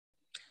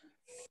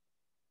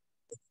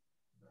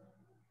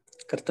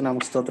ಕರ್ತನಾಮ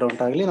ಸ್ತೋತ್ರ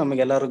ಉಂಟಾಗ್ಲಿ.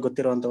 ನಮಗೆಲ್ಲರಿಗೂ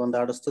ಗೊತ್ತಿರುವಂತ ಒಂದು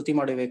ಹಾಡು, ಸ್ತುತಿ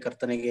ಮಾಡುವೆ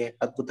ಕರ್ತನಿಗೆ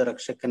ಅದ್ಭುತ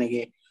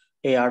ರಕ್ಷಕನಿಗೆ.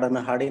 ಈ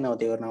ಹಾಡನ್ನು ಹಾಡಿ ನಾವು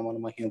ದೇವರ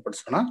ನಾಮವನ್ನು ಮಹಿಮೆ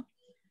ಪಡಿಸೋಣ.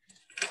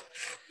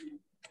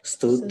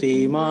 ಸ್ತುತಿ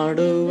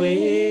ಮಾಡುವೆ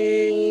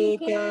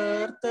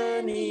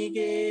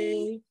ಕರ್ತನಿಗೆ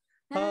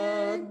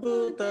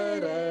ಅದ್ಭುತ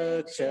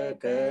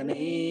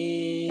ರಕ್ಷಕನೇ,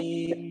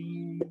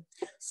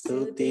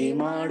 ಸ್ತುತಿ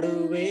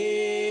ಮಾಡುವೆ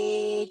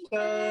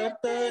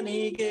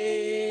ಕರ್ತನಿಗೆ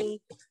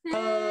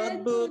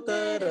ಅದ್ಭುತ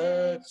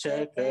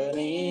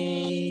ರಕ್ಷಕನೇ.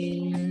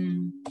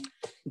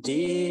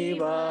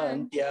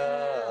 ಜೀವಾಂತ್ಯ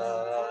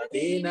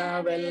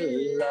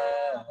ದಿನವೆಲ್ಲ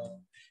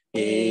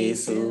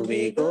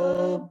ಯೇಸುವಿಗೊಬ್ಬರಿಗೆ,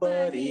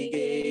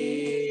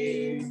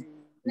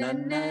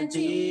 ನನ್ನ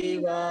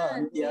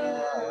ಜೀವಾಂತ್ಯ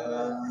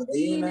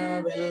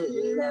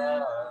ದಿನವೆಲ್ಲ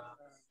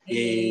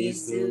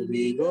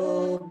ಯೇಸುವಿಗೊಬ್ಬರಿಗೆ.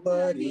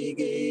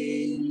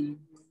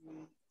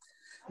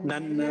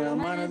 ನನ್ನ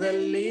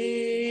ಮನದಲ್ಲಿ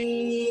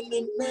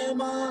ನಿನ್ನ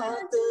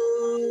ಮಾತು,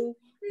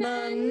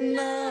 ನನ್ನ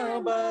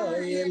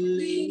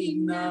ಬಾಯಲ್ಲಿ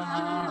ನಿನ್ನ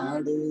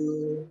ಹಾಡು.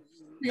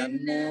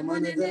 ನನ್ನ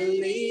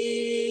ಮನದಲ್ಲಿ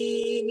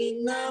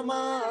ನಿನ್ನ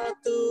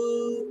ಮಾತು,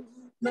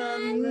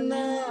 ನನ್ನ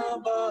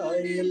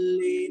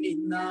ಬಾಯಲ್ಲಿ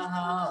ನಿನ್ನ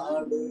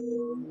ಹಾಡು.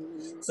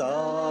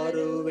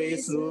 ಸಾರುವೆ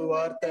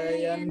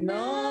ಸುವಾರ್ತೆಯನ್ನ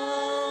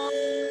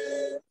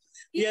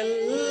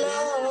ಎಲ್ಲ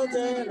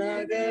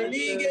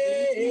ಜನಗಳಿಗೆ,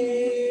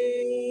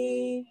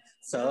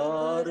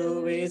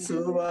 ಸಾರುವೆ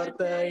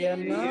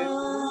ಸುವಾರ್ತೆಯನ್ನ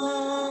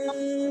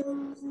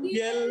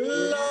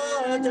ಎಲ್ಲ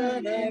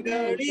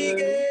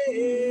ಜನಗಳಿಗೆ.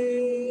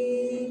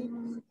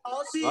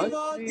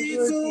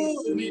 ಆಶೀರ್ವಾದಿಸು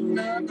ನಿನ್ನ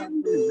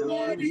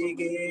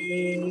ನಂಬುವರಿಗೆ,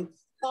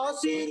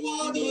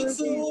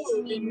 ಆಶೀರ್ವಾದಿಸು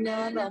ನಿನ್ನ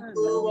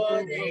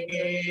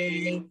ನಂಬುವರಿಗೆ.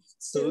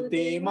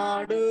 ಸ್ತುತಿ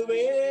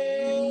ಮಾಡುವೆ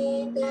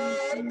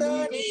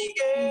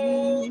ಕರ್ತನಿಗೆ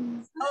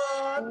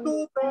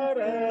ಅದ್ಭುತ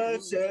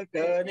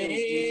ರಕ್ಷಕನೇ.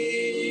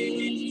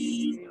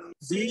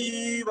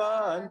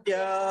 ಜೀವಾಂತ್ಯ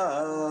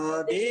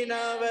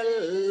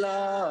ದಿನವೆಲ್ಲ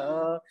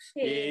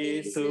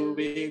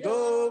ಯೇಸುವಿಗೊಬ್ಬರಿಗೆ,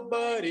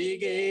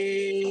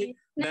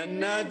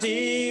 ನನ್ನ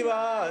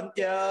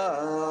ಜೀವಾಂತ್ಯ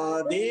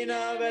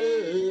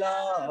ದಿನವೆಲ್ಲ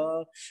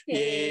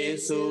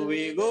ಯೇಸುವಿಗೊಬ್ಬರಿಗೆ.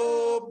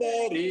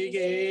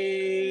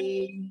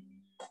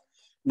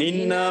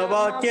 ನಿನ್ನ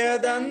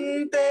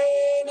ವಾಕ್ಯದಂತೆ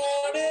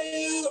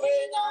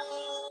ನಡೆಯುವೆನ,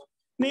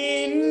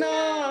 ನಿನ್ನ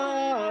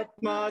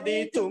ಆತ್ಮದಿ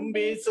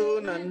ತುಂಬಿಸು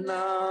ನನ್ನ.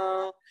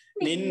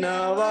 ನಿನ್ನ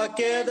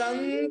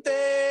ವಾಕ್ಯದಂತೆ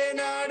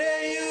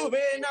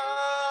ನಡೆಯುವೆನ,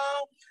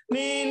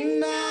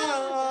 ನಿನ್ನ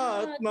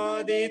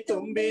ಆತ್ಮದಿ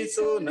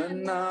ತುಂಬಿಸು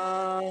ನನ್ನ.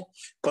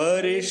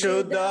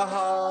 ಪರಿಶುದ್ಧ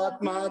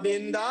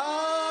ಆತ್ಮದಿಂದ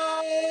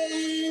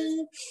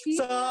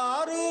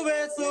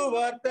ಸಾರುವೆ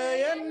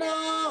ಸುವಾರ್ತೆಯನ್ನ,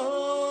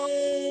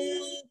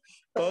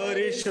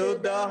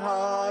 ಪರಿಶುದ್ಧ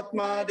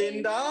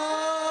ಆತ್ಮದಿಂದ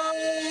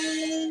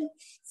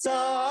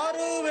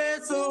ಸಾರುವೆ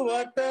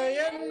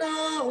ಸುವಾರ್ತೆಯನ್ನ.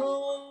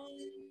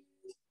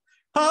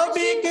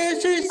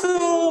 ಅಭಿಷೇಕಿಸು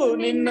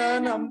ನಿನ್ನ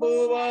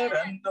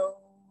ನಂಬುವರನ್ನು,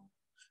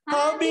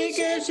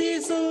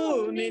 ಅಭಿಷೇಕಿಸು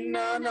ನಿನ್ನ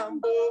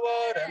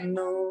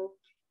ನಂಬುವರನ್ನು.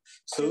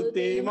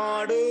 ಸ್ತುತಿ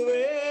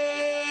ಮಾಡುವೆ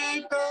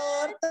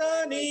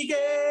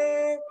ಕರ್ತನಿಗೆ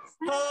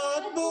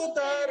ಅದ್ಭುತ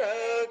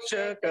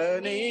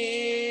ರಕ್ಷಕನೇ.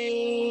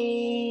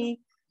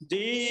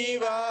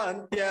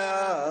 ಜೀವಾಂತ್ಯ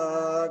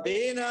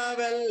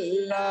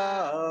ದಿನವೆಲ್ಲ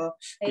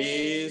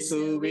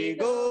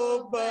ಯೇಸುವಿಗೊಬ್ಬರಿಗೆ,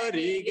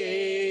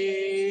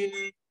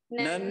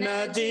 ನನ್ನ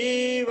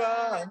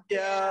ಜೀವಾಂತ್ಯ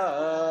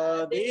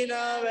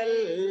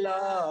ದಿನವೆಲ್ಲ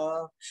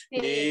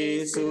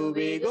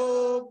ಯೇಸುವಿಗೊಬ್ಬರಿಗೆ.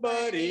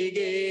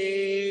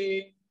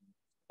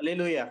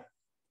 ಹಲ್ಲೆಲೂಯಾ.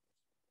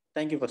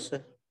 Thank you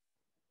pastor.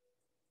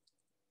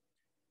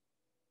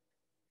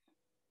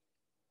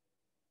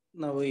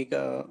 ನಾವು ಈಗ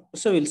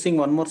will Singh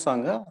one more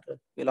song.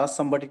 Will ask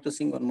somebody to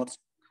sing one more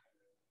song.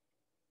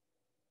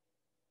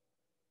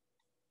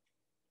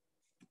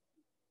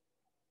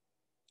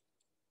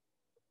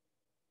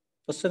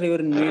 Pastor, you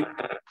are in mute.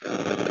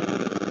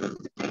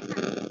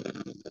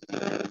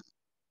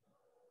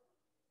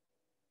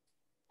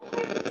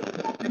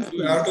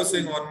 You have to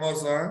sing one more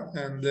song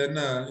and then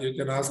you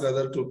can ask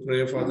other to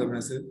pray for the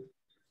message.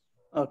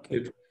 Okay.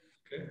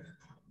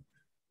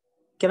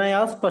 Can I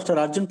ask Pastor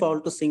Arjun Paul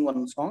to sing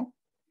one song?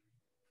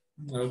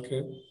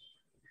 Okay.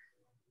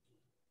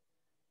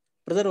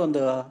 Brother,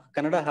 ಒಂದು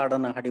ಕನ್ನಡ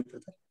ಹಾಡನ್ನ ಹಾಡಿ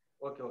brother.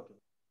 Okay.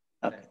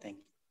 Okay, thank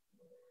you.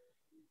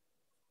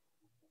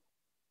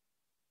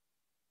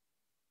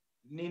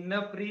 ನಿನ್ನ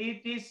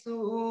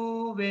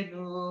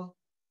ಪ್ರೀತಿಸುವೆನು,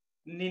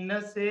 ನಿನ್ನ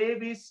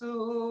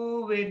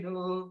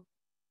ಸೇವಿಸುವೆನು,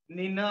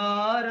 ನಿನ್ನ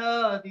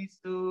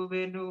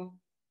ಆರಾಧಿಸುವೆನು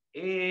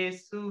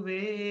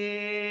ಯೇಸುವೇ.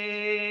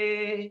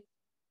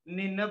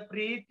 ನಿನ್ನ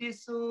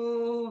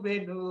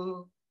ಪ್ರೀತಿಸುವೆನು,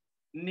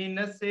 ನಿನ್ನ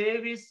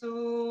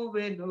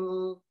ಸೇವಿಸುವೆನು,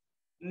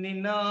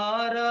 ನಿನ್ನ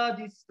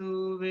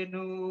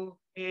ಆರಾಧಿಸುವೆನು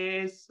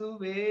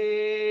ಯೇಸುವೇ.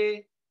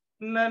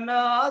 ನನ್ನ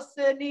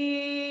ಆಸೆ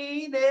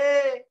ನೀನೇ,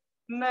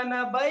 ನನ್ನ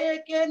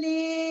ಬಯಕೆ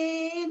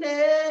ನೀನೇ,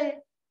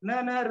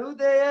 ನನ್ನ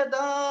ಹೃದಯದ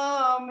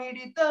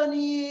ಮಿಡಿತ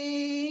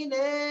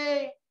ನೀನೇ.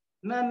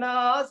 ನನ್ನ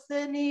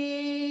ಆಸೆ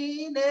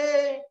ನೀನೇ,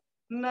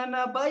 ನನ್ನ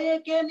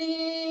ಬಯಕೆ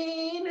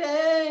ನೀನೇ,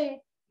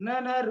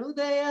 ನನ್ನ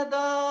ಹೃದಯದ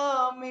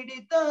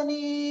ಮಿಡಿತ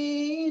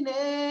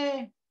ನೀನೇ,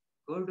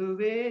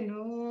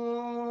 ಕೊಡುವೆನು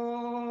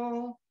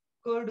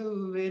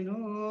ಕೊಡುವೆನು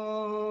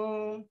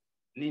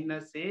ನಿನ್ನ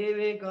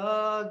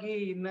ಸೇವೆಗಾಗಿ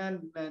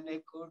ನನ್ನನೆ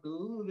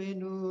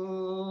ಕೊಡುವೆನು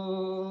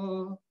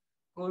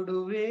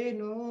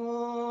ಕೊಡುವೆನು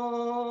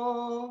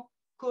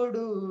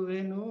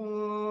ಕೊಡುವೆನು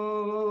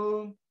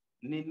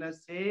ನಿನ್ನ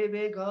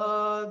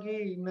ಸೇವೆಗಾಗಿ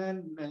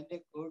ನನ್ನನೆ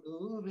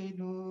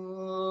ಕೊಡುವೆನು.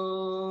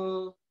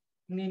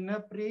 ನಿನ್ನ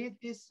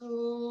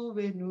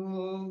ಪ್ರೀತಿಸುವೆನು,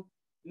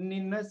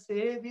 ನಿನ್ನ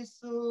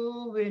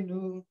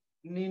ಸೇವಿಸುವೆನು,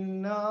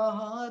 ನಿನ್ನ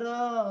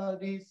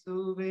ಆರಾಧಿಸುವೆನು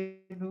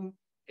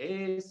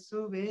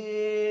ಯೇಸುವೇ.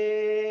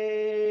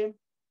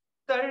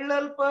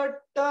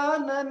 ತಳ್ಳಲ್ಪಟ್ಟ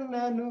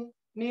ನನ್ನನು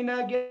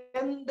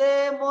ನಿನಗೆಂದೇ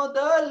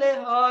ಮೊದಲೇ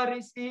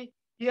ಹಾರಿಸಿ,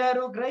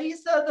 ಯಾರು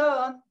ಗ್ರಹಿಸದ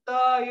ಅಂತ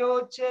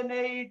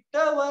ಯೋಚನೆ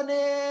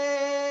ಇಟ್ಟವನೇ.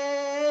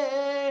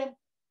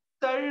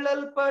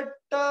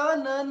 ತಳ್ಳಲ್ಪಟ್ಟ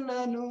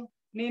ನನ್ನನು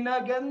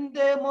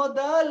ನಿನಗೆಂದೇ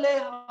ಮೊದಲೇ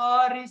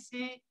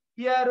ಹಾರಿಸಿ,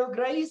 ಯಾರು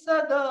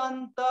ಗ್ರಹಿಸದ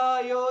ಅಂತ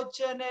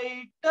ಯೋಚನೆ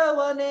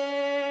ಇಟ್ಟವನೇ.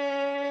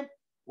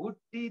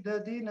 ಹುಟ್ಟಿದ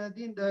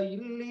ದಿನದಿಂದ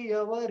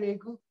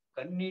ಇಲ್ಲಿಯವರೆಗೂ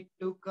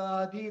ಕಣ್ಣಿಟ್ಟು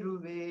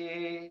ಕಾದಿರುವೆ,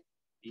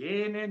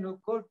 ಏನೇನು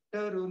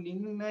ಕೊಟ್ಟರು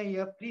ನಿನ್ನಯ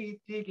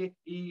ಪ್ರೀತಿಗೆ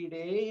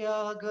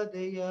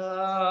ಈಡೇಯಾಗದೆಯ.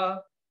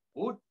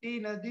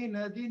 ಹುಟ್ಟಿನ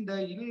ದಿನದಿಂದ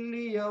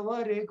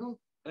ಇಲ್ಲಿಯವರೆಗೂ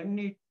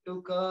ಕಣ್ಣಿಟ್ಟು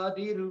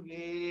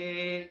ಕಾದಿರುವೆ,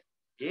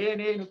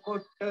 ಏನೇನು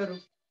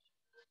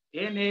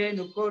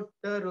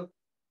ಕೊಟ್ಟರು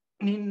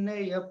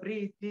ನಿನ್ನಯ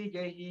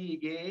ಪ್ರೀತಿಗೆ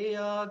ಹೀಗೆ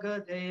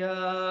ಆಗದೆಯ.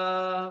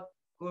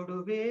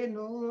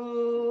 ಕೊಡುವೆನು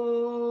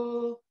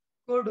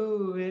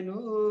ಕೊಡುವೆನು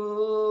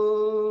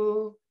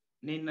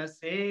ನಿನ್ನ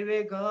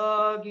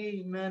ಸೇವೆಗಾಗಿ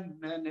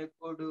ನನ್ನನೆ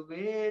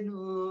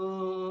ಕೊಡುವೆನು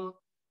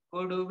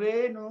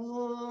ಕೊಡುವೆನು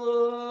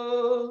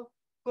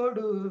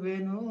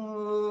ಕೊಡುವೆನು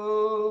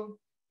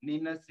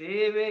ನಿನ್ನ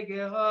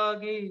ಸೇವೆಗೆ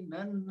ಆಗಿ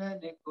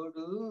ನನ್ನನೆ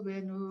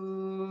ಕೊಡುವೆನು.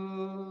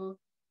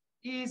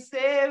 ಈ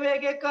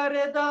ಸೇವೆಗೆ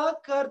ಕರೆದ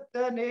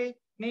ಕರ್ತನೆ,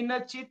 ನಿನ್ನ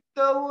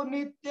ಚಿತ್ತವು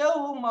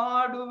ನಿತ್ಯವು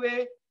ಮಾಡುವೆ,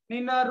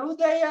 ನಿನ್ನ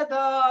ಹೃದಯದ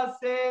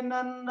ಆಸೆ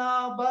ನನ್ನ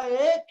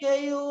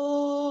ಬಯಕೆಯು.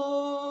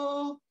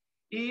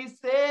 ಈ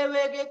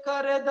ಸೇವೆಗೆ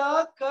ಕರೆದ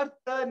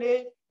ಕರ್ತನೆ,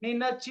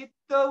 ನಿನ್ನ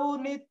ಚಿತ್ತವು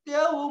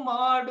ನಿತ್ಯವು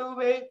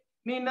ಮಾಡುವೆ,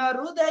 ನಿನ್ನ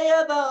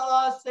ಹೃದಯದ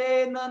ಆಸೆ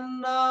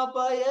ನನ್ನ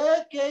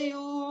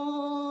ಬಯಕೆಯು.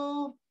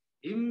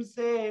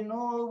 ಹಿಂಸೆ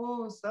ನೋವು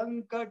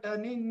ಸಂಕಟ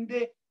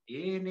ನಿಂದೆ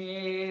ಏನೇ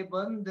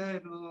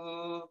ಬಂದರು,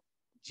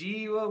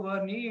 ಜೀವವ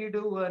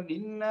ನೀಡುವ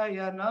ನಿನ್ನಯ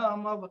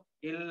ನಾಮವ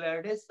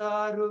ಎಲ್ಲೆಡೆ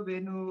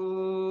ಸಾರುವೆನು.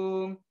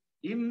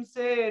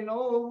 ಹಿಂಸೆ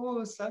ನೋವು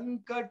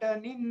ಸಂಕಟ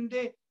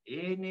ನಿಂದೆ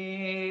ಏನೇ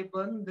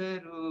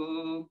ಬಂದರು,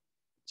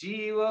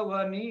 ಜೀವವ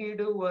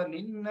ನೀಡುವ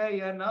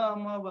ನಿನ್ನಯ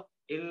ನಾಮವ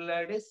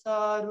ಎಲ್ಲೆಡೆ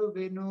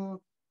ಸಾರುವೆನು.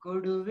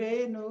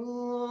 ಕೊಡುವೆನು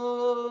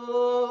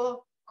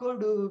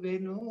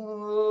ಕೊಡುವೆನು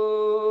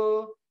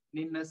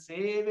ನಿನ್ನ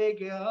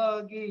ಸೇವೆಗೆ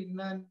ಆಗಿ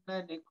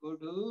ನನ್ನನೆ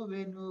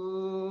ಕೊಡುವೆನು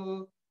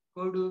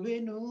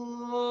ಕೊಡುವೆನು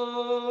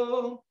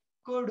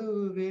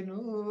ಕೊಡುವೆನು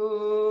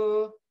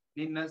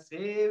ನಿನ್ನ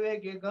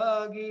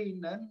ಸೇವೆಗೆಗಾಗಿ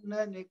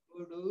ನನ್ನನೆ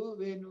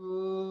ಕೊಡುವೆನು.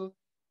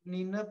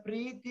 ನಿನ್ನ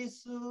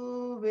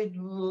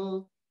ಪ್ರೀತಿಸುವೆನು,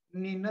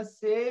 ನಿನ್ನ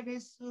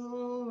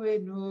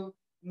ಸೇವಿಸುವೆನು,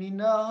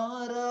 ನಿನ್ನ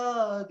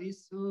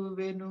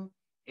ಆರಾಧಿಸುವೆನು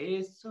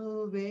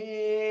ಯೇಸುವೇ.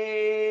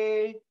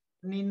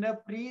 ನಿನ್ನ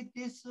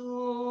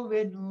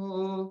ಪ್ರೀತಿಸುವೆನು,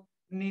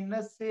 ನಿನ್ನ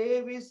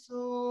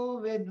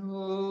ಸೇವಿಸುವೆನು,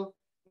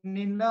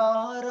 ನಿನ್ನ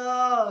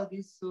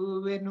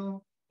ಆರಾಧಿಸುವೆನು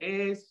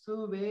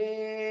ಯೇಸುವೇ.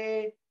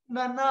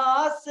 ನನ್ನ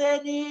ಆಸೆ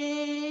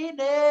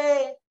ನೀನೇ,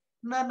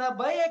 ನನ್ನ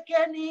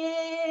ಬಯಕೆ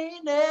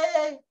ನೀನೇ,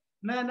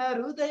 ನನ್ನ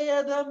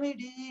ಹೃದಯದ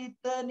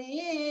ಮಿಡಿತ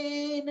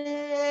ನೀನೇ.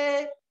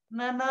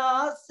 ನನ್ನ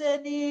ಆಸೆ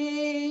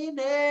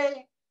ನೀನೇ,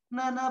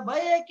 ನನ್ನ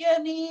ಬಯಕೆ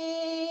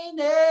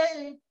ನೀನೇ,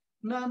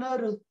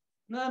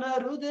 ನನ್ನ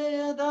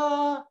ಹೃದಯದ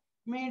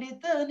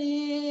ಮಿಡಿತ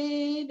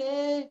ನೀನೇ.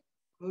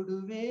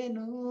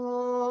 ಕೊಡುವೆನು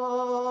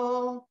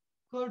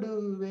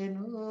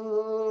ಕೊಡುವೆನು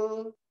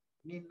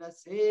ನಿನ್ನ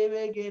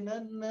ಸೇವೆಗೆ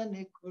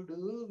ನನ್ನನೆ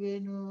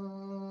ಕೊಡುವೆನು.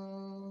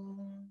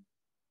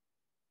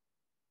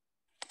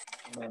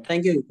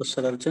 Thank you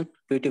sir Arjun,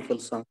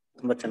 beautiful song,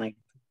 ತುಂಬಾ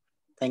ಚೆನ್ನಾಗಿತ್ತು.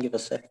 Thank you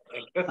sir.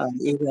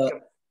 ಈಗ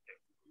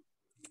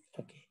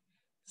ಓಕೆ,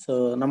 ಸೊ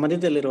ನಮ್ಮ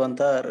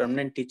ಮಧ್ಯದಲ್ಲಿರುವಂತ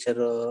ರೆಮಿನೆಂಟ್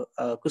ಟೀಚರ್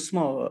ಕುಸುಮ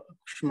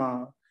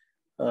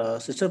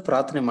ಸಿಸ್ಟರ್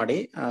ಪ್ರಾರ್ಥನೆ ಮಾಡಿ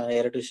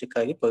 2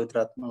 ವಿಷಯಕ್ಕಾಗಿ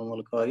ಪವಿತ್ರಾತ್ಮ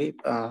ಮೂಲಕವಾಗಿ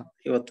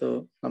ಇವತ್ತು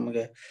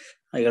ನಮಗೆ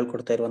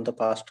ಹೇಳ್ಕೊಡ್ತಾ ಇರುವಂತ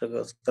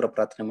ಪಾಸ್ಟರ್ಗೋಸ್ಕರ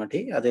ಪ್ರಾರ್ಥನೆ ಮಾಡಿ.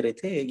 ಅದೇ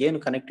ರೀತಿ ಏನು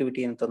ಕನೆಕ್ಟಿವಿಟಿ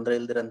ಏನು ತೊಂದರೆ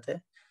ಇಲ್ದಿರಂತೆ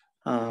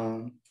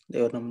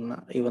ದೇವರು ನಮ್ಮನ್ನ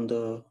ಈ ಒಂದು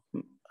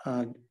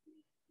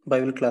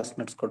ಬೈಬಲ್ ಕ್ಲಾಸ್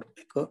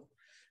ನಡೆಸ್ಕೊಡ್ಬೇಕು.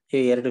 ಈ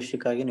 2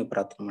 ವಿಷಯಕ್ಕಾಗಿ ನೀವು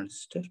ಪ್ರಾರ್ಥನೆ ಮಾಡಿ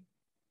ಸಿಸ್ಟರ್.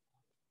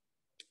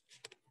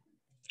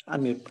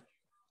 ಅನ್ಮ್ಯೂಟ್.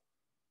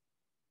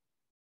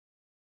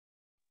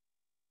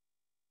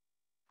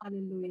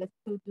 ಅಲ್ಲೆಲ್ಲೂಯಾ.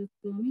 ಸ್ತೋತ್ರ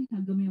ಸ್ವಾಮಿ.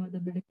 ಅಗಮ್ಯವಾದ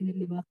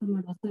ಬೆಳಕಿನಲ್ಲಿ ವಾಸ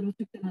ಮಾಡುವ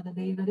ಸರ್ವಶಕ್ತನಾದ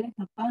ದೇವರೇ,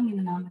 ಅಪ್ಪ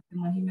ನಿನ್ನ ನಾಮಕ್ಕೆ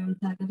ಮಹಿಮೆ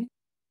ಉಂಟಾಗಲಿ.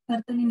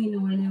 ಕರ್ತನೆ, ನೀನು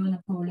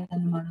ಒಳ್ಳೆಯವನಪ್ಪ,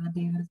 ಒಳ್ಳೆಯದನ್ನು ಮಾಡುವ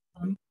ದೇವರ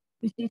ಸ್ವಾಮಿ.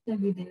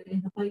 ವಿಶೇಷವಾಗಿ ದೇವರೇ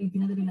ಅಪ್ಪ, ಈ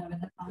ದಿನದಲ್ಲಿ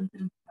ನಾವೆಲ್ಲ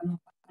ಕಾನ್ಫರೆನ್ಸ್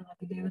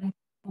ದೇವರೇ,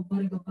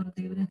 ಒಬ್ಬರಿಗೊಬ್ಬರು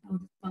ದೇವರೇ,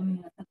 ಹೌದು ಸ್ವಾಮಿ,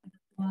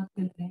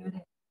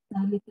 ದೇವರೇ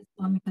ಸಾರ್ಲಿಕ್ಕೆ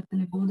ಸ್ವಾಮಿ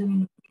ಕರ್ತನೆ ಬೋಧ ತಂದೆ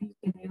ನಿನ್ನ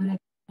ಪ್ರೀತಿಗೆ ದೇವರೇ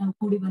ನಾವು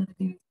ಕೂಡಿ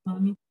ಬಂದಿದ್ದೀವಿ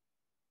ಸ್ವಾಮಿ.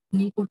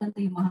 ನೀ ಕೊಟ್ಟಂತ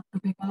ಈ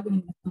ಮಹಾಕೃಪೆಗಾಗಿ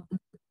ನಿಮಗೆ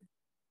ಸ್ತೋತ್ರಿಸುತ್ತೇವೆ.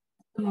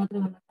 ಅಷ್ಟು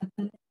ಮಾತ್ರವಲ್ಲ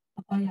ಕರ್ತನೆ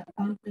ಅಪ್ಪ,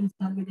 ಕಾನ್ಫರೆನ್ಸ್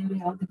ಆಗಿ ದೇವರೇ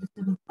ಯಾವುದೇ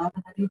ಡಿಸ್ಟರ್ಬೆನ್ಸ್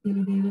ಆಗದ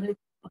ರೀತಿಯಲ್ಲಿ ದೇವರೇ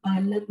ಅಪ್ಪ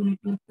ಎಲ್ಲರಿಗೂ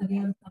ನೆಟ್ವರ್ಕ್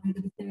ಸರಿಯಾದ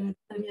ಸಮಯದಲ್ಲಿ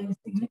ಸರಿಯಾಗಿ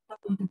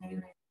ಸಿಗ್ಲಿಕ್ಕಾಗುವಂತ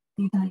ದೇವರೇ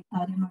ಈ ತಾಯಿ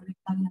ಕಾರ್ಯ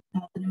ಮಾಡ್ಲಿಕ್ಕಾಗಿ ನಾವು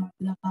ಪ್ರಾರ್ಥನೆ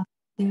ಮಾಡ್ತೀನಪ್ಪ.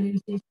 ದೇವರೇ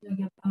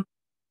ವಿಶೇಷವಾಗಿ ಅಪ್ಪ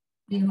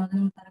ಈ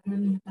ಮಗನ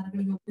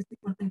ಕರಗಳಿಗೆ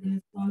ಒಪ್ಪಿಸಿಕೊಡ್ತಾ ಇದ್ದೇವೆ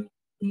ಸ್ವಾಮಿ.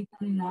 ಈ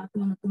ನಿನ್ನ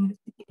ಆತ್ಮವನ್ನು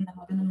ತುಂಬಿಸಿಕೆಯಿಂದ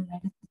ಮಗನನ್ನು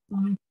ನಡೆಸಿ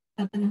ಸ್ವಾಮಿ.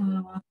 ಕರ್ತನೆ ಅವರ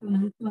ವಾಕ್ಯವನ್ನು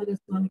ಅಂತಿಸುವಾಗ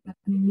ಸ್ವಾಮಿ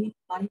ಕರ್ತನೆ ನೀನು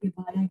ಬಾಯಿಗೆ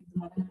ಬಾಯಾಗಿದ್ದು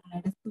ಮಗನನ್ನು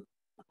ನಡೆಸು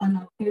ಅಪ್ಪ.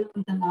 ನಾವು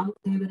ಕೇಳುವಂತ ನಾವು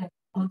ದೇವರೇ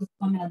ಹೌದು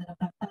ಸ್ವಾಮಿ, ಅದರ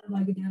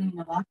ಪ್ರಕಾರವಾಗಿ ದೇವರೇ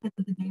ನಿನ್ನ ವಾಕ್ಯದ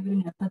ದೇವರೇ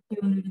ನಿನ್ನ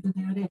ಸತ್ಯವನ್ನು ಹಿಡಿದು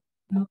ದೇವರೇ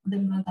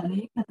ಲೋಕದಲ್ಲಿರುವಂತ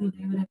ಅನೇಕರು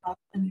ದೇವರೇ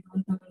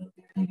ಪಾಪದಲ್ಲಿರುವಂತವರು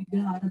ದೇವರೇ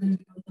ವಿಗ್ರಹ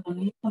ಆರಾಧನೆಗಿರುವಂತಹ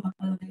ಅನೇಕ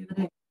ಮಕ್ಕಳು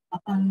ದೇವರೇ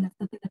ಅಪ್ಪ ನಿನ್ನ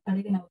ಸತ್ಯದ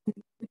ಕಡೆಗೆ ನಾವು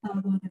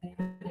ತಿರುಗಿಸುತ್ತಾಗುವಂತ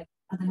ದೇವರೇ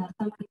ಅದನ್ನು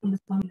ಅರ್ಥ ಮಾಡಿಕೊಂಡು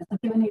ಸ್ವಾಮಿ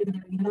ಸತ್ಯವನ್ನೇ ಹಿಡಿದು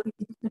ದೇವರೇ ನಿಜವಾಗಿ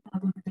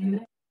ಚಿಕಿತ್ಸೆಯಾಗುವಂತ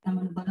ದೇವರೇ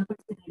ನಮ್ಮನ್ನು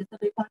ಬಲಪಡಿಸಿ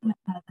ನಡೆಸಬೇಕಾಗಿ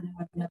ನಾವು ಪ್ರಾರ್ಥನೆ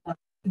ಮಾಡ್ತೀನಪ್ಪ.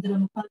 ಇದರ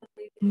ಮುಖಾಂತರ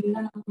ನಿನ್ನ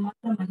ನಾವು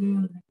ಮಾತ್ರ ಮಹಿಮೆ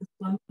ಹೊಂದಬೇಕು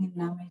ಸ್ವಾಮಿ. ನಿನ್ನ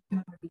ನಾಮ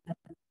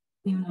ಹೆಚ್ಚಾಗಬೇಕಾಗ್ತದೆ.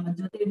 ನೀವು ನಮ್ಮ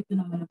ಜೊತೆ ಇದ್ದು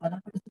ನಮ್ಮನ್ನು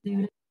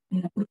ಬಲಪಡಿಸಿದ್ದೇವೆ.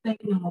 ನಿನ್ನ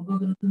ಕೃಪೆಗೆ ನಮ್ಮ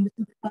ಒಬ್ಬೊಬ್ಬರನ್ನು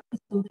ತುಂಬಿಸುವುದಕ್ಕಾಗಿ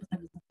ಸ್ತೋತ್ರ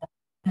ಸಲ್ಲಿಸುತ್ತಾ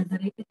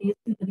ನಜರೇತಿನ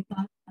ಯೇಸುವಿನ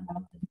ಅಧಿಕಾರ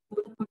ನಾಮದಲ್ಲಿ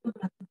ಸ್ತೋತ್ರ ಕೊಟ್ಟು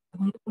ಪ್ರಾರ್ಥನೆ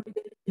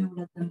ಹೊಂದಿಕೊಂಡಿದ್ದೇವೆ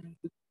ದೇವರ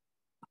ತಂದೆ.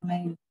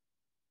 ಆಮೆನ್.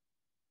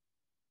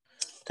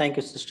 Thank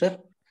you sister.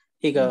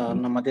 ಈಗ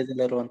ನಮ್ಮ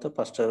ಮಧ್ಯದಲ್ಲಿರುವಂತ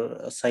ಪಾಸ್ಟರ್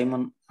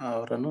ಸೈಮನ್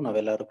ಅವರನ್ನು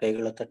ನಾವೆಲ್ಲರೂ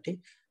ಕೈಗಳ ತಟ್ಟಿ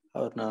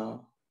ಅವ್ರನ್ನ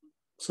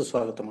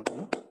ಸುಸ್ವಾಗತ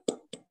ಮಾಡೋಣ.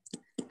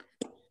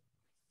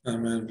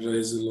 Amen.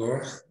 Praise the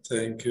Lord.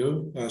 Thank you,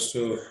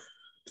 Pastor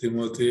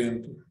Timothy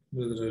and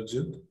Brother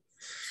Arjun.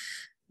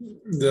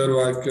 ದೇವರ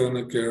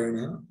ವಾಕ್ಯವನ್ನು ಕೇಳೋಣ.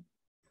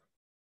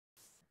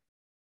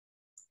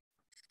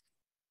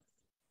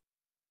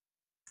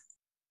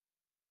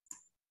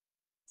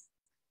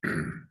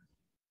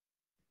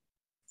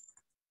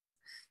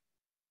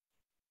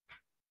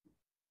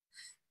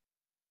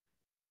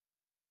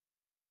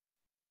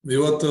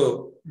 ಇವತ್ತು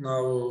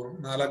ನಾವು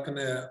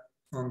 4ನೇ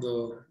ಒಂದು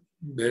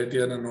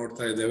ಭೇಟಿಯನ್ನ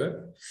ನೋಡ್ತಾ ಇದ್ದೇವೆ.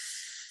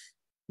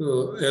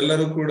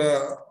 ಎಲ್ಲರೂ ಕೂಡ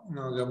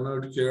ನಾವು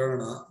ಗಮನವಿಟ್ಟು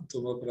ಕೇಳೋಣ.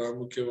 ತುಂಬಾ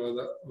ಪ್ರಾಮುಖ್ಯವಾದ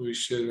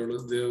ವಿಷಯಗಳು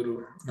ದೇವರು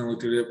ನಾವು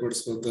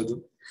ತಿಳಿಯಪಡಿಸುವಂತದ್ದು.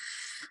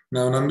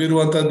 ನಾವು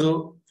ನಂಬಿರುವಂತದ್ದು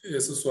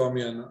ಯೇಸು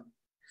ಸ್ವಾಮಿಯನ್ನ.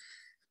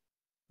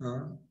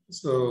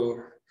 ಸೊ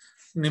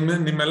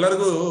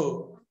ನಿಮ್ಮೆಲ್ಲರಿಗೂ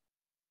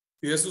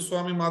ಯೇಸು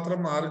ಸ್ವಾಮಿ ಮಾತ್ರ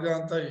ಮಾರ್ಗ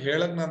ಅಂತ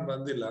ಹೇಳಕ್ ನಾನು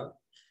ಬಂದಿಲ್ಲ.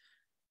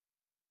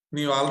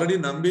 ನೀವು ಆಲ್ರೆಡಿ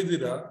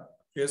ನಂಬಿದ್ದೀರಾ.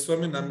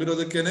 ಯೇಸ್ವಾಮಿ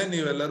ನಂಬಿರೋದಕ್ಕೇನೆ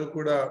ನೀವೆಲ್ಲರೂ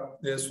ಕೂಡ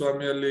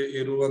ಯೇಸ್ವಾಮಿಯಲ್ಲಿ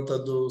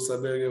ಇರುವಂತದ್ದು,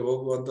 ಸಭೆಗೆ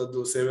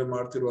ಹೋಗುವಂತದ್ದು, ಸೇವೆ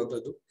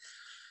ಮಾಡ್ತಿರುವಂತದ್ದು.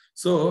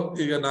 ಸೊ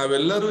ಈಗ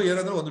ನಾವೆಲ್ಲರೂ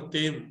ಏನಂದ್ರೆ ಒಂದು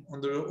ಟೀಮ್,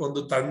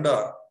 ಒಂದು ತಂಡ,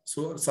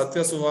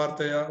 ಸತ್ಯ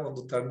ಸುವಾರ್ತೆಯ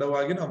ಒಂದು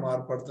ತಂಡವಾಗಿ ನಾವು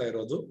ಮಾರ್ಪಡ್ತಾ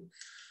ಇರೋದು.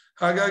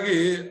 ಹಾಗಾಗಿ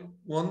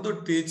ಒಂದು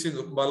ಟೀಚಿಂಗ್,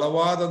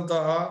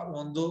 ಬಲವಾದಂತಹ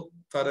ಒಂದು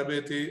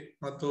ತರಬೇತಿ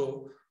ಮತ್ತು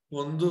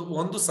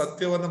ಒಂದು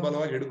ಸತ್ಯವನ್ನ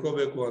ಬಲವಾಗಿ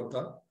ಹಿಡ್ಕೋಬೇಕು ಅಂತ.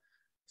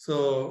 ಸೊ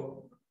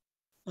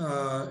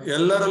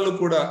ಎಲ್ಲರಲ್ಲೂ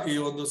ಕೂಡ ಈ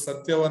ಒಂದು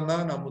ಸತ್ಯವನ್ನ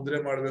ನಾವು ಮುದ್ರೆ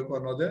ಮಾಡ್ಬೇಕು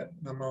ಅನ್ನೋದೇ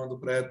ನಮ್ಮ ಒಂದು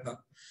ಪ್ರಯತ್ನ.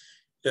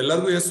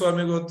 ಎಲ್ಲರಿಗೂ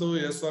ಯೇಸ್ವಾಮಿ ಗೊತ್ತು,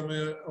 ಯೇಸ್ವಾಮಿ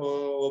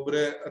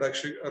ಒಬ್ರೇ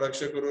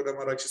ರಕ್ಷಕರು,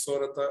 ನಮ್ಮ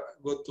ರಕ್ಷಿಸೋರಂತ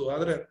ಗೊತ್ತು.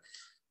 ಆದ್ರೆ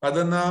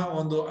ಅದನ್ನ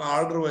ಒಂದು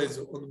ಆರ್ಡರ್ ವೈಸ್,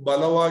 ಒಂದು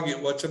ಬಲವಾಗಿ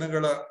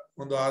ವಚನಗಳ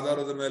ಒಂದು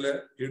ಆಧಾರದ ಮೇಲೆ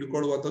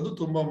ಹಿಡ್ಕೊಳ್ಳುವಂಥದ್ದು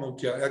ತುಂಬಾ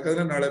ಮುಖ್ಯ.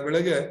 ಯಾಕಂದ್ರೆ ನಾಳೆ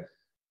ಬೆಳಗ್ಗೆ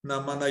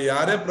ನಮ್ಮನ್ನ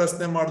ಯಾರೇ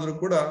ಪ್ರಶ್ನೆ ಮಾಡಿದ್ರು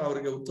ಕೂಡ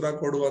ಅವರಿಗೆ ಉತ್ತರ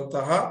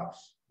ಕೊಡುವಂತಹ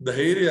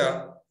ಧೈರ್ಯ,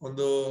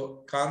 ಒಂದು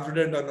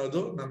ಕಾನ್ಫಿಡೆಂಟ್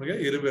ಅನ್ನೋದು ನಮಗೆ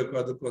ಇರಬೇಕು.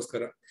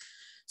 ಅದಕ್ಕೋಸ್ಕರ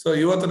ಸೊ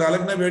ಇವತ್ತು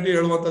 4ನೇ ಭೇಟಿ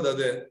ಹೇಳುವಂಥದ್ದು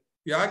ಅದೇ.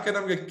 ಯಾಕೆ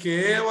ನಮ್ಗೆ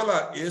ಕೇವಲ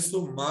ಯೇಸು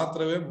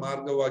ಮಾತ್ರವೇ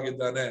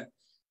ಮಾರ್ಗವಾಗಿದ್ದಾನೆ.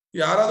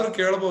 ಯಾರಾದ್ರೂ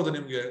ಕೇಳಬಹುದು,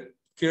 ನಿಮ್ಗೆ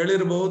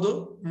ಕೇಳಿರ್ಬಹುದು,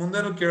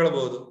 ಮುಂದೆನೂ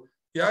ಕೇಳಬಹುದು,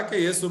 ಯಾಕೆ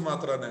ಯೇಸು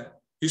ಮಾತ್ರನೇ?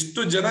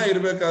 ಇಷ್ಟು ಜನ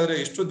ಇರ್ಬೇಕಾದ್ರೆ,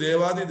 ಇಷ್ಟು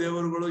ದೇವಾದಿ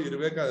ದೇವರುಗಳು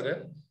ಇರ್ಬೇಕಾದ್ರೆ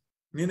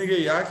ನಿನಗೆ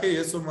ಯಾಕೆ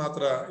ಯೇಸು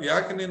ಮಾತ್ರ?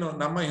 ಯಾಕೆ ನೀನು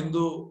ನಮ್ಮ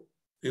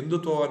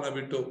ಹಿಂದುತ್ವವನ್ನ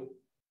ಬಿಟ್ಟು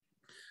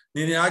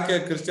ನೀನ್ ಯಾಕೆ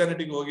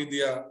ಕ್ರಿಶ್ಚಿಯಾನಿಟಿಗೆ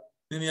ಹೋಗಿದ್ಯಾ,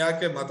 ನೀನ್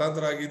ಯಾಕೆ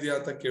ಮತಾಂತರ ಆಗಿದ್ಯಾ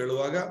ಅಂತ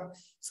ಕೇಳುವಾಗ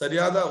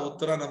ಸರಿಯಾದ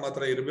ಉತ್ತರ ನಮ್ಮ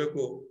ಹತ್ರ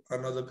ಇರ್ಬೇಕು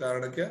ಅನ್ನೋದು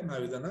ಕಾರಣಕ್ಕೆ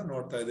ನಾವ್ ಇದನ್ನ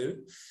ನೋಡ್ತಾ ಇದೀವಿ.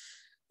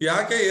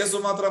 ಯಾಕೆ ಯೇಸು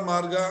ಮಾತ್ರ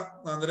ಮಾರ್ಗ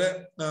ಅಂದ್ರೆ,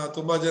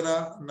 ತುಂಬಾ ಜನ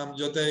ನಮ್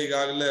ಜೊತೆ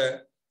ಈಗಾಗಲೇ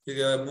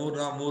ಈಗ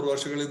 3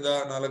 ವರ್ಷಗಳಿಂದ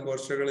 4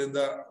 ವರ್ಷಗಳಿಂದ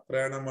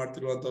ಪ್ರಯಾಣ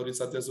ಮಾಡ್ತಿರುವಂತವ್ರು ಈ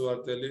ಸತ್ಯ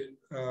ಸುವಾರ್ತೆಯಲ್ಲಿ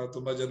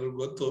ತುಂಬಾ ಜನರಿಗೆ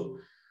ಗೊತ್ತು.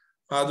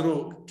 ಆದ್ರೂ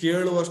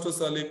ಕೇಳುವಷ್ಟು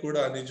ಸಲ ಕೂಡ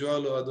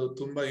ನಿಜವಾಗ್ಲೂ ಅದು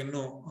ತುಂಬಾ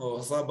ಇನ್ನೂ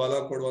ಹೊಸ ಬಲ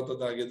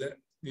ಕೊಡುವಂತದ್ದಾಗಿದೆ.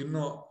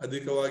 ಇನ್ನೂ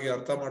ಅಧಿಕವಾಗಿ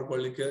ಅರ್ಥ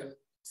ಮಾಡ್ಕೊಳ್ಳಿಕ್ಕೆ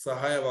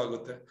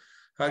ಸಹಾಯವಾಗುತ್ತೆ.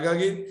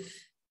 ಹಾಗಾಗಿ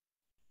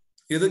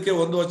ಇದಕ್ಕೆ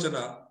ಒಂದು ವಚನ,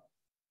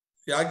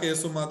 ಯಾಕೆ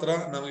ಯೇಸು ಮಾತ್ರ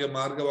ನಮಗೆ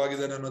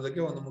ಮಾರ್ಗವಾಗಿದ್ದಾನೆ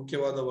ಅನ್ನೋದಕ್ಕೆ ಒಂದು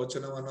ಮುಖ್ಯವಾದ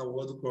ವಚನವನ್ನ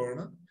ಓದಿಕೊಳ್ಳೋಣ.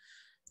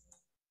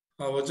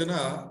 ಆ ವಚನ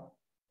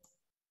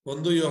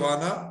 1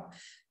 ಯೋಹಾನ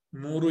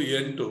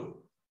 3:8.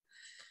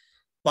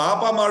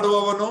 ಪಾಪ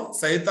ಮಾಡುವವನು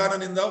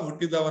ಸೈತಾನನಿಂದ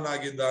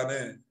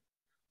ಹುಟ್ಟಿದವನಾಗಿದ್ದಾನೆ,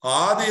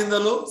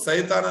 ಆದಿಯಿಂದಲೂ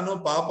ಸೈತಾನನು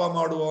ಪಾಪ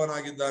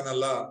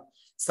ಮಾಡುವವನಾಗಿದ್ದಾನಲ್ಲ.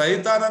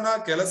 ಸೈತಾನನ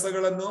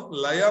ಕೆಲಸಗಳನ್ನು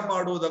ಲಯ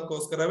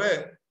ಮಾಡುವುದಕ್ಕೋಸ್ಕರವೇ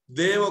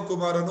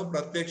ದೇವಕುಮಾರನು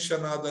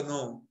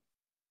ಪ್ರತ್ಯಕ್ಷನಾದನು.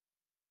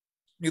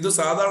 ಇದು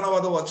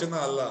ಸಾಧಾರಣವಾದ ವಚನ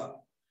ಅಲ್ಲ.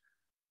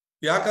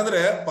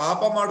 ಯಾಕಂದ್ರೆ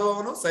ಪಾಪ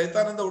ಮಾಡುವವನು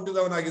ಸೈತಾನನಿಂದ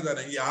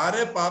ಹುಟ್ಟಿದವನಾಗಿದ್ದಾನೆ.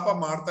 ಯಾರೇ ಪಾಪ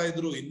ಮಾಡ್ತಾ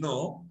ಇದ್ರು ಇನ್ನು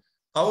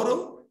ಅವರು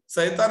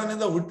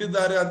ಸೈತಾನನಿಂದ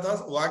ಹುಟ್ಟಿದ್ದಾರೆ ಅಂತ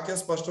ವಾಕ್ಯ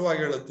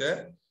ಸ್ಪಷ್ಟವಾಗಿ ಹೇಳುತ್ತೆ.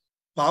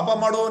 ಪಾಪ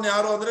ಮಾಡುವವನು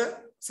ಯಾರು ಅಂದ್ರೆ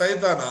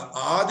ಸೈತಾನ.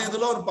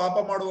 ಆದಿದಲು ಅವನು ಪಾಪ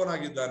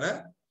ಮಾಡುವವನಾಗಿದ್ದಾನೆ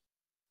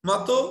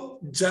ಮತ್ತು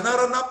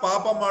ಜನರನ್ನ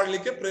ಪಾಪ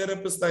ಮಾಡ್ಲಿಕ್ಕೆ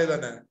ಪ್ರೇರೇಪಿಸ್ತಾ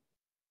ಇದ್ದಾನೆ.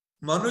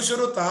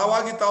 ಮನುಷ್ಯರು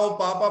ತಾವಾಗಿ ತಾವು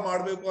ಪಾಪ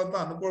ಮಾಡ್ಬೇಕು ಅಂತ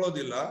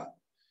ಅನ್ಕೊಳ್ಳೋದಿಲ್ಲ.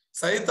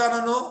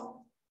 ಸೈತಾನನು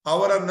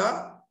ಅವರನ್ನ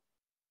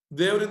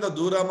ದೇವರಿಂದ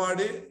ದೂರ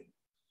ಮಾಡಿ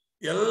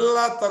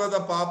ಎಲ್ಲಾ ತರದ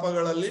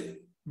ಪಾಪಗಳಲ್ಲಿ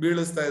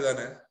ಬೀಳಿಸ್ತಾ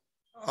ಇದ್ದಾನೆ.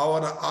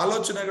 ಅವರ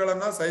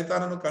ಆಲೋಚನೆಗಳನ್ನ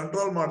ಸೈತಾನನು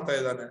ಕಂಟ್ರೋಲ್ ಮಾಡ್ತಾ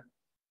ಇದ್ದಾನೆ.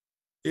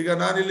 ಈಗ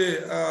ನಾನಿಲ್ಲಿ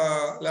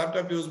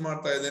ಲ್ಯಾಪ್ಟಾಪ್ ಯೂಸ್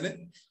ಮಾಡ್ತಾ ಇದ್ದೇನೆ.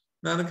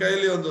 ನನ್ನ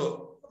ಕೈಲಿ ಒಂದು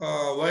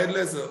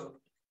ವೈರ್ಲೆಸ್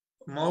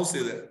ಮೌಸ್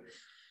ಇದೆ.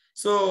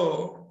 ಸೊ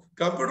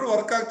ಕಂಪ್ಯೂಟರ್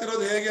ವರ್ಕ್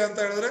ಆಗ್ತಿರೋದು ಹೇಗೆ ಅಂತ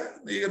ಹೇಳಿದ್ರೆ,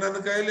 ಈಗ ನನ್ನ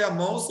ಕೈಲಿ ಆ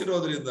ಮೌಸ್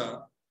ಇರೋದ್ರಿಂದ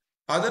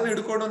ಅದನ್ನ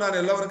ಹಿಡ್ಕೊಂಡು ನಾನು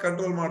ಎಲ್ಲವನ್ನ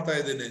ಕಂಟ್ರೋಲ್ ಮಾಡ್ತಾ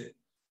ಇದ್ದೀನಿ.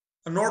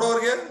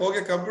 ನೋಡೋರ್ಗೆ ಹೋಗಿ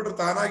ಕಂಪ್ಯೂಟರ್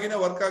ತಾನಾಗಿನೇ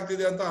ವರ್ಕ್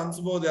ಆಗ್ತಿದೆ ಅಂತ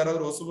ಅನ್ಸ್ಬಹುದು,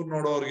 ಯಾರಾದ್ರೂ ಹೊಸಬ್ರು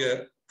ನೋಡೋರ್ಗೆ,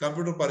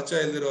 ಕಂಪ್ಯೂಟರ್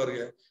ಪರಿಚಯ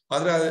ಇಲ್ದಿರೋರ್ಗೆ.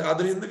 ಆದ್ರೆ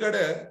ಅದ್ರ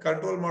ಹಿಂದ್ಗಡೆ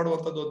ಕಂಟ್ರೋಲ್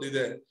ಮಾಡುವಂತದ್ದು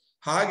ಒಂದಿದೆ.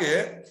 ಹಾಗೆ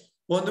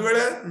ಒಂದ್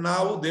ವೇಳೆ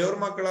ನಾವು ದೇವ್ರ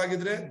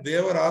ಮಕ್ಕಳಾಗಿದ್ರೆ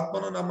ದೇವರ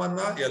ಆತ್ಮನು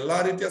ನಮ್ಮನ್ನ ಎಲ್ಲಾ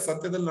ರೀತಿಯ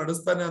ಸತ್ಯದಲ್ಲಿ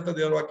ನಡೆಸ್ತಾನೆ ಅಂತ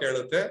ದೇವ್ರ ವಾಕ್ಯ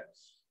ಹೇಳುತ್ತೆ.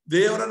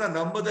 ದೇವರನ್ನ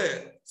ನಂಬದೆ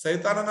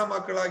ಸೈತಾನನ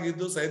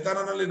ಮಕ್ಕಳಾಗಿದ್ದು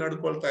ಸೈತಾನನಲ್ಲಿ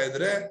ನಡ್ಕೊಳ್ತಾ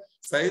ಇದ್ರೆ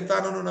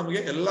ಸೈತಾನನು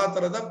ನಮಗೆ ಎಲ್ಲಾ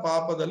ತರದ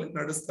ಪಾಪದಲ್ಲಿ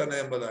ನಡೆಸ್ತಾನೆ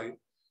ಎಂಬುದಾಗಿ.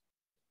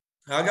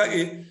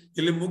 ಹಾಗಾಗಿ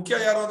ಇಲ್ಲಿ ಮುಖ್ಯ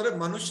ಯಾರು ಅಂದ್ರೆ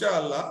ಮನುಷ್ಯ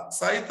ಅಲ್ಲ,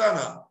 ಸೈತಾನ.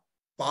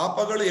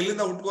 ಪಾಪಗಳು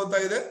ಎಲ್ಲಿಂದ ಹುಟ್ಕೊಂತ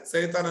ಇದೆ?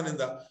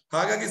 ಸೈತಾನನಿಂದ.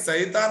 ಹಾಗಾಗಿ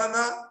ಸೈತಾನನ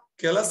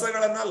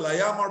ಕೆಲಸಗಳನ್ನ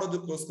ಲಯ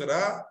ಮಾಡೋದಕ್ಕೋಸ್ಕರ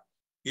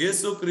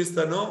ಯೇಸು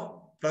ಕ್ರಿಸ್ತನು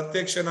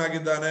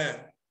ಪ್ರತ್ಯಕ್ಷನಾಗಿದ್ದಾನೆ.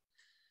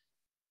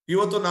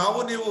 ಇವತ್ತು ನಾವು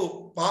ನೀವು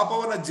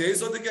ಪಾಪವನ್ನ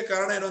ಜಯಿಸೋದಕ್ಕೆ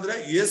ಕಾರಣ ಏನು ಅಂದ್ರೆ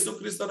ಯೇಸು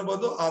ಕ್ರಿಸ್ತನು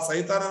ಬಂದು ಆ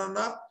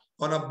ಸೈತಾನನನ್ನ,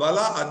 ಅವನ ಬಲ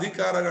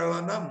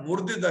ಅಧಿಕಾರಗಳನ್ನ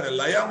ಮುರಿದಿದ್ದಾನೆ,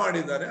 ಲಯ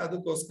ಮಾಡಿದ್ದಾನೆ.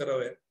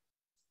 ಅದಕ್ಕೋಸ್ಕರವೇ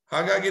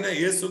ಹಾಗಾಗಿನೇ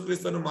ಯೇಸು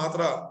ಕ್ರಿಸ್ತನು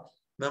ಮಾತ್ರ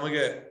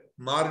ನಮಗೆ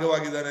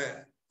ಮಾರ್ಗವಾಗಿದ್ದಾನೆ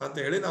ಅಂತ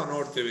ಹೇಳಿ ನಾವು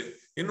ನೋಡ್ತೀವಿ.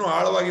 ಇನ್ನು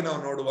ಆಳವಾಗಿ ನಾವು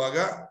ನೋಡುವಾಗ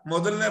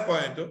ಮೊದಲನೇ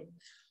ಪಾಯಿಂಟ್,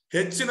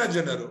 ಹೆಚ್ಚಿನ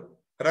ಜನರು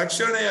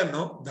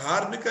ರಕ್ಷಣೆಯನ್ನು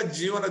ಧಾರ್ಮಿಕ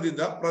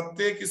ಜೀವನದಿಂದ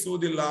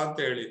ಪ್ರತ್ಯೇಕಿಸುವುದಿಲ್ಲ ಅಂತ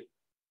ಹೇಳಿ.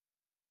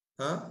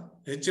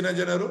 ಹೆಚ್ಚಿನ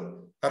ಜನರು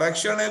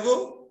ರಕ್ಷಣೆಗೂ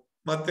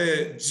ಮತ್ತೆ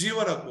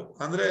ಜೀವನಕ್ಕೂ,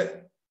 ಅಂದ್ರೆ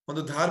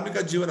ಒಂದು ಧಾರ್ಮಿಕ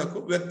ಜೀವನಕ್ಕೂ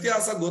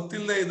ವ್ಯತ್ಯಾಸ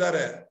ಗೊತ್ತಿಲ್ಲದೆ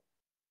ಇದ್ದಾರೆ.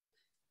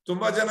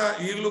 ತುಂಬಾ ಜನ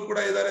ಈಗಲೂ ಕೂಡ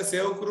ಇದ್ದಾರೆ,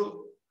 ಸೇವಕರು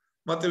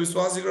ಮತ್ತೆ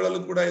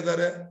ವಿಶ್ವಾಸಿಗಳಲ್ಲೂ ಕೂಡ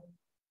ಇದ್ದಾರೆ.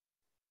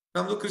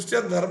 ನಮ್ದು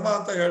ಕ್ರಿಶ್ಚಿಯನ್ ಧರ್ಮ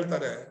ಅಂತ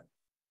ಹೇಳ್ತಾರೆ.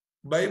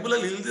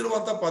 ಬೈಬಲಲ್ಲಿ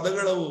ಇಲ್ದಿರುವಂತ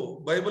ಪದಗಳವು,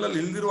 ಬೈಬಲಲ್ಲಿ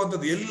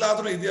ಇಲ್ದಿರುವಂತದ್ದು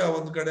ಎಲ್ಲಾದ್ರೂ ಇದೆಯಾ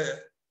ಒಂದ್ ಕಡೆ?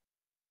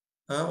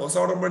 ಹೊಸ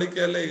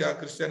ಒಡಂಬಡಿಕೆಯಲ್ಲೇ ಈಗ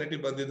ಕ್ರಿಶ್ಚಿಯಾನಿಟಿ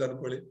ಬಂದಿದೆ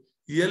ಅನ್ಕೊಳ್ಳಿ,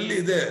 ಎಲ್ಲಿ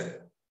ಇದೆ?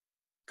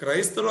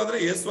 ಕ್ರೈಸ್ತರು ಅಂದ್ರೆ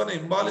ಯೇಸುವನ್ನ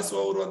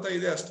ಹಿಂಬಾಲಿಸುವವರು ಅಂತ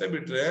ಇದೆ ಅಷ್ಟೇ,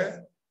 ಬಿಟ್ರೆ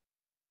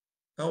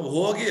ನಾವು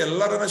ಹೋಗಿ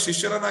ಎಲ್ಲರನ್ನ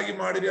ಶಿಷ್ಯರನ್ನಾಗಿ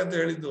ಮಾಡಿರಿ ಅಂತ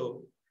ಹೇಳಿದ್ದು,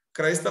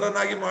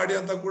 ಕ್ರೈಸ್ತರನ್ನಾಗಿ ಮಾಡಿ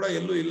ಅಂತ ಕೂಡ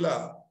ಎಲ್ಲೂ ಇಲ್ಲ.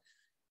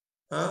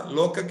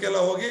 ಲೋಕಕ್ಕೆಲ್ಲ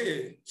ಹೋಗಿ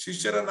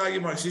ಶಿಷ್ಯರನ್ನಾಗಿ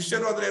ಮಾಡಿ.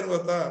 ಶಿಷ್ಯರು ಅಂದ್ರೆ ಏನ್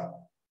ಗೊತ್ತಾ?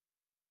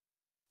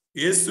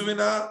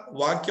 ಯೇಸುವಿನ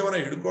ವಾಕ್ಯವನ್ನ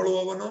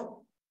ಹಿಡ್ಕೊಳ್ಳುವವನು,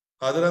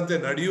 ಅದರಂತೆ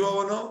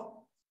ನಡೆಯುವವನು,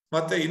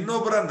 ಮತ್ತೆ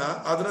ಇನ್ನೊಬ್ಬರನ್ನ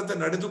ಅದರಂತೆ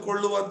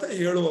ನಡೆದುಕೊಳ್ಳುವಂತ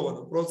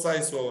ಹೇಳುವವನು,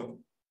 ಪ್ರೋತ್ಸಾಹಿಸುವವನು.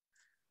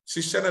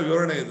 ಶಿಷ್ಯನ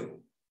ವಿವರಣೆ ಇದು.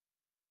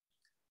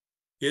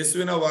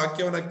 ಯೇಸುವಿನ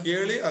ವಾಕ್ಯವನ್ನ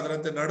ಕೇಳಿ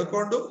ಅದರಂತೆ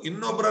ನಡ್ಕೊಂಡು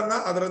ಇನ್ನೊಬ್ಬರನ್ನ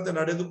ಅದರಂತೆ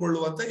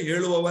ನಡೆದುಕೊಳ್ಳುವಂತೆ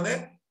ಹೇಳುವವನೇ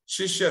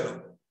ಶಿಷ್ಯನು.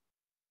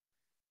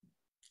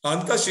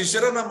 ಅಂತ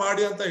ಶಿಷ್ಯರನ್ನ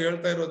ಮಾಡಿ ಅಂತ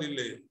ಹೇಳ್ತಾ ಇರೋದು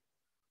ಇಲ್ಲಿ.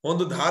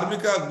 ಒಂದು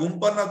ಧಾರ್ಮಿಕ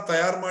ಗುಂಪನ್ನ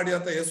ತಯಾರು ಮಾಡಿ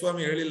ಅಂತ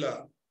ಯೇಸುಸ್ವಾಮಿ ಹೇಳಿಲ್ಲ.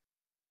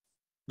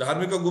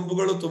 ಧಾರ್ಮಿಕ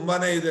ಗುಂಪುಗಳು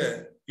ತುಂಬಾನೇ ಇದೆ.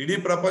 ಇಡೀ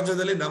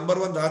ಪ್ರಪಂಚದಲ್ಲಿ ನಂಬರ್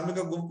 1 ಧಾರ್ಮಿಕ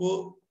ಗುಂಪು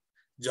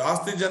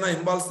ಜಾಸ್ತಿ ಜನ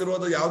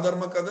ಹಿಂಬಾಲಿಸ್ತಿರೋದು ಯಾವ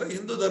ಧರ್ಮಕ್ಕೆ ಅಂದ್ರೆ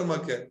ಹಿಂದೂ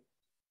ಧರ್ಮಕ್ಕೆ.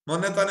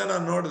 ಮೊನ್ನೆ ತಾನೇ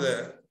ನಾನು ನೋಡಿದೆ,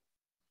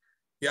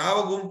 ಯಾವ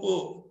ಗುಂಪು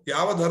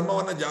ಯಾವ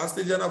ಧರ್ಮವನ್ನ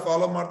ಜಾಸ್ತಿ ಜನ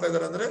ಫಾಲೋ ಮಾಡ್ತಾ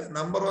ಇದಾರೆ ಅಂದ್ರೆ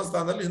ನಂಬರ್ 1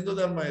 ಸ್ಥಾನದಲ್ಲಿ ಹಿಂದೂ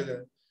ಧರ್ಮ ಇದೆ.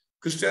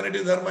 ಕ್ರಿಶ್ಚಿಯಾನಿಟಿ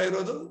ಧರ್ಮ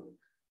ಇರೋದು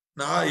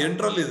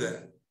 8ರಲ್ಲಿದೆ.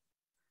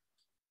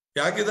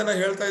 ಯಾಕಿದನ್ನ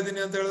ಹೇಳ್ತಾ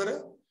ಇದ್ದೀನಿ ಅಂತ ಹೇಳಿದ್ರೆ,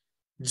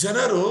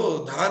 ಜನರು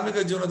ಧಾರ್ಮಿಕ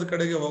ಜೀವನದ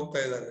ಕಡೆಗೆ ಹೋಗ್ತಾ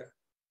ಇದ್ದಾರೆ.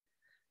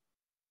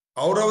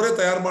 ಅವ್ರವರೇ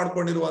ತಯಾರು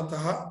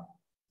ಮಾಡ್ಕೊಂಡಿರುವಂತಹ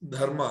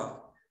ಧರ್ಮ.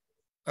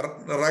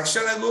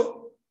 ರಕ್ಷಣೆಗೂ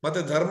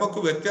ಮತ್ತೆ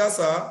ಧರ್ಮಕ್ಕೂ ವ್ಯತ್ಯಾಸ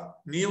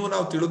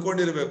ನಾವು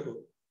ತಿಳ್ಕೊಂಡಿರ್ಬೇಕು.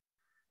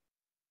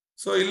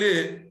 ಸೊ ಇಲ್ಲಿ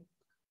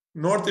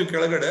ನೋಡ್ತೀವಿ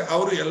ಕೆಳಗಡೆ,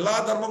 ಅವರು ಎಲ್ಲಾ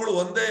ಧರ್ಮಗಳು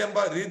ಒಂದೇ ಎಂಬ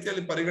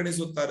ರೀತಿಯಲ್ಲಿ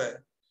ಪರಿಗಣಿಸುತ್ತಾರೆ.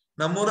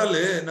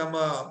 ನಮ್ಮೂರಲ್ಲಿ ನಮ್ಮ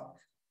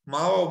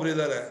ಮಾವ ಒಬ್ರು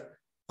ಇದ್ದಾರೆ.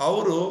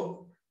 ಅವರು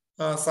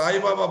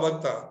ಸಾಯಿಬಾಬಾ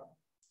ಭಕ್ತ,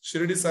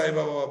 ಶಿರ್ಡಿ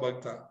ಸಾಯಿಬಾಬಾ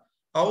ಭಕ್ತ.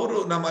 ಅವರು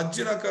ನಮ್ಮ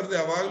ಅಜ್ಜಿನ ಕರೆದು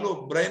ಯಾವಾಗ್ಲೂ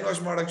ಬ್ರೈನ್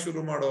ವಾಶ್ ಮಾಡಕ್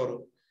ಶುರು ಮಾಡೋರು.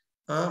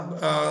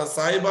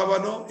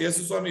 ಸಾಯಿಬಾಬಾನು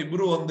ಯೇಸುಸ್ವಾಮಿ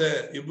ಇಬ್ರು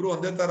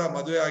ಒಂದೇ ತರ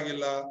ಮದುವೆ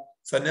ಆಗಿಲ್ಲ,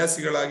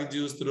 ಸನ್ಯಾಸಿಗಳಾಗಿ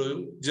ಜೀವಿಸಿದ್ರು,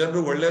 ಜನರು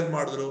ಒಳ್ಳೇದ್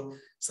ಮಾಡಿದ್ರು.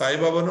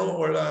 ಸಾಯಿಬಾಬಾನು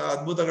ಒಳ್ಳೆ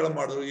ಅದ್ಭುತಗಳ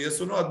ಮಾಡಿದ್ರು,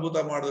 ಯೇಸುನು ಅದ್ಭುತ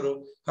ಮಾಡಿದ್ರು.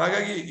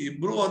 ಹಾಗಾಗಿ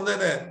ಇಬ್ರು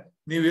ಒಂದೇನೆ.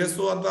 ನೀವ್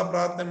ಯೇಸು ಅಂತ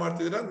ಪ್ರಾರ್ಥನೆ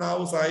ಮಾಡ್ತಿದ್ರ,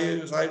 ನಾವು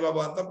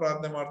ಸಾಯಿಬಾಬಾ ಅಂತ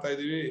ಪ್ರಾರ್ಥನೆ ಮಾಡ್ತಾ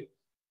ಇದೀವಿ,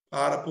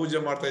 ಪೂಜೆ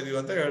ಮಾಡ್ತಾ ಇದೀವಿ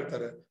ಅಂತ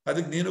ಹೇಳ್ತಾರೆ.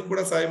 ಅದಕ್ಕೆ ನೀನು ಕೂಡ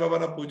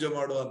ಸಾಯಿಬಾಬಾನ ಪೂಜೆ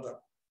ಮಾಡು ಅಂತ.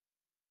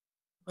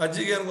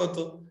 ಅಜ್ಜಿಗೆ ಏನ್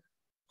ಗೊತ್ತು?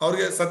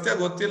 ಅವ್ರಿಗೆ ಸತ್ಯ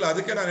ಗೊತ್ತಿಲ್ಲ.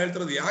 ಅದಕ್ಕೆ ನಾನು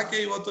ಹೇಳ್ತಿರೋದು, ಯಾಕೆ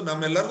ಇವತ್ತು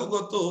ನಮ್ಮೆಲ್ಲರಿಗೂ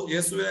ಗೊತ್ತು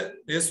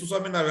ಯೇಸು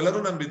ಸ್ವಾಮಿ ನಾವೆಲ್ಲರೂ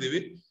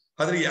ನಂಬಿದೀವಿ,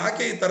 ಆದ್ರೆ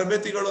ಯಾಕೆ ಈ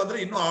ತರಬೇತಿಗಳು ಅಂದ್ರೆ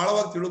ಇನ್ನೂ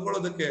ಆಳವಾಗಿ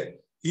ತಿಳ್ಕೊಳ್ಳೋದಕ್ಕೆ.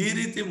 ಈ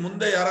ರೀತಿ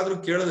ಮುಂದೆ ಯಾರಾದ್ರೂ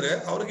ಕೇಳಿದ್ರೆ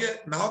ಅವ್ರಿಗೆ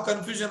ನಾವು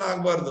ಕನ್ಫ್ಯೂಷನ್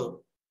ಆಗ್ಬಾರ್ದು,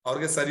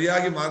 ಅವ್ರಿಗೆ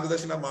ಸರಿಯಾಗಿ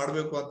ಮಾರ್ಗದರ್ಶನ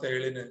ಮಾಡ್ಬೇಕು ಅಂತ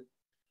ಹೇಳಿನೇ.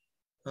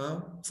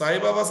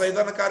 ಸಾಯಿಬಾಬಾ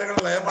ಸೈತಾನ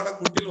ಕಾರ್ಯಗಳನ್ನ ಲಯ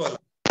ಮಾಡಕ್ ಹುಟ್ಟಿಲ್ವಲ್ಲ,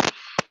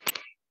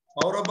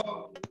 ಅವರೊಬ್ಬ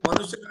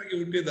ಮನುಷ್ಯನಾಗಿ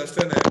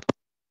ಹುಟ್ಟಿದ್ದಷ್ಟೇನೆ.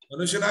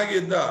 ಮನುಷ್ಯನಾಗಿ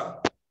ಇದ್ದ,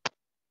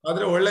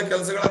 ಆದ್ರೆ ಒಳ್ಳೆ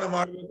ಕೆಲಸಗಳನ್ನ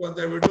ಮಾಡ್ಬೇಕು ಅಂತ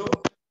ಹೇಳ್ಬಿಟ್ಟು,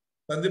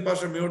 ಸಂದೀಪ್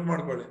ಪಾಸ್ಟರ್ ಮ್ಯೂಟ್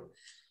ಮಾಡ್ಕೊಳ್ಳಿ.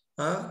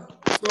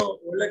 ಸೊ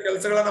ಒಳ್ಳೆ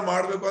ಕೆಲಸಗಳನ್ನ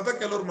ಮಾಡ್ಬೇಕು ಅಂತ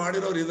ಕೆಲವ್ರು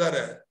ಮಾಡಿರೋರು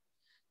ಇದ್ದಾರೆ.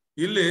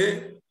 ಇಲ್ಲಿ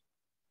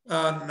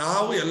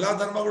ನಾವು ಎಲ್ಲಾ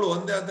ಧರ್ಮಗಳು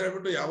ಒಂದೇ ಅಂತ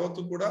ಹೇಳ್ಬಿಟ್ಟು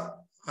ಯಾವತ್ತೂ ಕೂಡ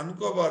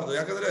ಅನ್ಕೋಬಾರ್ದು.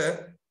 ಯಾಕಂದ್ರೆ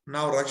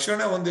ನಾವು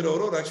ರಕ್ಷಣೆ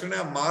ಹೊಂದಿರೋರು,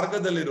 ರಕ್ಷಣೆಯ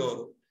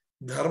ಮಾರ್ಗದಲ್ಲಿರೋರು.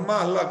 ಧರ್ಮ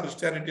ಅಲ್ಲ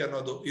ಕ್ರಿಸ್ಟಿಯಾನಿಟಿ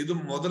ಅನ್ನೋದು. ಇದು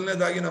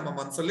ಮೊದಲನೇದಾಗಿ ನಮ್ಮ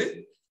ಮನಸ್ಸಲ್ಲಿ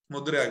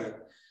ಮುದ್ರೆ ಆಗಬೇಕು.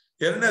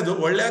 ಎರಡನೇದು,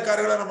 ಒಳ್ಳೆಯ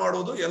ಕಾರ್ಯಗಳನ್ನು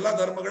ಮಾಡುವುದು ಎಲ್ಲ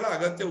ಧರ್ಮಗಳ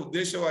ಅಗತ್ಯ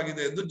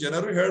ಉದ್ದೇಶವಾಗಿದೆ ಎಂದು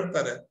ಜನರು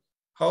ಹೇಳ್ತಾರೆ.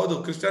 ಹೌದು,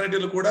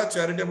 ಕ್ರಿಸ್ಟಿಯಾನಿಟಿಲೂ ಕೂಡ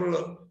ಚಾರಿಟೇಬಲ್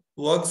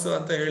ವರ್ಕ್ಸ್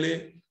ಅಂತ ಹೇಳಿ,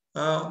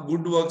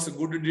 ಗುಡ್ ವರ್ಕ್ಸ್,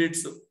 ಗುಡ್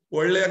ಡೀಡ್ಸ್,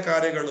 ಒಳ್ಳೆಯ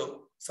ಕಾರ್ಯಗಳು,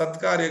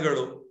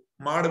 ಸತ್ಕಾರ್ಯಗಳು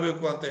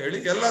ಮಾಡಬೇಕು ಅಂತ ಹೇಳಿ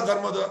ಎಲ್ಲ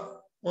ಧರ್ಮದ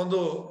ಒಂದು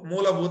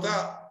ಮೂಲಭೂತ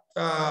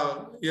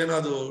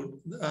ಏನದು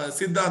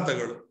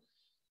ಸಿದ್ಧಾಂತಗಳು.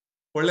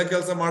 ಒಳ್ಳೆ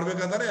ಕೆಲಸ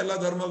ಮಾಡ್ಬೇಕಂದ್ರೆ ಎಲ್ಲ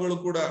ಧರ್ಮಗಳು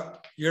ಕೂಡ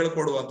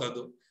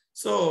ಹೇಳ್ಕೊಡುವಂಥದ್ದು.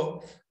 ಸೊ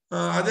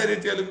ಅದೇ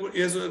ರೀತಿಯಲ್ಲಿ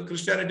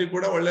ಕ್ರಿಸ್ಟಿಯಾನಿಟಿ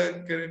ಕೂಡ ಒಳ್ಳೆ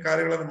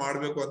ಕಾರ್ಯಗಳನ್ನು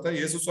ಮಾಡ್ಬೇಕು ಅಂತ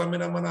ಯೇಸು ಸ್ವಾಮಿ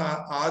ನಮ್ಮನ್ನ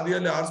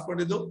ಆದಿಯಲ್ಲಿ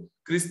ಆರಿಸ್ಕೊಂಡಿದ್ದು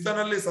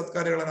ಕ್ರಿಸ್ತನಲ್ಲಿ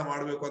ಸತ್ಕಾರ್ಯಗಳನ್ನ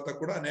ಮಾಡ್ಬೇಕು ಅಂತ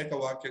ಕೂಡ ಅನೇಕ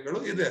ವಾಕ್ಯಗಳು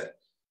ಇದೆ.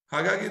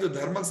 ಹಾಗಾಗಿ ಇದು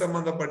ಧರ್ಮಕ್ಕೆ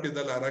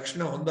ಸಂಬಂಧಪಟ್ಟಿದ್ದಲ್ಲ,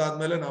 ರಕ್ಷಣೆ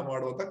ಹೊಂದಾದ್ಮೇಲೆ ನಾವು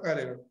ಮಾಡುವಂತ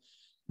ಕಾರ್ಯಗಳು.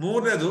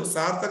 ಮೂರನೇದು,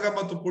 ಸಾರ್ಥಕ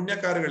ಮತ್ತು ಪುಣ್ಯ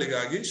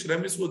ಕಾರ್ಯಗಳಿಗಾಗಿ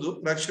ಶ್ರಮಿಸುವುದು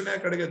ರಕ್ಷಣೆಯ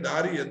ಕಡೆಗೆ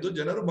ದಾರಿ ಎಂದು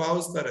ಜನರು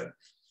ಭಾವಿಸ್ತಾರೆ.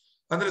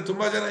 ಅಂದ್ರೆ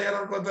ತುಂಬಾ ಜನ ಏನ್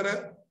ಅನ್ಕೊಳ್ತಾರೆ,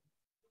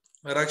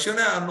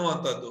 ರಕ್ಷಣೆ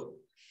ಅನ್ನುವಂಥದ್ದು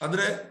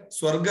ಅಂದ್ರೆ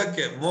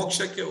ಸ್ವರ್ಗಕ್ಕೆ,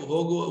 ಮೋಕ್ಷಕ್ಕೆ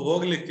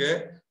ಹೋಗ್ಲಿಕ್ಕೆ,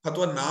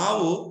 ಅಥವಾ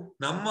ನಾವು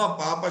ನಮ್ಮ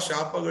ಪಾಪ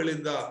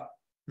ಶಾಪಗಳಿಂದ,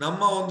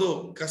 ನಮ್ಮ ಒಂದು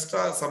ಕಷ್ಟ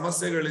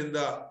ಸಮಸ್ಯೆಗಳಿಂದ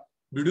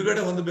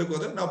ಬಿಡುಗಡೆ ಹೊಂದಬೇಕು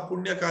ಅಂದ್ರೆ ನಾವು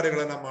ಪುಣ್ಯ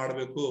ಕಾರ್ಯಗಳನ್ನ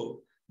ಮಾಡ್ಬೇಕು,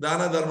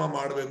 ದಾನ ಧರ್ಮ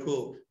ಮಾಡ್ಬೇಕು.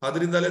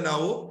 ಅದರಿಂದಲೇ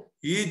ನಾವು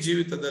ಈ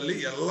ಜೀವಿತದಲ್ಲಿ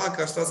ಎಲ್ಲಾ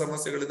ಕಷ್ಟ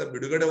ಸಮಸ್ಯೆಗಳಿಂದ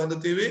ಬಿಡುಗಡೆ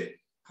ಹೊಂದುತ್ತೀವಿ,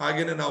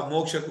 ಹಾಗೇನೆ ನಾವು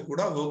ಮೋಕ್ಷಕ್ಕೂ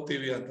ಕೂಡ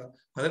ಹೋಗ್ತೀವಿ ಅಂತ.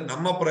 ಅಂದ್ರೆ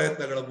ನಮ್ಮ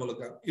ಪ್ರಯತ್ನಗಳ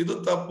ಮೂಲಕ. ಇದು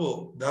ತಪ್ಪು.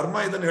 ಧರ್ಮ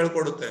ಇದನ್ನ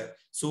ಹೇಳ್ಕೊಡುತ್ತೆ,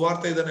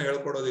 ಸುವಾರ್ತೆ ಇದನ್ನ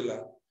ಹೇಳ್ಕೊಡೋದಿಲ್ಲ.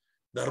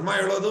 ಧರ್ಮ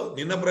ಹೇಳೋದು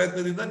ನಿನ್ನ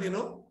ಪ್ರಯತ್ನದಿಂದ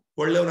ನೀನು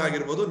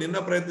ಒಳ್ಳೆಯವನಾಗಿರ್ಬೋದು, ನಿನ್ನ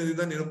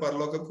ಪ್ರಯತ್ನದಿಂದ ನೀನು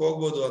ಪರಲೋಕಕ್ಕೆ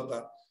ಹೋಗ್ಬೋದು ಅಂತ.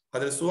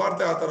 ಆದ್ರೆ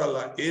ಸುವಾರ್ತೆ ಆತರ ಅಲ್ಲ,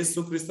 ಯೇಸು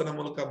ಕ್ರಿಸ್ತನ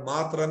ಮೂಲಕ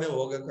ಮಾತ್ರನೇ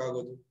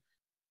ಹೋಗಕ್ಕಾಗೋದು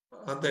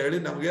ಅಂತ ಹೇಳಿ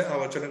ನಮ್ಗೆ ಆ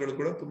ವಚನಗಳು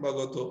ಕೂಡ ತುಂಬಾ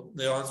ಗೊತ್ತು.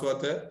 ಯೋಹಾನ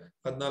ಸುವಾರ್ತೆ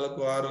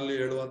 14:6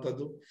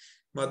 ಹೇಳುವಂಥದ್ದು,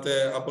 ಮತ್ತೆ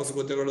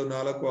ಅಪೊಸ್ತಲಕೃತ್ಯಗಳು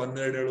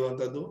 4:12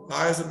 ಹೇಳುವಂಥದ್ದು, ಆ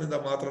ಹೆಸರಿನಿಂದ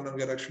ಮಾತ್ರ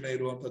ನಮ್ಗೆ ರಕ್ಷಣೆ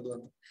ಇರುವಂತದ್ದು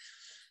ಅಂತ.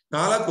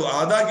 4,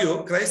 ಆದಾಗ್ಯೂ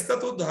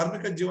ಕ್ರೈಸ್ತತ್ವ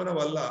ಧಾರ್ಮಿಕ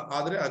ಜೀವನವಲ್ಲ,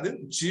 ಆದ್ರೆ ಅದು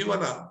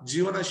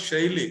ಜೀವನ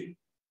ಶೈಲಿ.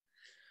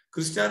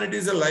 Christianity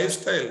is a life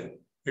style,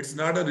 it's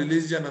not a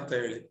religion ಅಂತ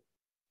ಹೇಳಿ.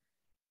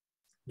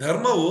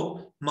 ಧರ್ಮವು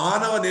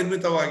ಮಾನವ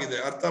ನಿರ್ಮಿತವಾಗಿದೆ,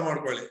 ಅರ್ಥ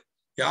ಮಾಡ್ಕೊಳ್ಳಿ.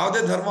 ಯಾವುದೇ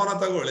ಧರ್ಮವನ್ನ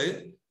ತಗೊಳ್ಳಿ,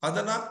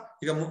 ಅದನ್ನ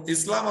ಈಗ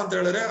ಇಸ್ಲಾಂ ಅಂತ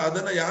ಹೇಳಿದ್ರೆ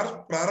ಅದನ್ನ ಯಾರು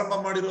ಪ್ರಾರಂಭ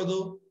ಮಾಡಿರೋದು?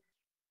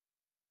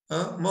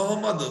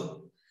 ಮೊಹಮ್ಮದ್.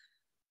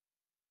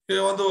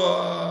 ಒಂದು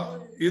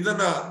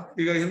ಇದನ್ನ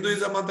ಈಗ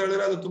ಹಿಂದೂಯಿಸಂ ಅಂತ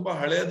ಹೇಳಿದ್ರೆ ಅದು ತುಂಬಾ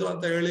ಹಳೇದು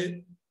ಅಂತ ಹೇಳಿ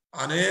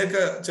ಅನೇಕ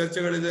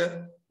ಚರ್ಚೆಗಳಿದೆ.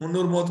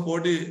 330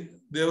 ಕೋಟಿ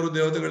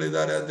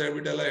ದೇವತೆಗಳಿದ್ದಾರೆ ಅಂತ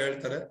ಹೇಳ್ಬಿಟ್ಟು ಎಲ್ಲ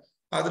ಹೇಳ್ತಾರೆ.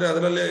 ಆದ್ರೆ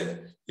ಅದರಲ್ಲಿ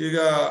ಈಗ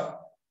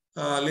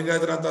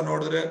ಲಿಂಗಾಯತರ ಅಂತ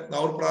ನೋಡಿದ್ರೆ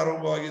ಅವ್ರು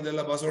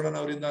ಪ್ರಾರಂಭವಾಗಿದ್ದೆಲ್ಲ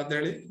ಬಸವಣ್ಣನವರಿಂದ ಅಂತ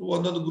ಹೇಳಿ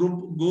ಒಂದೊಂದು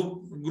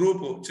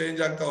ಗ್ರೂಪ್ ಚೇಂಜ್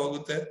ಆಗ್ತಾ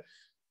ಹೋಗುತ್ತೆ.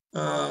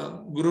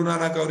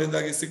 ಗುರುನಾನಕ್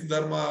ಅವರಿಂದಾಗಿ ಸಿಖ್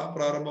ಧರ್ಮ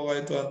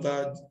ಪ್ರಾರಂಭವಾಯಿತು ಅಂತ,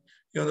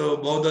 ಒಂದು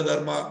ಬೌದ್ಧ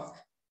ಧರ್ಮ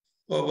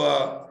ಒಬ್ಬ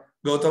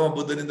ಗೌತಮ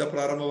ಬುದ್ಧನಿಂದ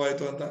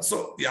ಪ್ರಾರಂಭವಾಯಿತು ಅಂತ. ಸೊ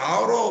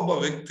ಯಾರೋ ಒಬ್ಬ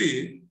ವ್ಯಕ್ತಿ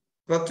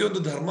ಪ್ರತಿಯೊಂದು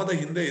ಧರ್ಮದ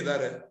ಹಿಂದೆ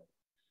ಇದ್ದಾರೆ.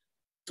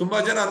 ತುಂಬಾ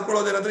ಜನ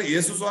ಅನ್ಕೊಳ್ಳೋದೇನಂದ್ರೆ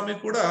ಯೇಸು ಸ್ವಾಮಿ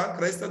ಕೂಡ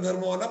ಕ್ರೈಸ್ತ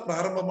ಧರ್ಮವನ್ನ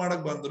ಪ್ರಾರಂಭ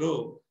ಮಾಡಕ್ ಬಂದ್ರು,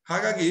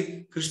 ಹಾಗಾಗಿ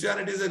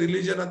ಕ್ರಿಸ್ಟಿಯಾನಿಟಿ ಇಸ್ ಎ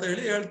ರಿಲಿಜಿಯನ್ ಅಂತ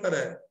ಹೇಳಿ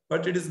ಹೇಳ್ತಾರೆ.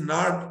 But it is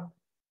not.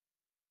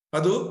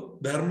 ಅದು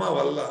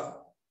ಧರ್ಮವಲ್ಲ.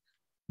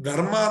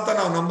 ಧರ್ಮ ಅಂತ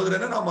ನಾವು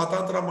ನಂಬಿದ್ರೇನೆ ನಾವು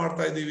ಮತಾಂತರ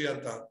ಮಾಡ್ತಾ ಇದ್ದೀವಿ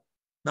ಅಂತ.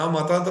 ನಾವು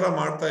ಮತಾಂತರ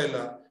ಮಾಡ್ತಾ ಇಲ್ಲ.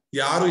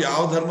 ಯಾರು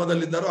ಯಾವ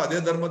ಧರ್ಮದಲ್ಲಿದ್ದಾರೋ ಅದೇ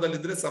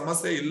ಧರ್ಮದಲ್ಲಿದ್ರೆ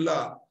ಸಮಸ್ಯೆ ಇಲ್ಲ.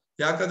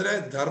 ಯಾಕಂದ್ರೆ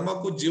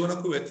ಧರ್ಮಕ್ಕೂ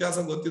ಜೀವನಕ್ಕೂ ವ್ಯತ್ಯಾಸ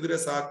ಗೊತ್ತಿದ್ರೆ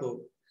ಸಾಕು.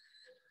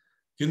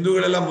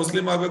 ಹಿಂದೂಗಳೆಲ್ಲ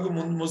ಮುಸ್ಲಿಂ ಆಗ್ಬೇಕು,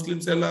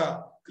 ಮುಸ್ಲಿಮ್ಸ್ ಎಲ್ಲ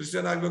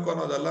ಕ್ರಿಶ್ಚಿಯನ್ ಆಗ್ಬೇಕು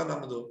ಅನ್ನೋದಲ್ಲ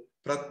ನಮ್ದು.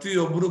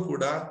 ಪ್ರತಿಯೊಬ್ರು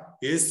ಕೂಡ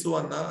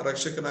ಯೇಸುವನ್ನ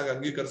ರಕ್ಷಕನಾಗಿ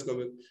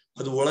ಅಂಗೀಕರಿಸ್ಕೋಬೇಕು.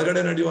 ಅದು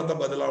ಒಳಗಡೆ ನಡೆಯುವಂತ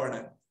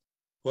ಬದಲಾವಣೆ.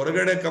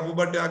 ಹೊರಗಡೆ ಕಪ್ಪು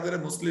ಬಟ್ಟೆ ಹಾಕಿದ್ರೆ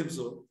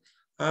ಮುಸ್ಲಿಮ್ಸು,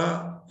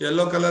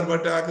 ಯೆಲ್ಲೋ ಕಲರ್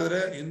ಬಟ್ಟೆ ಹಾಕಿದ್ರೆ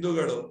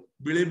ಹಿಂದೂಗಳು,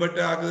 ಬಿಳಿ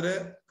ಬಟ್ಟೆ ಹಾಕಿದ್ರೆ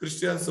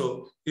ಕ್ರಿಶ್ಚಿಯನ್ಸು,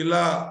 ಇಲ್ಲ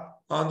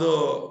ಒಂದು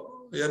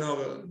ಏನು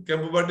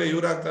ಕೆಂಪು ಬಟ್ಟೆ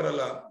ಇವ್ರು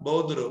ಹಾಕ್ತಾರಲ್ಲ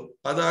ಬೌದ್ಧರು,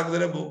 ಅದ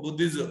ಹಾಕಿದ್ರೆ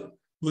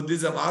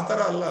ಬುದ್ಧಿಸಂ. ಆತರ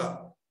ಅಲ್ಲ.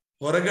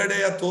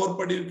 ಹೊರಗಡೆಯ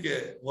ತೋರ್ಪಡಿಕೆ,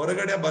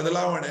 ಹೊರಗಡೆ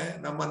ಬದಲಾವಣೆ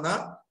ನಮ್ಮನ್ನ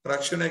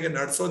ರಕ್ಷಣೆಗೆ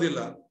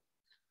ನಡೆಸೋದಿಲ್ಲ.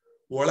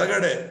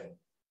 ಒಳಗಡೆ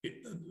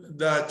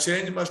the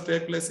change must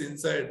take place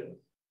inside,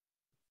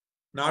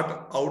 not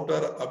outer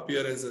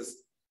appearances.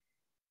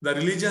 The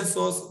religion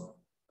shows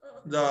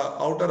the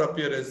outer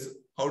appearance,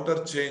 outer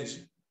change,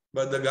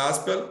 but the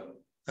gospel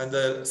and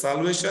the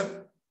salvation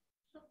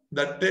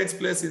that takes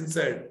place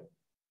inside.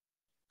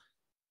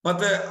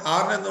 ಮತ್ತೆ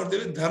 6ನೇ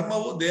ನೋಡ್ತೀವಿ,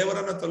 ಧರ್ಮವು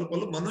ದೇವರನ್ನ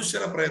ತಲುಪಲು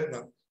ಮನುಷ್ಯನ ಪ್ರಯತ್ನ.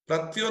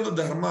 ಪ್ರತಿಯೊಂದು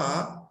ಧರ್ಮ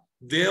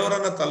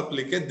ದೇವರನ್ನ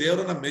ತಲುಪಲಿಕ್ಕೆ,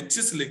 ದೇವರನ್ನ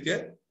ಮೆಚ್ಚಿಸ್ಲಿಕ್ಕೆ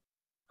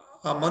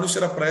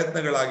ಮನುಷ್ಯರ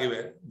ಪ್ರಯತ್ನಗಳಾಗಿವೆ.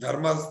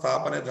 ಧರ್ಮ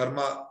ಸ್ಥಾಪನೆ, ಧರ್ಮ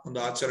ಒಂದು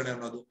ಆಚರಣೆ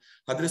ಅನ್ನೋದು.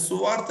 ಆದ್ರೆ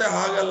ಸುವಾರ್ತೆ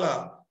ಹಾಗಲ್ಲ.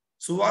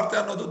 ಸುವಾರ್ತೆ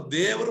ಅನ್ನೋದು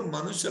ದೇವರು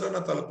ಮನುಷ್ಯರನ್ನ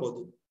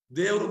ತಲುಪೋದು,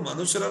 ದೇವರು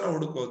ಮನುಷ್ಯರನ್ನ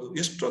ಹುಡುಕೋದು.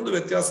 ಎಷ್ಟೊಂದು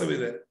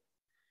ವ್ಯತ್ಯಾಸವಿದೆ.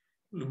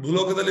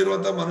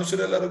 ಭೂಲೋಕದಲ್ಲಿರುವಂತಹ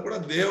ಮನುಷ್ಯರೆಲ್ಲರೂ ಕೂಡ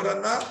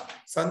ದೇವರನ್ನ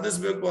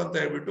ಸಂಧಿಸ್ಬೇಕು ಅಂತ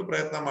ಹೇಳ್ಬಿಟ್ಟು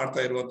ಪ್ರಯತ್ನ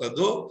ಮಾಡ್ತಾ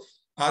ಇರುವಂತದ್ದು.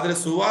 ಆದ್ರೆ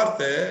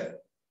ಸುವಾರ್ತೆ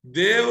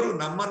ದೇವರು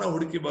ನಮ್ಮನ್ನ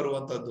ಹುಡುಕಿ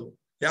ಬರುವಂತದ್ದು.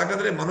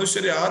 ಯಾಕಂದ್ರೆ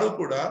ಮನುಷ್ಯರು ಯಾರು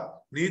ಕೂಡ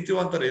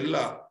ನೀತಿವಂತರಿಲ್ಲ,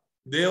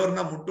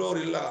 ದೇವರನ್ನ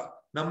ಮುಟ್ಟೋರಿಲ್ಲ.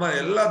 ನಮ್ಮ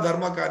ಎಲ್ಲಾ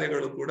ಧರ್ಮ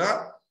ಕಾರ್ಯಗಳು ಕೂಡ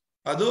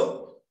ಅದು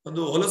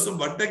ಒಂದು ಹೊಲಸು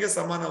ಬಟ್ಟೆಗೆ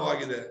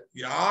ಸಮಾನವಾಗಿದೆ.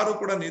 ಯಾರು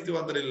ಕೂಡ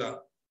ನೀತಿವಂತರಿಲ್ಲ.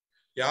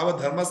 ಯಾವ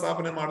ಧರ್ಮ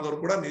ಸ್ಥಾಪನೆ ಮಾಡಿದವರು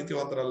ಕೂಡ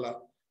ನೀತಿವಂತರಲ್ಲ.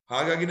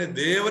 ಹಾಗಾಗಿನೇ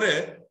ದೇವರೇ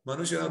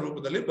ಮನುಷ್ಯನ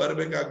ರೂಪದಲ್ಲಿ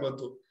ಬರ್ಬೇಕಾಗಿ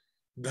ಬಂತು.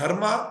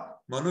 ಧರ್ಮ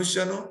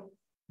ಮನುಷ್ಯನು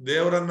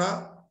ದೇವರನ್ನ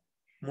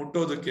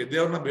ಮುಟ್ಟೋದಕ್ಕೆ,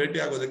 ದೇವರನ್ನ ಭೇಟಿ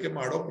ಆಗೋದಕ್ಕೆ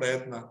ಮಾಡೋ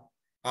ಪ್ರಯತ್ನ.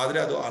 ಆದ್ರೆ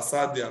ಅದು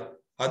ಅಸಾಧ್ಯ.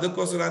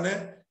 ಅದಕ್ಕೋಸ್ಕರನೇ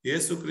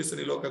ಯೇಸು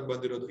ಕ್ರಿಸ್ತನ ಈ ಲೋಕಕ್ಕೆ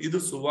ಬಂದಿರೋದು. ಇದು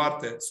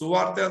ಸುವಾರ್ತೆ.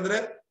 ಸುವಾರ್ತೆ ಅಂದ್ರೆ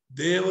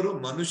ದೇವರು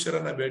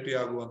ಮನುಷ್ಯರನ್ನ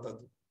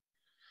ಭೇಟಿಯಾಗುವಂತದ್ದು.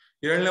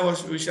 7ನೇ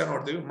ವಿಷಯ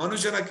ನೋಡ್ತೀವಿ,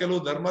 ಮನುಷ್ಯನ ಕೆಲವು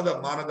ಧರ್ಮದ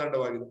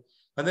ಮಾನದಂಡವಾಗಿದೆ.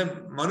 ಅದೇ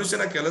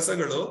ಮನುಷ್ಯನ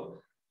ಕೆಲಸಗಳು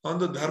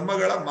ಒಂದು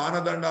ಧರ್ಮಗಳ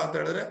ಮಾನದಂಡ ಅಂತ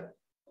ಹೇಳಿದ್ರೆ,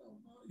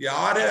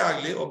 ಯಾರೇ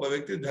ಆಗ್ಲಿ ಒಬ್ಬ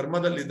ವ್ಯಕ್ತಿ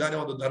ಧರ್ಮದಲ್ಲಿ ಇದ್ದಾನೆ,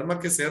 ಒಂದು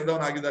ಧರ್ಮಕ್ಕೆ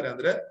ಸೇರಿದವನಾಗಿದ್ದಾನೆ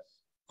ಅಂದ್ರೆ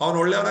ಅವನು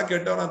ಒಳ್ಳೆಯವನ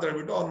ಕೆಟ್ಟವನ ಅಂತ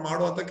ಹೇಳ್ಬಿಟ್ಟು ಅವ್ನು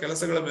ಮಾಡುವಂತ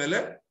ಕೆಲಸಗಳ ಮೇಲೆ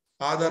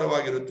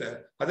ಆಧಾರವಾಗಿರುತ್ತೆ.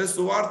 ಅದೇ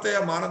ಸುವಾರ್ತೆಯ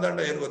ಮಾನದಂಡ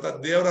ಏನು ಗೊತ್ತಾ?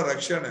 ದೇವರ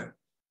ರಕ್ಷಣೆ,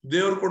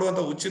 ದೇವರು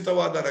ಕೊಡುವಂತ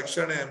ಉಚಿತವಾದ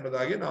ರಕ್ಷಣೆ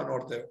ಎಂಬುದಾಗಿ ನಾವು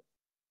ನೋಡ್ತೇವೆ.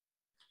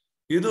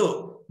 ಇದು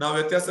ನಾವು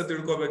ವ್ಯತ್ಯಾಸ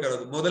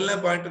ತಿಳ್ಕೊಬೇಕಾಗಿರೋದು. ಮೊದಲನೇ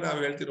ಪಾಯಿಂಟ್ ನಾವು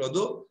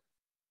ಹೇಳ್ತಿರೋದು,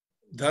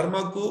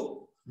 ಧರ್ಮಕ್ಕೂ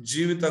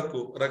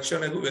ಜೀವಿತಕ್ಕೂ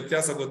ರಕ್ಷಣೆಗೂ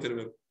ವ್ಯತ್ಯಾಸ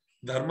ಗೊತ್ತಿರ್ಬೇಕು.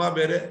 ಧರ್ಮ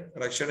ಬೇರೆ,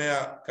 ರಕ್ಷಣೆಯ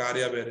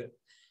ಕಾರ್ಯ ಬೇರೆ.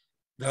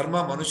 ಧರ್ಮ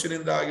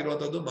ಮನುಷ್ಯನಿಂದ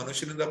ಆಗಿರುವಂತದ್ದು,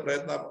 ಮನುಷ್ಯನಿಂದ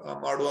ಪ್ರಯತ್ನ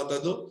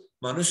ಮಾಡುವಂತದ್ದು.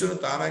 ಮನುಷ್ಯನು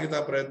ತಾನಾಗಿ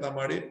ಪ್ರಯತ್ನ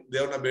ಮಾಡಿ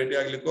ದೇವ್ರನ್ನ ಭೇಟಿ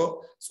ಆಗ್ಲಿಕ್ಕೋ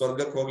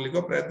ಸ್ವರ್ಗಕ್ಕೆ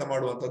ಹೋಗ್ಲಿಕ್ಕೋ ಪ್ರಯತ್ನ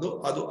ಮಾಡುವಂಥದ್ದು.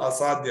 ಅದು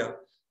ಅಸಾಧ್ಯ.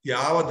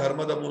 ಯಾವ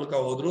ಧರ್ಮದ ಮೂಲಕ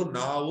ಹೋದ್ರು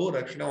ನಾವು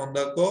ರಕ್ಷಣೆ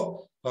ಹೊಂದಕ್ಕೋ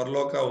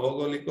ಪರಲೋಕ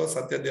ಹೋಗೋಲಿಕ್ಕೋ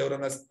ಸತ್ಯ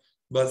ದೇವರನ್ನ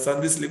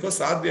ಸಂಧಿಸ್ಲಿಕ್ಕೋ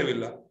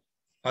ಸಾಧ್ಯವಿಲ್ಲ.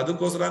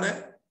 ಅದಕ್ಕೋಸ್ಕರನೇ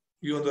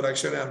ಈ ಒಂದು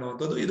ರಕ್ಷಣೆ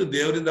ಅನ್ನುವಂಥದ್ದು ಇದು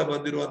ದೇವರಿಂದ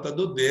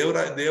ಬಂದಿರುವಂತದ್ದು.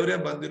 ದೇವರೇ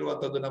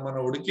ಬಂದಿರುವಂತದ್ದು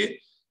ನಮ್ಮನ್ನ ಹುಡುಕಿ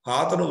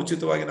ಆತನು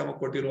ಉಚಿತವಾಗಿ ನಮಗೆ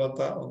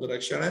ಕೊಟ್ಟಿರುವಂತ ಒಂದು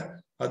ರಕ್ಷಣೆ.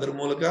 ಅದ್ರ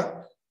ಮೂಲಕ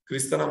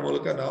ಕ್ರಿಸ್ತನ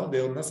ಮೂಲಕ ನಾವು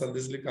ದೇವ್ರನ್ನ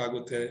ಸಂಧಿಸ್ಲಿಕ್ಕೆ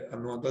ಆಗುತ್ತೆ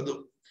ಅನ್ನುವಂಥದ್ದು.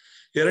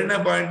 2ನೇ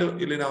ಪಾಯಿಂಟ್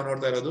ಇಲ್ಲಿ ನಾವು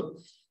ನೋಡ್ತಾ ಇರೋದು,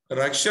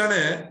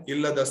 ರಕ್ಷಣೆ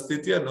ಇಲ್ಲದ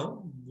ಸ್ಥಿತಿಯನ್ನು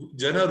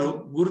ಜನರು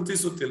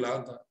ಗುರುತಿಸುತ್ತಿಲ್ಲ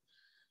ಅಂತ.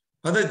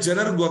 ಅಂದ್ರೆ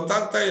ಜನರು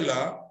ಗೊತ್ತಾಗ್ತಾ ಇಲ್ಲ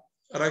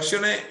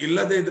ರಕ್ಷಣೆ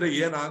ಇಲ್ಲದೆ ಇದ್ರೆ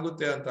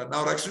ಏನಾಗುತ್ತೆ ಅಂತ.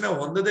 ನಾವು ರಕ್ಷಣೆ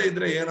ಹೊಂದದೇ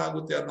ಇದ್ರೆ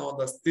ಏನಾಗುತ್ತೆ ಅನ್ನೋ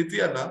ಒಂದು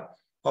ಸ್ಥಿತಿಯನ್ನ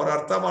ಅವ್ರು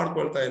ಅರ್ಥ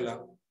ಮಾಡ್ಕೊಳ್ತಾ ಇಲ್ಲ.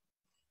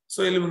 ಸೊ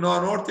ಇಲ್ಲಿ ನಾವು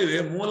ನೋಡ್ತೀವಿ,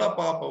 ಮೂಲ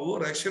ಪಾಪವು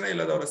ರಕ್ಷಣೆ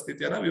ಇಲ್ಲದವರ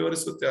ಸ್ಥಿತಿಯನ್ನ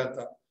ವಿವರಿಸುತ್ತೆ ಅಂತ.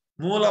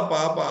 ಮೂಲ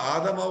ಪಾಪ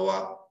ಆದಮವ್ವ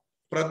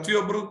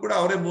ಪ್ರತಿಯೊಬ್ಬರು ಕೂಡ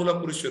ಅವರೇ ಮೂಲ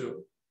ಪುರುಷರು.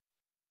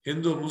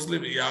 ಹಿಂದೂ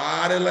ಮುಸ್ಲಿಂ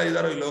ಯಾರೆಲ್ಲ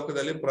ಇದಾರೋ ಈ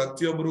ಲೋಕದಲ್ಲಿ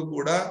ಪ್ರತಿಯೊಬ್ಬರು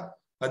ಕೂಡ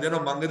ಅದೇನೋ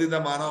ಮಂಗದಿಂದ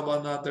ಮಾನವ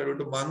ಬಂದ ಅಂತ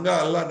ಹೇಳ್ಬಿಟ್ಟು, ಮಂಗ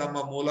ಅಲ್ಲ ನಮ್ಮ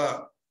ಮೂಲ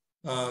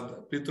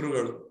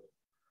ಪಿತೃಗಳು.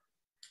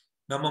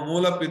 ನಮ್ಮ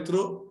ಮೂಲ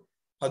ಪಿತೃ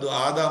ಅದು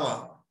ಆದಾಮ.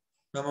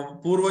 ನಮ್ಮ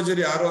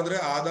ಪೂರ್ವಜರು ಯಾರು ಅಂದ್ರೆ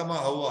ಆದಾಮ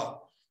ಹವ್ವ.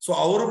 ಸೊ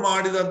ಅವರು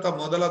ಮಾಡಿದಂತ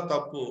ಮೊದಲ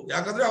ತಪ್ಪು.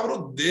 ಯಾಕಂದ್ರೆ ಅವರು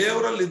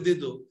ದೇವರಲ್ಲಿ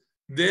ಇದ್ದಿದ್ದು,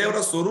 ದೇವರ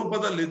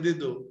ಸ್ವರೂಪದಲ್ಲಿ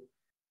ಇದ್ದಿದ್ದು,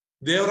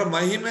 ದೇವರ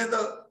ಮಹಿಮೆಯಿಂದ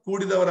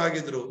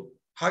ಕೂಡಿದವರಾಗಿದ್ರು.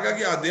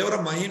 ಹಾಗಾಗಿ ಆ ದೇವರ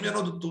ಮಹಿಮೆ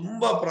ಅನ್ನೋದು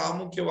ತುಂಬಾ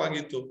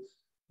ಪ್ರಾಮುಖ್ಯವಾಗಿತ್ತು.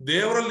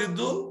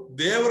 ದೇವರಲ್ಲಿದ್ದು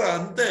ದೇವರ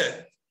ಅಂತೆ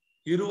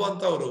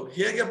ಇರುವಂತವ್ರು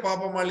ಹೇಗೆ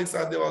ಪಾಪ ಮಾಡ್ಲಿಕ್ಕೆ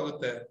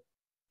ಸಾಧ್ಯವಾಗುತ್ತೆ?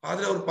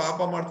 ಆದ್ರೆ ಅವ್ರು ಪಾಪ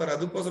ಮಾಡ್ತಾರೆ.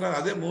 ಅದಕ್ಕೋಸ್ಕರ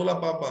ಅದೇ ಮೂಲ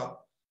ಪಾಪ.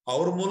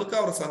 ಅವ್ರ ಮೂಲಕ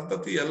ಅವ್ರ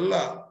ಸಂತತಿ ಎಲ್ಲ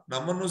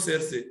ನಮ್ಮನ್ನು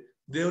ಸೇರಿಸಿ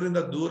ದೇವರಿಂದ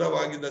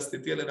ದೂರವಾಗಿದ್ದ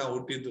ಸ್ಥಿತಿಯಲ್ಲಿ ನಾವು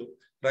ಹುಟ್ಟಿದ್ದು,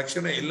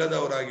 ರಕ್ಷಣೆ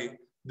ಇಲ್ಲದವರಾಗಿ,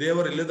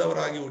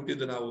 ದೇವರಿಲ್ಲದವರಾಗಿ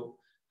ಹುಟ್ಟಿದ್ದು ನಾವು.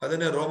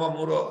 ಅದನ್ನೇ ರೋಮ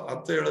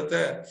 3:10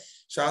 ಹೇಳುತ್ತೆ,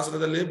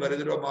 ಶಾಸ್ತ್ರದಲ್ಲಿ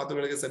ಬರೆದಿರುವ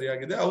ಮಾತುಗಳಿಗೆ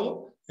ಸರಿಯಾಗಿದೆ, ಅವು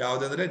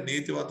ಯಾವ್ದಂದ್ರೆ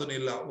ನೀತಿವಂತನೂ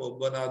ಇಲ್ಲ,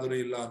 ಒಬ್ಬನಾದರೂ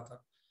ಇಲ್ಲ ಅಂತ.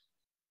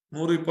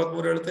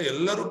 3:23 ಹೇಳುತ್ತೆ,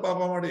 ಎಲ್ಲರೂ ಪಾಪ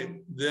ಮಾಡಿ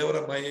ದೇವರ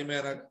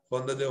ಮಹಿಮೆಯನ್ನ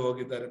ಹೊಂದದೆ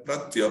ಹೋಗಿದ್ದಾರೆ.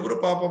 ಪ್ರತಿಯೊಬ್ರು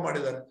ಪಾಪ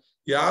ಮಾಡಿದ್ದಾರೆ.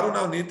 ಯಾರು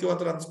ನಾವು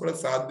ನೀತಿವಂತರು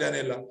ಅನ್ಸ್ಕೊಳಕ್ ಸಾಧ್ಯನೇ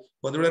ಇಲ್ಲ.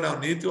 ಒಂದ್ ವೇಳೆ ನಾವು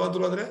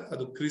ನೀತಿವಂತರು ಅಂದ್ರೆ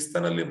ಅದು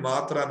ಕ್ರಿಸ್ತನಲ್ಲಿ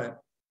ಮಾತ್ರನೇ,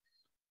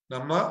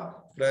 ನಮ್ಮ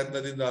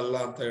ಪ್ರಯತ್ನದಿಂದ ಅಲ್ಲ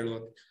ಅಂತ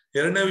ಹೇಳುವುದು.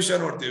 2ನೇ ವಿಷಯ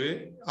ನೋಡ್ತೀವಿ,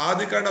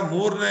 ಆದಿಕಾಂಡ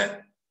 3ನೇ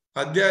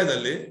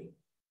ಅಧ್ಯಾಯದಲ್ಲಿ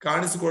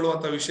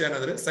ಕಾಣಿಸಿಕೊಳ್ಳುವಂತ ವಿಷಯ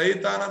ಏನಂದ್ರೆ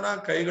ಸೈತಾನನ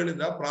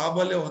ಕೈಗಳಿಂದ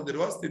ಪ್ರಾಬಲ್ಯ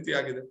ಹೊಂದಿರುವ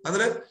ಸ್ಥಿತಿಯಾಗಿದೆ.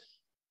 ಅಂದ್ರೆ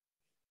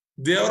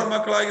ದೇವರ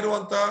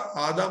ಮಕ್ಕಳಾಗಿರುವಂತ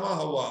ಆದಾಮ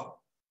ಹವ್ವ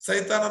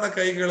ಸೈತಾನನ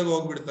ಕೈಗಳಿಗೆ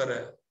ಹೋಗ್ಬಿಡ್ತಾರೆ.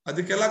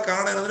 ಅದಕ್ಕೆಲ್ಲ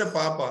ಕಾರಣ ಏನಂದ್ರೆ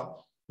ಪಾಪ.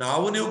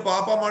 ನೀವು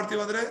ಪಾಪ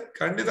ಮಾಡ್ತೀವಿ ಅಂದ್ರೆ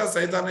ಖಂಡಿತ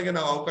ಸೈತಾನಿಗೆ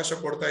ನಾವು ಅವಕಾಶ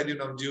ಕೊಡ್ತಾ ಇದೀವಿ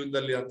ನಮ್ಮ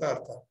ಜೀವನದಲ್ಲಿ ಅಂತ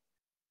ಅರ್ಥ.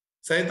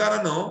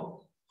 ಸೈತಾನನು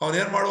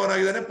ಅವನೇನ್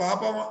ಮಾಡುವವನಾಗಿದ್ದಾನೆ?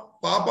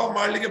 ಪಾಪ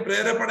ಮಾಡ್ಲಿಕ್ಕೆ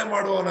ಪ್ರೇರೇಪಣೆ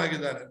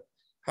ಮಾಡುವವನಾಗಿದ್ದಾನೆ.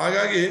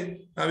 ಹಾಗಾಗಿ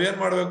ನಾವೇನ್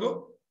ಮಾಡ್ಬೇಕು?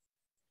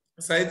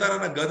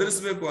 ಸೈತಾನನ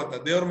ಗದರಿಸ್ಬೇಕು ಅಂತ.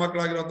 ದೇವ್ರ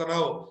ಮಕ್ಕಳಾಗಿರುವಂತ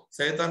ನಾವು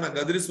ಸೈತಾನ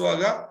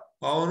ಗದರಿಸುವಾಗ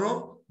ಅವನು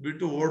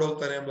ಬಿಟ್ಟು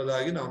ಓಡೋಗ್ತಾನೆ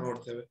ಎಂಬುದಾಗಿ ನಾವು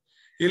ನೋಡ್ತೇವೆ.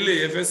 ಇಲ್ಲಿ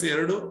ಎಫೆಸ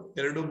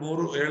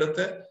 2:2-3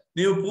 ಹೇಳುತ್ತೆ,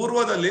 ನೀವು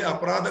ಪೂರ್ವದಲ್ಲಿ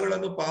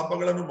ಅಪರಾಧಗಳನ್ನು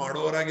ಪಾಪಗಳನ್ನು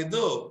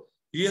ಮಾಡುವವರಾಗಿದ್ದು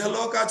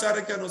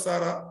ಇಹಲೋಕಾಚಾರಕ್ಕೆ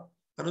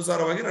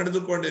ಅನುಸಾರವಾಗಿ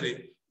ನಡೆದುಕೊಂಡಿರಿ.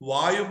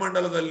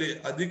 ವಾಯುಮಂಡಲದಲ್ಲಿ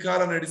ಅಧಿಕಾರ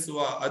ನಡೆಸುವ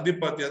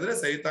ಅಧಿಪತಿ ಅಂದ್ರೆ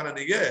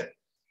ಸೈತಾನನಿಗೆ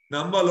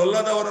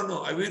ನಂಬಲೊಲ್ಲದವರನ್ನು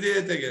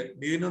ಅವಿಧೇಯತೆಗೆ,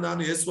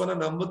 ನಾನು ಯೇಸುವನ್ನ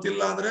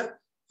ನಂಬುತ್ತಿಲ್ಲ ಅಂದ್ರೆ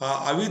ಆ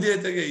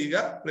ಅವಿಧೇಯತೆಗೆ ಈಗ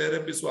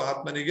ಪ್ರೇರೇಪಿಸುವ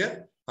ಆತ್ಮನಿಗೆ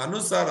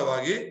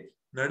ಅನುಸಾರವಾಗಿ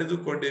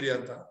ನಡೆದುಕೊಂಡಿರಿ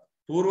ಅಂತ.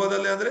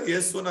 ಪೂರ್ವದಲ್ಲಿ ಅಂದ್ರೆ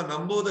ಯೇಸುವನ್ನ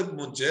ನಂಬುವುದಕ್ಕೆ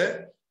ಮುಂಚೆ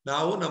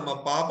ನಾವು ನಮ್ಮ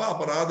ಪಾಪ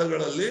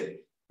ಅಪರಾಧಗಳಲ್ಲಿ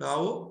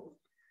ನಾವು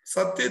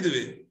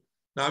ಸತ್ತಿದ್ವಿ.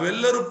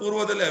 ನಾವೆಲ್ಲರೂ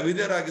ಪೂರ್ವದಲ್ಲಿ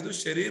ಅವಿಧೇಯರಾಗಿದ್ದು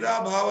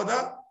ಶರೀರಾಭಾವದ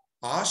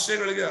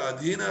ಆಶಯಗಳಿಗೆ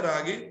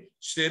ಅಧೀನರಾಗಿ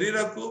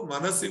ಶರೀರಕ್ಕೂ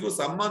ಮನಸ್ಸಿಗೂ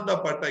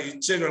ಸಂಬಂಧಪಟ್ಟ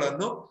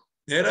ಇಚ್ಛೆಗಳನ್ನು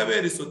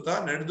ನೆರವೇರಿಸುತ್ತಾ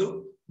ನಡೆದು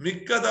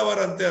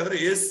ಮಿಕ್ಕದವರಂತೆ ಅಂದ್ರೆ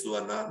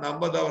ಯೇಸುವನ್ನ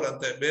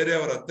ನಂಬದವರಂತೆ,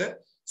 ಬೇರೆಯವರಂತೆ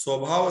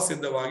ಸ್ವಭಾವ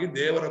ಸಿದ್ಧವಾಗಿ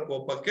ದೇವರ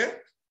ಕೋಪಕ್ಕೆ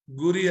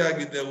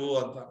ಗುರಿಯಾಗಿದ್ದೆವು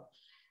ಅಂತ.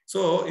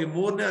 ಸೊ ಈ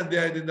 3ನೇ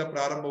ಅಧ್ಯಾಯದಿಂದ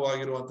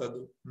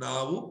ಪ್ರಾರಂಭವಾಗಿರುವಂತದ್ದು.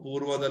 ನಾವು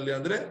ಪೂರ್ವದಲ್ಲಿ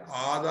ಅಂದ್ರೆ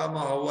ಆದಾಮ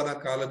ಹವ್ವನ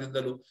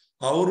ಕಾಲದಿಂದಲೂ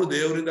ಅವರು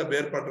ದೇವರಿಂದ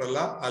ಬೇರ್ಪಟ್ರಲ್ಲ,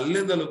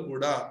 ಅಲ್ಲಿಂದಲೂ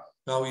ಕೂಡ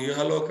ನಾವು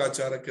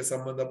ಇಹಲೋಕಾಚಾರಕ್ಕೆ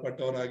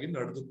ಸಂಬಂಧಪಟ್ಟವರಾಗಿ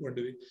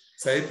ನಡೆದುಕೊಂಡಿವಿ,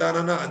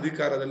 ಸೈತಾನನ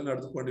ಅಧಿಕಾರದಲ್ಲಿ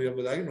ನಡೆದುಕೊಂಡಿವಿ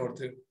ಎಂಬುದಾಗಿ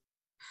ನೋಡ್ತೇವೆ.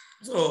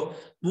 ಸೊ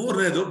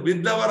 3ನೇದು,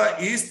 ಬಿದ್ದವರ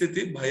ಈ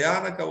ಸ್ಥಿತಿ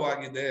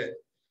ಭಯಾನಕವಾಗಿದೆ.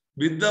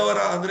 ಬಿದ್ದವರ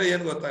ಅಂದ್ರೆ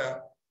ಏನ್ ಗೊತ್ತಾ?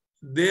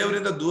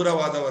 ದೇವರಿಂದ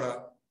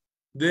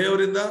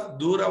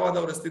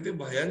ದೂರವಾದವರ ಸ್ಥಿತಿ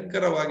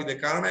ಭಯಂಕರವಾಗಿದೆ.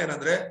 ಕಾರಣ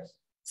ಏನಂದ್ರೆ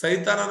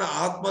ಸೈತಾನನ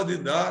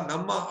ಆತ್ಮದಿಂದ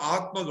ನಮ್ಮ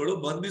ಆತ್ಮಗಳು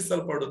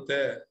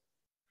ಬಂಧಿಸಲ್ಪಡುತ್ತೆ.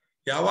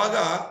 ಯಾವಾಗ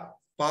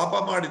ಪಾಪ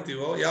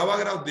ಮಾಡಿತೀವೋ, ಯಾವಾಗ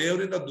ನಾವು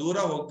ದೇವರಿಂದ ದೂರ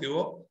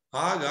ಹೋಗ್ತೀವೋ,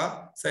 ಆಗ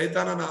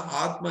ಸೈತಾನನ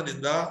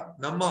ಆತ್ಮನಿಂದ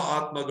ನಮ್ಮ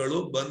ಆತ್ಮಗಳು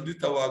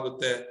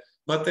ಬಂಧಿತವಾಗುತ್ತೆ.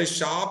 ಮತ್ತೆ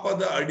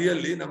ಶಾಪದ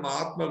ಅಡಿಯಲ್ಲಿ ನಮ್ಮ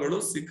ಆತ್ಮಗಳು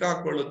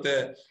ಸಿಕ್ಕಾಕೊಳ್ಳುತ್ತೆ.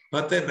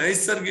 ಮತ್ತೆ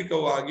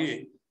ನೈಸರ್ಗಿಕವಾಗಿ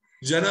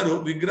ಜನರು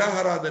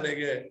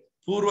ವಿಗ್ರಹಾರಾಧನೆಗೆ,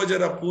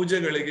 ಪೂರ್ವಜರ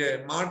ಪೂಜೆಗಳಿಗೆ,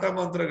 ಮಾಟ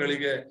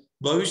ಮಂತ್ರಗಳಿಗೆ,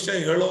 ಭವಿಷ್ಯ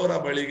ಹೇಳೋರ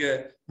ಬಳಿಗೆ,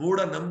 ಮೂಢ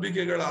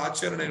ನಂಬಿಕೆಗಳ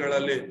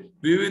ಆಚರಣೆಗಳಲ್ಲಿ,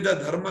 ವಿವಿಧ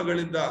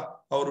ಧರ್ಮಗಳಿಂದ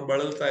ಅವರು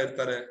ಬಳಲ್ತಾ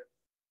ಇರ್ತಾರೆ.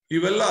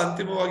 ಇವೆಲ್ಲ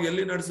ಅಂತಿಮವಾಗಿ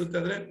ಎಲ್ಲಿ ನಡೆಸುತ್ತೆ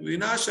ಅಂದ್ರೆ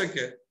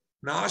ವಿನಾಶಕ್ಕೆ,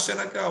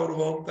 ನಾಶನಕ್ಕೆ ಅವ್ರು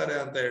ಹೋಗ್ತಾರೆ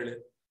ಅಂತ ಹೇಳಿ.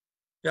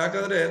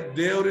 ಯಾಕಂದ್ರೆ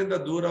ದೇವರಿಂದ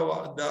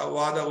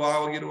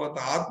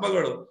ದೂರವಾಗಿರುವಂತಹ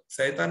ಆತ್ಮಗಳು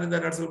ಸೈತಾನಿಂದ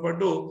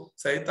ನಡೆಸಲ್ಪಟ್ಟು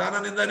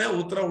ಸೈತಾನನಿಂದನೇ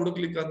ಉತ್ತರ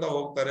ಹುಡುಕ್ಲಿಕ್ಕಂತ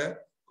ಹೋಗ್ತಾರೆ.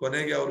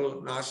 ಕೊನೆಗೆ ಅವರು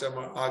ನಾಶ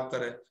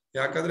ಆಗ್ತಾರೆ.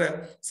 ಯಾಕಂದ್ರೆ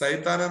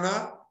ಸೈತಾನನ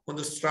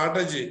ಒಂದು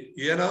ಸ್ಟ್ರಾಟಜಿ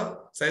ಏನೋ,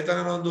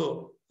 ಸೈತಾನನ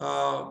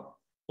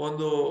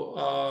ಒಂದು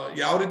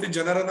ಯಾವ ರೀತಿ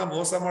ಜನರನ್ನ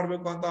ಮೋಸ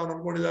ಮಾಡ್ಬೇಕು ಅಂತ ಅವ್ನು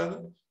ಅನ್ಕೊಂಡಿದ್ದಾನೆ.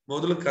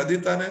 ಮೊದಲು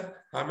ಕದೀತಾನೆ,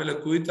 ಆಮೇಲೆ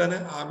ಕುಯ್ತಾನೆ,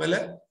 ಆಮೇಲೆ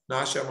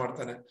ನಾಶ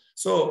ಮಾಡ್ತಾನೆ.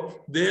 ಸೊ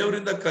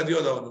ದೇವರಿಂದ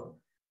ಕದಿಯೋದವನು,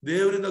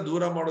 ದೇವರಿಂದ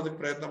ದೂರ ಮಾಡೋದಕ್ಕೆ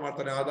ಪ್ರಯತ್ನ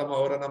ಮಾಡ್ತಾನೆ. ಆದಮ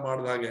ಅವರನ್ನ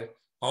ಮಾಡಿದ ಹಾಗೆ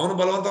ಅವನು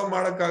ಬಲವಂತವಾಗಿ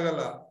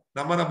ಮಾಡಕ್ಕಾಗಲ್ಲ,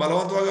 ನಮ್ಮನ್ನ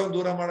ಬಲವಂತವಾಗಿ ಅವನು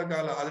ದೂರ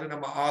ಮಾಡಕ್ಕಾಗಲ್ಲ. ಆದ್ರೆ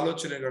ನಮ್ಮ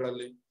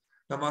ಆಲೋಚನೆಗಳಲ್ಲಿ,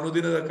 ನಮ್ಮ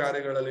ಅನುದಿನದ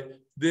ಕಾರ್ಯಗಳಲ್ಲಿ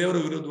ದೇವರ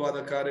ವಿರುದ್ಧವಾದ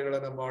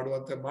ಕಾರ್ಯಗಳನ್ನ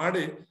ಮಾಡುವಂತೆ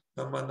ಮಾಡಿ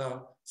ನಮ್ಮನ್ನ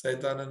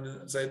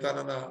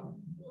ಸೈತಾನನ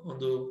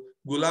ಒಂದು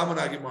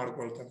ಗುಲಾಮನಾಗಿ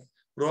ಮಾಡ್ಕೊಳ್ತಾನೆ.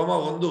 ರೋಮ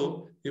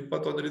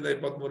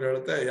 1:21-23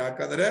 ಹೇಳುತ್ತೆ,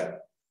 ಯಾಕಂದ್ರೆ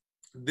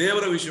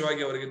ದೇವರ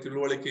ವಿಷಯವಾಗಿ ಅವರಿಗೆ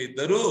ತಿಳುವಳಿಕೆ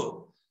ಇದ್ದರೂ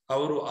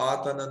ಅವರು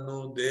ಆತನನ್ನು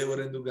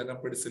ದೇವರೆಂದು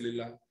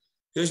ಘನಪಡಿಸಲಿಲ್ಲ.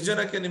 ಎಷ್ಟು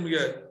ಜನಕ್ಕೆ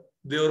ನಿಮ್ಗೆ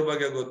ದೇವರ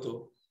ಬಗ್ಗೆ ಗೊತ್ತು?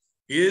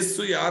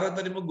 ಯೇಸು ಯಾರಂತ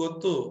ನಿಮಗ್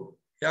ಗೊತ್ತು.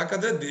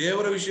 ಯಾಕಂದ್ರೆ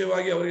ದೇವರ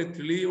ವಿಷಯವಾಗಿ ಅವರಿಗೆ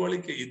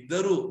ತಿಳಿವಳಿಕೆ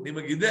ಇದ್ದರೂ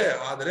ನಿಮಗಿದೆ,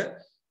 ಆದ್ರೆ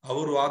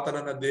ಅವರು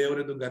ಆತನನ್ನ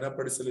ದೇವರೆಂದು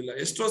ಘನಪಡಿಸಲಿಲ್ಲ.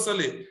 ಎಷ್ಟೋ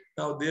ಸಲಿ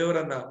ನಾವು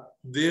ದೇವರನ್ನ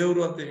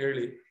ದೇವ್ರು ಅಂತ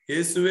ಹೇಳಿ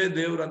ಯೇಸುವೇ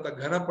ದೇವ್ರು ಅಂತ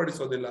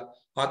ಘನಪಡಿಸೋದಿಲ್ಲ.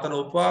 ಆತನ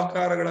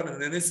ಉಪಕಾರಗಳನ್ನು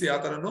ನೆನೆಸಿ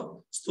ಆತನನ್ನು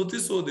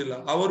ಸ್ತುತಿಸುವುದಿಲ್ಲ.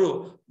 ಅವರು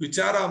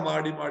ವಿಚಾರ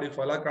ಮಾಡಿ ಮಾಡಿ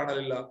ಫಲ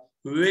ಕಾಣಲಿಲ್ಲ.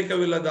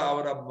 ವಿವೇಕವಿಲ್ಲದ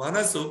ಅವರ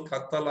ಮನಸ್ಸು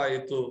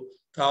ಕತ್ತಲಾಯಿತು.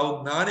 ತಾವು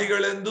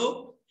ಜ್ಞಾನಿಗಳೆಂದು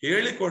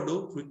ಹೇಳಿಕೊಂಡು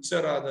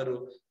ಹುಚ್ಚರಾದರು.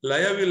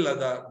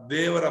 ಲಯವಿಲ್ಲದ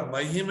ದೇವರ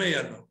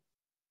ಮಹಿಮೆಯನ್ನು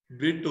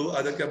ಬಿಟ್ಟು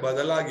ಅದಕ್ಕೆ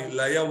ಬದಲಾಗಿ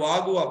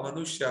ಲಯವಾಗುವ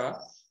ಮನುಷ್ಯ,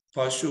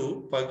 ಪಶು,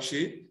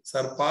 ಪಕ್ಷಿ,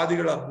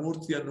 ಸರ್ಪಾದಿಗಳ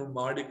ಮೂರ್ತಿಯನ್ನು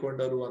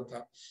ಮಾಡಿಕೊಂಡರು ಅಂತ.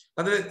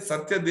 ಅಂದ್ರೆ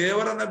ಸತ್ಯ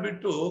ದೇವರನ್ನ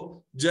ಬಿಟ್ಟು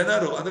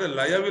ಜನರು, ಅಂದ್ರೆ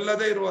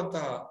ಲಯವಿಲ್ಲದೆ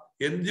ಇರುವಂತಹ,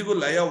 ಎಂದಿಗೂ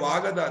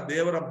ಲಯವಾಗದ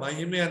ದೇವರ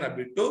ಮಹಿಮೆಯನ್ನ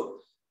ಬಿಟ್ಟು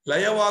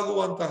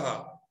ಲಯವಾಗುವಂತಹ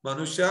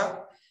ಮನುಷ್ಯ,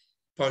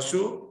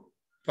 ಪಶು,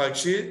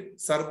 ಪಕ್ಷಿ,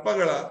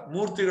 ಸರ್ಪಗಳ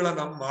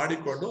ಮೂರ್ತಿಗಳನ್ನ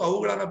ಮಾಡಿಕೊಂಡು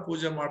ಅವುಗಳನ್ನ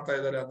ಪೂಜೆ ಮಾಡ್ತಾ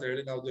ಇದ್ದಾರೆ ಅಂತ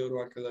ಹೇಳಿ ನಾವು ದೇವರ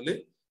ವಾಕ್ಯದಲ್ಲಿ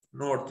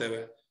ನೋಡ್ತೇವೆ.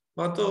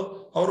 ಮತ್ತು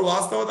ಅವರು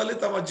ವಾಸ್ತವದಲ್ಲಿ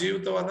ತಮ್ಮ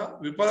ಜೀವಿತವನ್ನ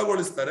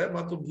ವಿಫಲಗೊಳಿಸ್ತಾರೆ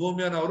ಮತ್ತು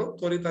ಭೂಮಿಯನ್ನು ಅವರು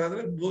ತೋರಿತಾರೆ.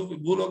 ಅಂದ್ರೆ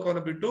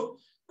ಭೂಲೋಕವನ್ನು ಬಿಟ್ಟು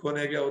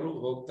ಕೊನೆಗೆ ಅವರು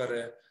ಹೋಗ್ತಾರೆ.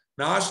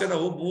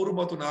 ನಾಶನವು 3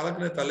 ಮತ್ತು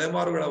 4ನೇ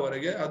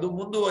ತಲೆಮಾರುಗಳವರೆಗೆ ಅದು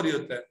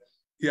ಮುಂದುವರಿಯುತ್ತೆ.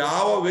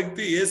 ಯಾವ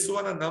ವ್ಯಕ್ತಿ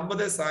ಯೇಸುವನ್ನ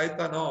ನಂಬದೆ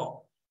ಸಾಯ್ತಾನೋ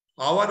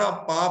ಅವನ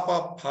ಪಾಪ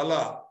ಫಲ,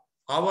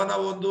 ಅವನ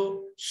ಒಂದು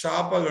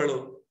ಶಾಪಗಳು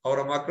ಅವರ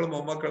ಮಕ್ಕಳು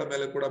ಮೊಮ್ಮಕ್ಕಳ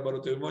ಮೇಲೆ ಕೂಡ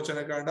ಬರುತ್ತೆ.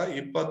 ವಿಮೋಚನೆ ಕಾಂಡ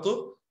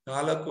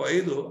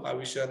 20:4-5 ಆ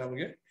ವಿಷಯ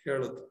ನಮಗೆ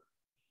ಹೇಳುತ್ತೆ.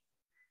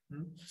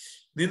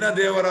 ನಿನ್ನ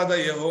ದೇವರಾದ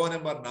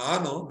ಯೆಹೋವನೆಂಬ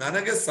ನಾನು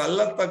ನನಗೆ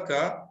ಸಲ್ಲತಕ್ಕ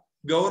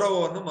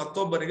ಗೌರವವನ್ನು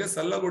ಮತ್ತೊಬ್ಬನಿಗೆ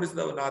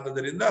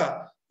ಸಲ್ಲಗೊಡಿಸಿದವನಾದ್ದರಿಂದ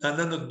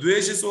ನನ್ನನ್ನು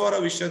ದ್ವೇಷಿಸುವವರ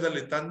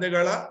ವಿಷಯದಲ್ಲಿ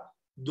ತಂದೆಗಳ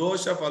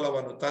ದೋಷ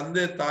ಫಲವನ್ನು,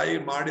 ತಂದೆ ತಾಯಿ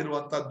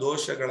ಮಾಡಿರುವಂತ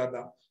ದೋಷಗಳನ್ನ,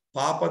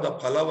 ಪಾಪದ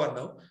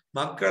ಫಲವನ್ನು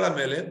ಮಕ್ಕಳ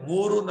ಮೇಲೆ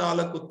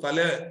 3-4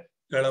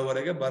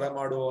 ತಲೆಗಳವರೆಗೆ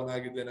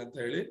ಬರಮಾಡುವವನಾಗಿದ್ದೇನೆ ಅಂತ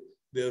ಹೇಳಿ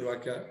ದೇವ್ರ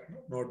ವಾಕ್ಯ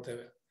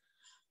ನೋಡ್ತೇವೆ.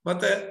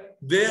 ಮತ್ತೆ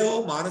ದೇಹವು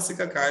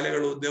ಮಾನಸಿಕ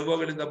ಕಾಯಿಲೆಗಳು,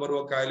 ದೆವ್ವಗಳಿಂದ ಬರುವ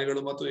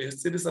ಕಾಯಿಲೆಗಳು ಮತ್ತು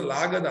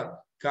ಹೆಸರಿಸಲಾಗದ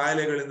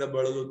ಕಾಯಿಲೆಗಳಿಂದ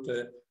ಬಳಲುತ್ತೆ.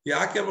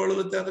 ಯಾಕೆ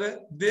ಬಳಲುತ್ತೆ ಅಂದ್ರೆ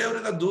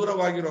ದೇವರಿಂದ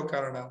ದೂರವಾಗಿರೋ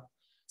ಕಾರಣ,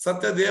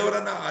 ಸತ್ಯ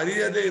ದೇವರನ್ನ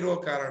ಅರಿಯದೇ ಇರೋ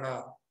ಕಾರಣ.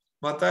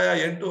 ಮತ್ತಾಯ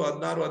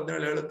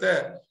 8:16-17 ಹೇಳುತ್ತೆ,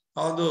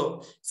 ಅವನು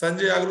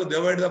ಸಂಜೆಯಾಗಲೂ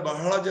ದೆವ್ವ ಹಿಡಿದ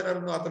ಬಹಳ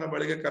ಜನರನ್ನು ಆತನ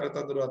ಬಳಿಗೆ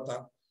ಕರೆತಂದ್ರು ಅಂತ.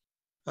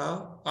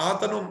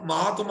 ಆತನು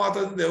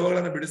ಮಾತದಿಂದ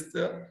ದೆವ್ವಗಳನ್ನ ಬಿಡಿಸ್ತ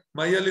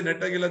ಮೈಯಲ್ಲಿ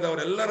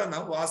ನೆಟ್ಟಗಿಲ್ಲದವರೆಲ್ಲರನ್ನ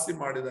ವಾಸಿ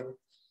ಮಾಡಿದನು.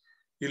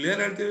 ಇಲ್ಲಿ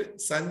ಏನ್ ಹೇಳ್ತೀವಿ?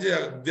 ಸಂಜೆ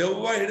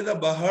ದೆವ್ವ ಹಿಡಿದ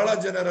ಬಹಳ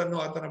ಜನರನ್ನು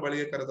ಆತನ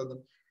ಬಳಿಗೆ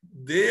ಕರೆತಂದನು.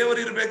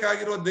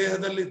 ದೇವರಿರ್ಬೇಕಾಗಿರೋ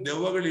ದೇಹದಲ್ಲಿ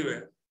ದೆವ್ವಗಳಿವೆ.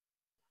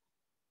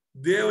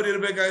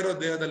 ದೇವರಿರ್ಬೇಕಾಗಿರೋ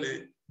ದೇಹದಲ್ಲಿ,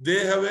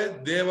 ದೇಹವೇ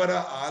ದೇವರ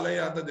ಆಲಯ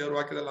ಅಂತ ದೇವರ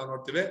ವಾಕ್ಯದಲ್ಲಿ ನಾವು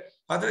ನೋಡ್ತೀವಿ.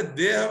 ಆದ್ರೆ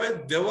ದೇಹವೇ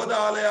ದೆವ್ವದ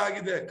ಆಲಯ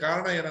ಆಗಿದೆ.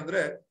 ಕಾರಣ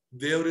ಏನಂದ್ರೆ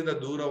ದೇವರಿಂದ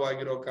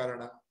ದೂರವಾಗಿರೋ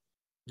ಕಾರಣ.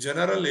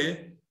 ಜನರಲ್ಲಿ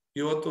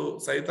ಇವತ್ತು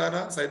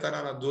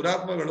ಸೈತಾನನ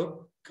ದುರಾತ್ಮಗಳು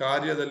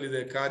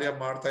ಕಾರ್ಯದಲ್ಲಿದೆ, ಕಾರ್ಯ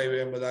ಮಾಡ್ತಾ ಇವೆ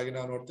ಎಂಬುದಾಗಿ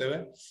ನಾವು ನೋಡ್ತೇವೆ.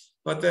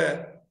 ಮತ್ತೆ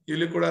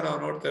ಇಲ್ಲಿ ಕೂಡ ನಾವು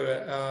ನೋಡ್ತೇವೆ,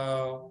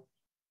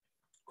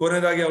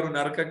 ಕೊನೆಯದಾಗಿ ಅವರು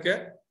ನರಕಕ್ಕೆ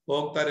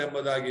ಹೋಗ್ತಾರೆ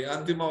ಎಂಬುದಾಗಿ.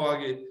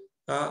 ಅಂತಿಮವಾಗಿ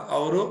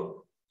ಅವರು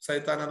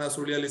ಸೈತಾನನ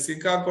ಸುಳಿಯಲ್ಲಿ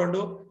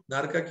ಸಿಕ್ಕಾಕೊಂಡು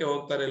ನರಕಕ್ಕೆ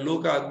ಹೋಗ್ತಾರೆ.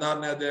 ಲೂಕ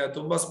 16ನೇ ಅಧ್ಯಾಯ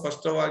ತುಂಬಾ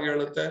ಸ್ಪಷ್ಟವಾಗಿ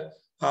ಹೇಳುತ್ತೆ,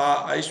 ಆ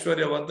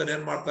ಐಶ್ವರ್ಯವಂತನ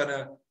ಏನ್ ಮಾಡ್ತಾನೆ,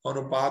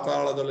 ಅವನು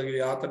ಪಾತಾಳದೊಳಗೆ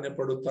ಯಾತನೆ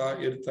ಪಡುತ್ತಾ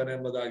ಇರ್ತಾನೆ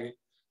ಎಂಬುದಾಗಿ.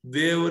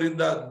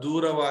 ದೇವರಿಂದ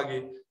ದೂರವಾಗಿ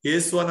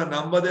ಯೇಸುವನ್ನ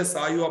ನಂಬದೆ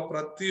ಸಾಯುವ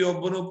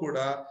ಪ್ರತಿಯೊಬ್ಬನು ಕೂಡ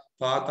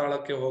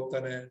ಪಾತಾಳಕ್ಕೆ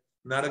ಹೋಗ್ತಾನೆ,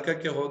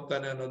 ನರಕಕ್ಕೆ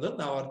ಹೋಗ್ತಾನೆ ಅನ್ನೋದು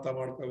ನಾವು ಅರ್ಥ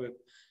ಮಾಡ್ಕೋಬೇಕು.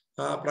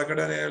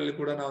 ಪ್ರಕಟಣೆಯಲ್ಲಿ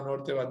ಕೂಡ ನಾವು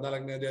ನೋಡ್ತೇವೆ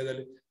 14ನೇ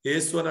ಅಧ್ಯಾಯದಲ್ಲಿ,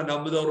 ಯೇಸುವನ್ನ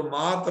ನಂಬದವರು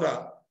ಮಾತ್ರ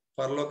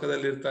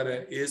ಪರಲೋಕದಲ್ಲಿ ಇರ್ತಾರೆ.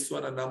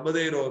 ಯೇಸುವನ್ನ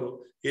ನಂಬದೇ ಇರೋರು,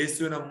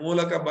 ಯೇಸುವಿನ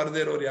ಮೂಲಕ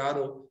ಬರದೇ ಇರೋರು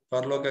ಯಾರು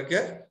ಪರಲೋಕಕ್ಕೆ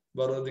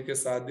ಬರೋದಕ್ಕೆ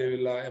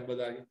ಸಾಧ್ಯವಿಲ್ಲ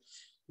ಎಂಬುದಾಗಿ.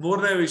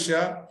 3ನೇ ವಿಷಯ,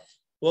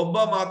 ಒಬ್ಬ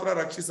ಮಾತ್ರ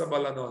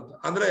ರಕ್ಷಿಸಬಲ್ಲನು ಅಂತ.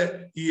 ಅಂದ್ರೆ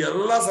ಈ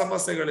ಎಲ್ಲಾ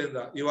ಸಮಸ್ಯೆಗಳಿಂದ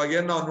ಇವಾಗ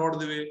ಏನ್ ನಾವು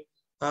ನೋಡಿದ್ವಿ,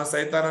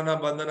 ಸೈತಾನನ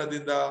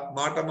ಬಂಧನದಿಂದ,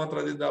 ಮಾಟ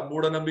ಮಂತ್ರದಿಂದ,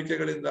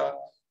 ಮೂಢನಂಬಿಕೆಗಳಿಂದ,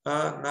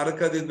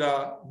 ನರಕದಿಂದ,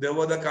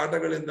 ದೆವ್ವದ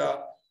ಕಾಟಗಳಿಂದ,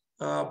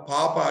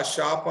 ಪಾಪ,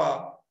 ಶಾಪ,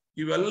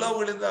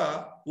 ಇವೆಲ್ಲವುಗಳಿಂದ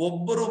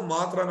ಒಬ್ಬರು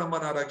ಮಾತ್ರ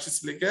ನಮ್ಮನ್ನ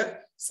ರಕ್ಷಿಸ್ಲಿಕ್ಕೆ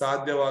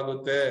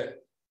ಸಾಧ್ಯವಾಗುತ್ತೆ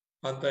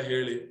ಅಂತ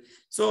ಹೇಳಿ.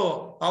 ಸೊ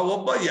ಆ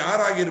ಒಬ್ಬ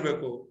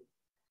ಯಾರಾಗಿರ್ಬೇಕು?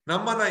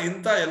 ನಮ್ಮನ್ನ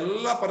ಇಂಥ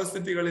ಎಲ್ಲಾ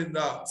ಪರಿಸ್ಥಿತಿಗಳಿಂದ,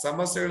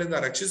 ಸಮಸ್ಯೆಗಳಿಂದ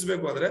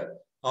ರಕ್ಷಿಸ್ಬೇಕು ಅಂದ್ರೆ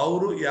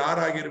ಅವರು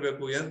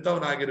ಯಾರಾಗಿರ್ಬೇಕು,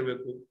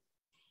 ಎಂತವನಾಗಿರ್ಬೇಕು?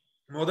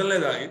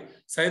 ಮೊದಲನೇದಾಗಿ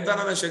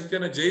ಸೈತಾನನ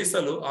ಶಕ್ತಿಯನ್ನು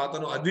ಜಯಿಸಲು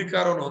ಆತನು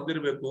ಅಧಿಕಾರವನ್ನು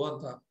ಹೊಂದಿರಬೇಕು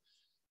ಅಂತ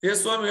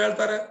ಯೇಸುಸ್ವಾಮಿ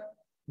ಹೇಳ್ತಾರೆ.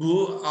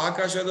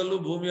 ಆಕಾಶದಲ್ಲೂ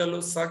ಭೂಮಿಯಲ್ಲೂ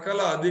ಸಕಲ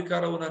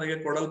ಅಧಿಕಾರವು ನನಗೆ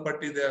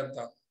ಕೊಡಲ್ಪಟ್ಟಿದೆ ಅಂತ.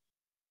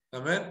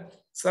 ಆಮೇಲೆ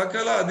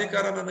ಸಕಲ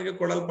ಅಧಿಕಾರ ನನಗೆ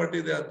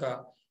ಕೊಡಲ್ಪಟ್ಟಿದೆ ಅಂತ.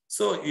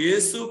 ಸೊ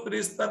ಯೇಸು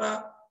ಕ್ರಿಸ್ತನ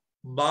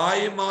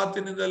ಬಾಯಿ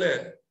ಮಾತಿನಿಂದಲೇ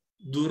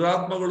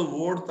ದುರಾತ್ಮಗಳು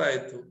ಓಡ್ತಾ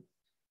ಇತ್ತು.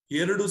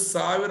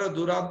 2,000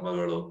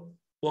 ದುರಾತ್ಮಗಳು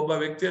ಒಬ್ಬ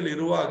ವ್ಯಕ್ತಿಯಲ್ಲಿ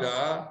ಇರುವಾಗ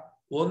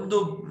ಒಂದು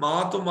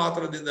ಮಾತು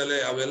ಮಾತ್ರದಿಂದಲೇ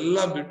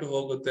ಅವೆಲ್ಲ ಬಿಟ್ಟು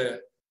ಹೋಗುತ್ತೆ.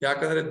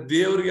 ಯಾಕಂದ್ರೆ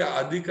ದೇವರಿಗೆ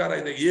ಅಧಿಕಾರ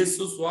ಇದೆ,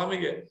 ಯೇಸು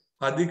ಸ್ವಾಮಿಗೆ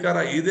ಅಧಿಕಾರ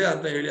ಇದೆ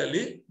ಅಂತ ಹೇಳಿ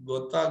ಅಲ್ಲಿ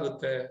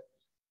ಗೊತ್ತಾಗುತ್ತೆ.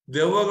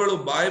 ದೆವ್ವಗಳು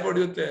ಬಾಯಿ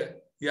ಬಡಿಯುತ್ತೆ,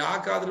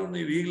 ಯಾಕಾದ್ರೂ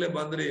ನೀವ್ ಈಗ್ಲೇ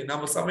ಬಂದ್ರಿ,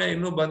 ನಮ್ಮ ಸಮಯ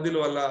ಇನ್ನೂ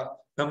ಬಂದಿಲ್ವಲ್ಲ,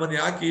 ನಮ್ಮನ್ನ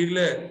ಯಾಕೆ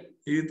ಈಗ್ಲೇ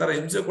ಈ ತರ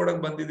ಹಿಂಸೆ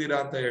ಕೊಡಕ್ ಬಂದಿದ್ದೀರಾ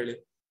ಅಂತ ಹೇಳಿ.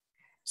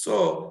 ಸೊ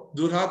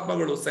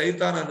ದುರಾತ್ಮಗಳು,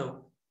 ಸೈತಾನನು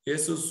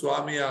ಯೇಸು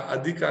ಸ್ವಾಮಿಯ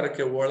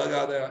ಅಧಿಕಾರಕ್ಕೆ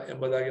ಒಳಗಾದ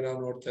ಎಂಬುದಾಗಿ ನಾವು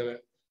ನೋಡ್ತೇವೆ.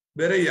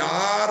 ಬೇರೆ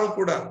ಯಾರು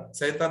ಕೂಡ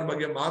ಸೈತಾನ್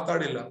ಬಗ್ಗೆ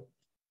ಮಾತಾಡಿಲ್ಲ,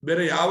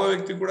 ಬೇರೆ ಯಾವ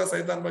ವ್ಯಕ್ತಿ ಕೂಡ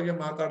ಸೈತಾನ್ ಬಗ್ಗೆ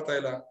ಮಾತಾಡ್ತಾ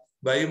ಇಲ್ಲ.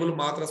 ಬೈಬಲ್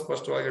ಮಾತ್ರ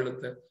ಸ್ಪಷ್ಟವಾಗಿ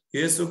ಹೇಳುತ್ತೆ,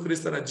 ಯೇಸು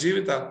ಕ್ರಿಸ್ತನ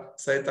ಜೀವಿತ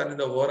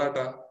ಸೈತಾನಿಂದ ಹೋರಾಟ,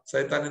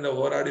 ಸೈತಾನಿಂದ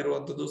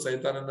ಹೋರಾಡಿರುವಂತದ್ದು,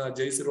 ಸೈತಾನನ್ನ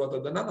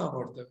ಜಯಿಸಿರುವಂತದ್ದನ್ನ ನಾವು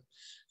ನೋಡ್ತೇವೆ.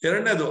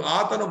 ಎರಡನೇದು,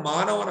 ಆತನು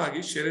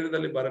ಮಾನವನಾಗಿ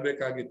ಶರೀರದಲ್ಲಿ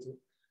ಬರಬೇಕಾಗಿತ್ತು.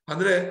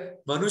 ಅಂದ್ರೆ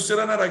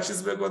ಮನುಷ್ಯರನ್ನ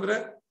ರಕ್ಷಿಸ್ಬೇಕು ಅಂದ್ರೆ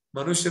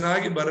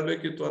ಮನುಷ್ಯನಾಗಿ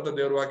ಬರಬೇಕಿತ್ತು ಅಂತ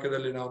ದೇವರ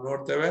ವಾಕ್ಯದಲ್ಲಿ ನಾವು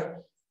ನೋಡ್ತೇವೆ.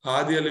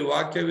 ಆದಿಯಲ್ಲಿ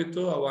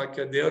ವಾಕ್ಯವಿತ್ತು, ಆ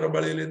ವಾಕ್ಯ ದೇವರ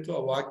ಬಳಿಯಲ್ಲಿತ್ತು,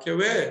 ಆ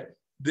ವಾಕ್ಯವೇ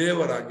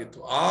ದೇವರಾಗಿತ್ತು.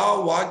 ಆ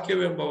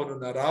ವಾಕ್ಯವೆಂಬವನು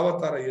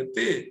ನರಾವತಾರ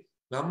ಎತ್ತಿ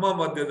ನಮ್ಮ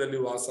ಮಧ್ಯದಲ್ಲಿ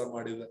ವಾಸ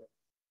ಮಾಡಿದನು.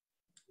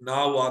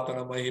 ನಾವು ಆತನ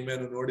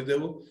ಮಹಿಮೆಯನ್ನು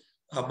ನೋಡಿದೆವು.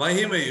 ಆ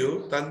ಮಹಿಮೆಯು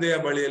ತಂದೆಯ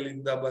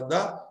ಬಳಿಯಲ್ಲಿಂದ ಬಂದ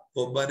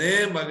ಒಬ್ಬನೇ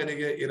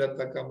ಮಗನಿಗೆ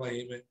ಇರತಕ್ಕ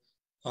ಮಹಿಮೆ.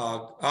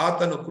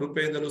 ಆತನು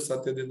ಕೃಪೆಯಿಂದಲೂ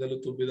ಸತ್ಯದಿಂದಲೂ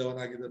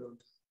ತುಂಬಿದವನಾಗಿದ್ದನು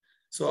ಅಂತ.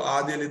 ಸೊ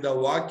ಆದಿಯಲ್ಲಿದ್ದ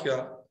ವಾಕ್ಯ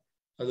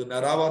ಅದು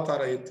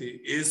ನರಾವತಾರ ಎತ್ತಿ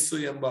ಯೇಸು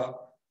ಎಂಬ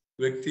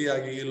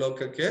ವ್ಯಕ್ತಿಯಾಗಿ ಈ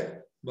ಲೋಕಕ್ಕೆ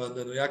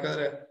ಬಂದನು.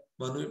 ಯಾಕಂದ್ರೆ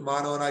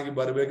ಮಾನವನಾಗಿ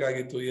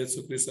ಬರ್ಬೇಕಾಗಿತ್ತು, ಯೇಸು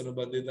ಕ್ರಿಸ್ತನು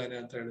ಬಂದಿದ್ದಾನೆ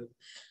ಅಂತ ಹೇಳಿದ್ರು.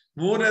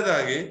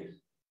 ಮೂರನೇದಾಗಿ,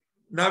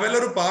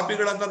 ನಾವೆಲ್ಲರೂ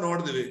ಪಾಪಿಗಳಂತ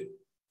ನೋಡಿದ್ವಿ.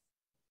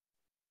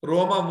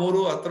 ರೋಮ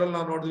 3:10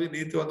 ನಾವು ನೋಡಿದ್ವಿ,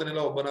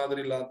 ನೀತಿವಂತನಿಲ್ಲ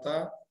ಒಬ್ಬನಾದ್ರಿಲ್ಲ ಅಂತ.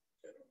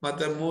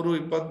 ಮತ್ತೆ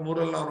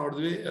 3:23 ನಾವು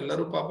ನೋಡಿದ್ವಿ,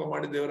 ಎಲ್ಲರೂ ಪಾಪ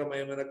ಮಾಡಿ ದೇವರ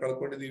ಮಹಿಮೆಯನ್ನ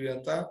ಕಳ್ಕೊಂಡಿದೀವಿ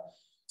ಅಂತ.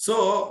 ಸೊ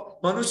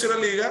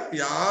ಮನುಷ್ಯರಲ್ಲಿ ಈಗ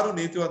ಯಾರು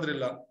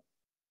ನೀತಿವಂತರಿಲ್ಲ.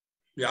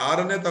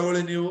 ಯಾರನ್ನೇ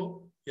ತಗೊಳ್ಳಿ ನೀವು,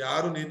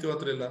 ಯಾರು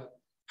ನೀತಿವಂತರಿಲ್ಲ.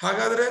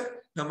 ಹಾಗಾದ್ರೆ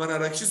ನಮ್ಮನ್ನ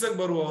ರಕ್ಷಿಸಕ್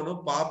ಬರುವವನು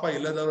ಪಾಪ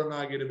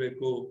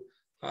ಇಲ್ಲದವನಾಗಿರ್ಬೇಕು.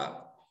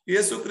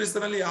 ಯೇಸು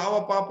ಕ್ರಿಸ್ತನಲ್ಲಿ ಯಾವ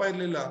ಪಾಪ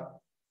ಇರ್ಲಿಲ್ಲ.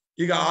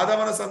 ಈಗ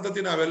ಆದಮನ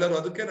ಸಂತತಿ ನಾವೆಲ್ಲರೂ,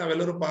 ಅದಕ್ಕೆ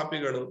ನಾವೆಲ್ಲರೂ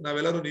ಪಾಪಿಗಳು,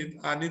 ನಾವೆಲ್ಲರೂ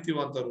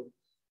ಅನೀತಿವಂತರು.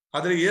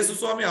 ಆದ್ರೆ ಯೇಸು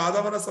ಸ್ವಾಮಿ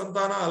ಆದಮನ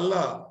ಸಂತಾನ ಅಲ್ಲ,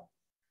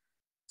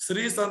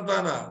 ಸ್ತ್ರೀ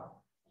ಸಂತಾನ.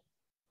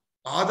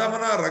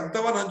 ಆದಮನ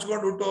ರಕ್ತವನ್ನ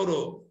ಹಂಚ್ಕೊಂಡು ಹುಟ್ಟೋರು,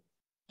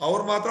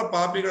 ಅವ್ರು ಮಾತ್ರ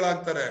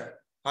ಪಾಪಿಗಳಾಗ್ತಾರೆ.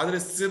 ಆದ್ರೆ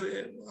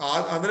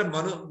ಅಂದ್ರೆ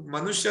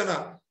ಮನುಷ್ಯನ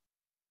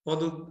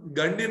ಒಂದು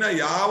ಗಂಡಿನ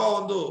ಯಾವ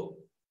ಒಂದು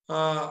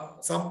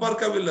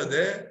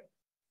ಸಂಪರ್ಕವಿಲ್ಲದೆ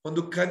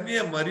ಒಂದು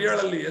ಕನ್ಯೆಯ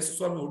ಮರಿಯಳಲ್ಲಿ ಯೇಸು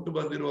ಸ್ವಾಮಿ ಹುಟ್ಟು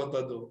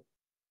ಬಂದಿರುವಂತದ್ದು.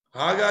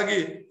 ಹಾಗಾಗಿ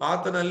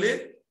ಆತನಲ್ಲಿ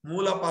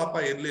ಮೂಲ ಪಾಪ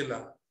ಇರ್ಲಿಲ್ಲ.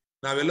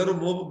 ನಾವೆಲ್ಲರೂ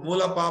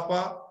ಮೂಲ ಪಾಪ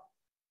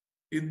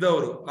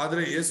ಇದ್ದವರು,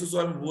 ಆದ್ರೆ ಯೇಸು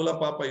ಸ್ವಾಮಿ ಮೂಲ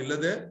ಪಾಪ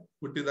ಇಲ್ಲದೆ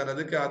ಹುಟ್ಟಿದ್ದಾನೆ.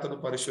 ಅದಕ್ಕೆ ಆತನು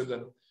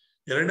ಪರಿಶುದ್ಧನು.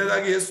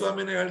 ಎರಡನೇದಾಗಿ ಯೇಸು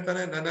ಸ್ವಾಮಿನೇ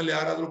ಹೇಳ್ತಾನೆ, ನನ್ನಲ್ಲಿ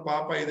ಯಾರಾದ್ರೂ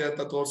ಪಾಪ ಇದೆ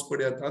ಅಂತ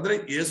ತೋರ್ಸ್ಕೊಡಿ ಅಂತ. ಅಂದ್ರೆ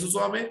ಯೇಸು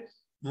ಸ್ವಾಮಿ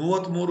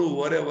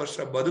 33.5 ವರ್ಷ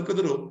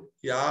ಬದುಕಿದ್ರು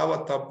ಯಾವ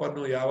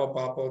ತಪ್ಪನ್ನು, ಯಾವ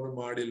ಪಾಪವನ್ನು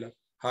ಮಾಡಿಲ್ಲ.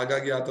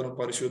 ಹಾಗಾಗಿ ಆತನು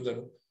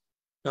ಪರಿಶುದ್ಧನು.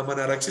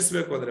 ನಮ್ಮನ್ನ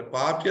ರಕ್ಷಿಸ್ಬೇಕು ಅಂದ್ರೆ,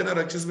 ಪಾಪಿಯನ್ನ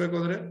ರಕ್ಷಿಸ್ಬೇಕು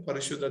ಅಂದ್ರೆ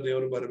ಪರಿಶುದ್ಧ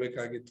ದೇವರು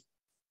ಬರ್ಬೇಕಾಗಿತ್ತು.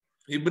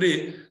 ಇಬ್ರಿ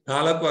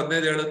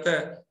 4:15 ಹೇಳುತ್ತೆ,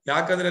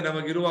 ಯಾಕಂದ್ರೆ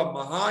ನಮಗಿರುವ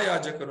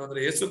ಮಹಾಯಾಜಕನು ಅಂದ್ರೆ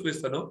ಯೇಸು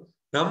ಕ್ರಿಸ್ತನು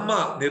ನಮ್ಮ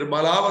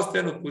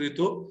ನಿರ್ಮಲಾವಸ್ಥೆಯನ್ನು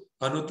ಕುರಿತು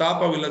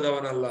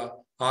ಅನುತಾಪವಿಲ್ಲದವನಲ್ಲ.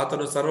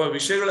 ಆತನು ಸರ್ವ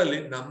ವಿಷಯಗಳಲ್ಲಿ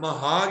ನಮ್ಮ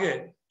ಹಾಗೆ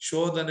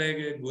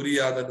ಶೋಧನೆಗೆ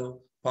ಗುರಿಯಾದನು,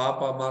 ಪಾಪ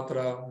ಮಾತ್ರ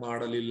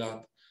ಮಾಡಲಿಲ್ಲ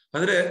ಅಂತ.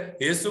 ಅಂದ್ರೆ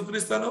ಯೇಸು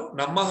ಕ್ರಿಸ್ತನು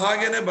ನಮ್ಮ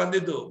ಹಾಗೇನೆ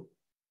ಬಂದಿದ್ದು,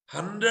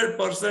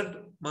 100%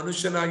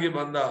 ಮನುಷ್ಯನಾಗಿ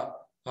ಬಂದ.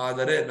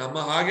 ಆದರೆ ನಮ್ಮ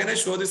ಹಾಗೇನೆ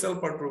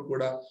ಶೋಧಿಸಲ್ಪಟ್ರು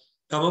ಕೂಡ.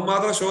 ನಮಗ್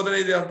ಮಾತ್ರ ಶೋಧನೆ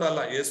ಇದೆ ಅಂತ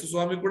ಅಲ್ಲ, ಯೇಸು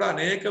ಸ್ವಾಮಿ ಕೂಡ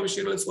ಅನೇಕ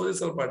ವಿಷಯಗಳಲ್ಲಿ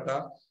ಶೋಧಿಸಲ್ಪಟ್ಟ,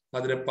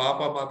 ಆದ್ರೆ ಪಾಪ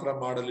ಮಾತ್ರ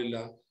ಮಾಡಲಿಲ್ಲ.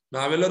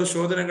 ನಾವೆಲ್ಲರೂ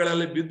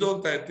ಶೋಧನೆಗಳಲ್ಲಿ ಬಿದ್ದು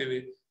ಹೋಗ್ತಾ ಇರ್ತೀವಿ,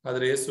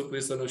 ಆದ್ರೆ ಯೇಸು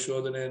ಕ್ರಿಸ್ತನು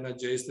ಶೋಧನೆಯನ್ನ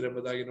ಜಯಿಸಿದ್ರೆ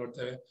ಎಂಬುದಾಗಿ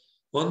ನೋಡ್ತೇವೆ.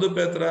 1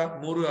 ಪೇತ್ರ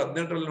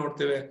 3:18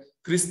 ನೋಡ್ತೇವೆ,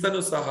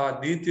 ಕ್ರಿಸ್ತನು ಸಹ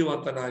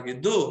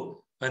ನೀತಿವಂತನಾಗಿದ್ದು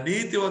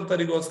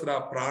ಅನೀತಿವಂತರಿಗೋಸ್ಕರ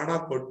ಪ್ರಾಣ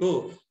ಕೊಟ್ಟು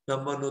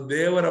ನಮ್ಮನ್ನು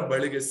ದೇವರ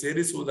ಬಳಿಗೆ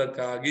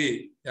ಸೇರಿಸುವುದಕ್ಕಾಗಿ.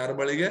 ಯಾರ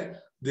ಬಳಿಗೆ?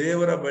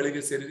 ದೇವರ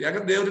ಬಳಿಗೆ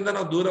ಯಾಕಂದ್ರೆ ದೇವರಿಂದ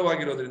ನಾವು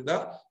ದೂರವಾಗಿರೋದ್ರಿಂದ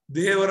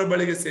ದೇವರ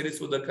ಬಳಿಗೆ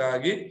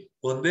ಸೇರಿಸುವುದಕ್ಕಾಗಿ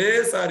ಒಂದೇ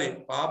ಸಾರಿ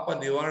ಪಾಪ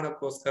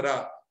ನಿವಾರಣಕ್ಕೋಸ್ಕರ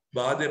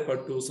ಬಾಧೆ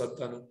ಪಟ್ಟು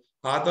ಸತ್ತನು.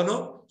 ಆತನು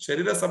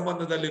ಶರೀರ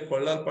ಸಂಬಂಧದಲ್ಲಿ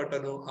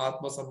ಕೊಳ್ಳಲ್ಪಟ್ಟನು,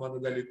 ಆತ್ಮ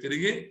ಸಂಬಂಧದಲ್ಲಿ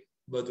ತಿರುಗಿ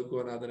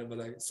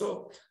ಬದುಕುವನಾದನೆಂಬುದಾಗಿ. ಸೊ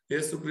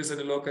ಯೇಸು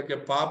ಕ್ರಿಸ್ತನ ಲೋಕಕ್ಕೆ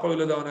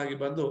ಪಾಪವಿಲ್ಲದವನಾಗಿ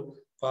ಬಂದು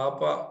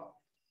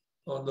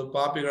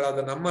ಪಾಪಿಗಳಾದ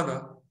ನಮ್ಮನ್ನ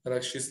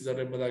ರಕ್ಷಿಸಿದರು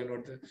ಎಂಬುದಾಗಿ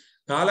ನೋಡ್ತೇವೆ.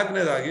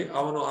 4ನೇದಾಗಿ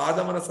ಅವನು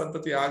ಆದಾಮನ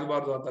ಸಂತತಿ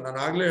ಆಗಬಾರ್ದು ಅಂತ ನಾನು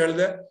ಆಗ್ಲೇ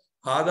ಹೇಳ್ದೆ.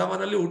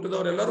 ಆದಾಮನಲ್ಲಿ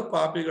ಹುಟ್ಟಿದವರೆಲ್ಲರೂ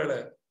ಪಾಪಿಗಳೇ,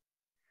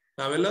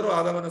 ನಾವೆಲ್ಲರೂ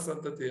ಆದಾಮನ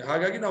ಸಂತತಿ,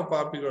 ಹಾಗಾಗಿ ನಾವು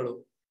ಪಾಪಿಗಳು.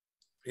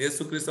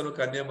 ಯೇಸು ಕ್ರಿಸ್ತನು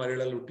ಕನ್ಯೆ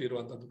ಮರಿಯಳಲ್ಲಿ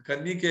ಹುಟ್ಟಿರುವಂತದ್ದು,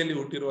 ಕನ್ನಿಕೆಯಲ್ಲಿ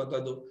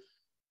ಹುಟ್ಟಿರುವಂತದ್ದು.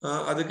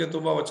 ಅದಕ್ಕೆ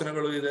ತುಂಬಾ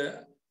ವಚನಗಳು ಇದೆ.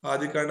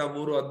 ಆದಿಕಾಂಡ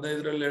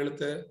 3:15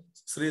 ಹೇಳುತ್ತೆ,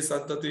 ಸ್ತ್ರೀ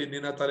ಸಂತತಿ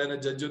ನಿನ್ನ ತಲೆನ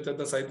ಜಜ್ಜುತ್ತೆ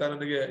ಅಂತ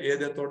ಸೈತಾನನಿಗೆ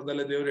ಏದೇನ್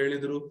ತೋಟದಲ್ಲೇ ದೇವ್ರು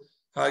ಹೇಳಿದ್ರು.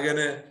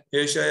 ಹಾಗೇನೆ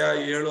ಏಷಯ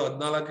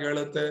 7:14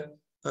 ಹೇಳುತ್ತೆ,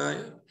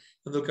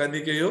 ಒಂದು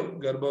ಕನ್ನಿಕೆಯು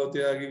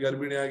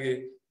ಗರ್ಭಿಣಿಯಾಗಿ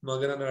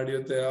ಮಗನನ್ನು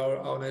ಹಡಿಯುತ್ತೆ,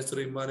 ಅವನ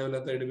ಹೆಸರು ಇಮ್ಮಾನುವೇಲ್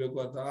ಅಂತ ಇಡಬೇಕು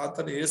ಅಂತ.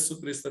 ಆತನ ಯೇಸು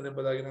ಕ್ರಿಸ್ತನ್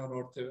ಎಂಬುದಾಗಿ ನಾವು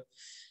ನೋಡ್ತೇವೆ.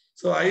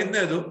 ಸೊ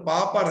 5ನೇದು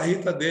ಪಾಪ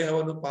ರಹಿತ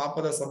ದೇಹವನ್ನು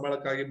ಪಾಪದ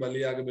ಸಂಬಳಕ್ಕಾಗಿ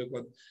ಬಲಿಯಾಗಬೇಕು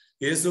ಅಂತ.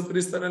 ಯೇಸು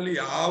ಕ್ರಿಸ್ತನಲ್ಲಿ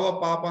ಯಾವ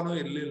ಪಾಪನೂ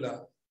ಇರ್ಲಿಲ್ಲ,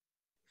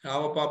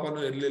 ಯಾವ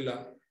ಪಾಪನೂ ಇರ್ಲಿಲ್ಲ.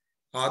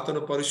 ಆತನು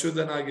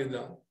ಪರಿಶುದ್ಧನಾಗಿದ್ದ.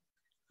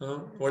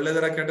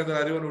 ಒಳ್ಳೆದರ ಕೆಟ್ಟದರ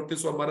ಅರಿವನ್ನು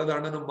ಹುಟ್ಟಿಸುವ ಮರದ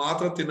ಹಣ್ಣನ್ನು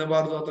ಮಾತ್ರ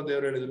ತಿನ್ನಬಾರದು ಅಂತ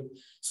ದೇವ್ರು ಹೇಳಿದ್ರು.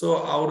 ಸೊ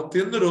ಅವ್ರು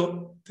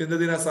ತಿಂದ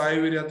ದಿನ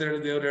ಸಾಯುವಿರಿ ಅಂತ ಹೇಳಿ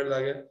ದೇವ್ರು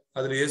ಹೇಳಿದಾಗೆ,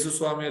 ಆದ್ರೆ ಯೇಸು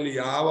ಸ್ವಾಮಿಯಲ್ಲಿ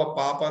ಯಾವ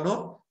ಪಾಪನೂ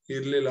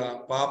ಇರ್ಲಿಲ್ಲ,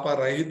 ಪಾಪ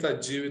ರಹಿತ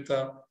ಜೀವಿತ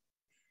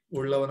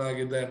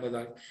ಉಳ್ಳವನಾಗಿದ್ದ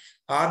ಎಂಬುದಾಗಿ.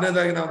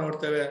 6ನೇದಾಗಿ ನಾವು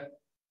ನೋಡ್ತೇವೆ,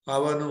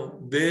 ಅವನು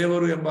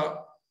ದೇವರು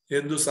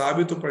ಎಂದು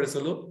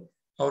ಸಾಬೀತುಪಡಿಸಲು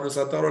ಅವನು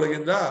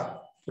ಸತ್ತವರೊಳಗಿಂದ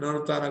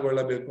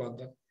ಪುನರುತ್ಥಾನಗೊಳ್ಳಬೇಕು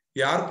ಅಂತ.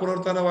 ಯಾರು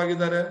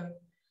ಪುನರುತ್ಥಾನವಾಗಿದ್ದಾರೆ?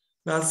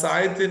 ನಾನು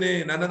ಸಾಯ್ತೀನಿ,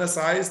 ನನ್ನನ್ನು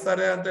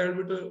ಸಾಯಿಸ್ತಾರೆ ಅಂತ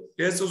ಹೇಳ್ಬಿಟ್ಟು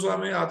ಯೇಸು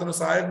ಸ್ವಾಮಿ ಆತನು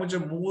ಸಾಯಕ್ ಮುಂಚೆ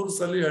 3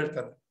 ಸಲ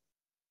ಹೇಳ್ತಾನೆ.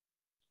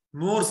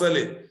 3 ಸಲ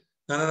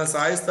ನನ್ನನ್ನು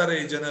ಸಾಯಿಸ್ತಾರೆ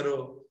ಈ ಜನರು,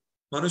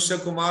 ಮನುಷ್ಯ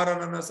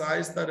ಕುಮಾರನನ್ನ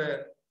ಸಾಯಿಸ್ತಾರೆ,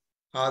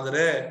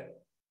 ಆದ್ರೆ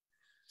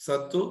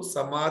ಸತ್ತು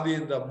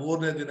ಸಮಾಧಿಯಿಂದ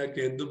 3ನೇ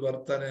ದಿನಕ್ಕೆ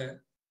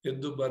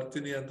ಎದ್ದು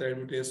ಬರ್ತೀನಿ ಅಂತ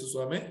ಹೇಳ್ಬಿಟ್ಟು ಯೇಸು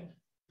ಸ್ವಾಮಿ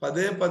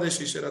ಪದೇ ಪದೇ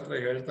ಶಿಷ್ಯರ ಹತ್ರ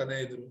ಹೇಳ್ತಾನೆ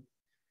ಇದ್ರು.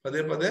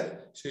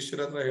 ಶಿಷ್ಯರ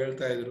ಹತ್ರ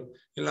ಹೇಳ್ತಾ ಇದ್ರು.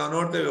 ಇಲ್ಲಿ ನಾವು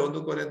ನೋಡ್ತೇವೆ 1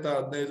 ಕೊರಿಂಥ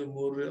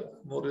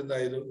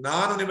 15:3-5,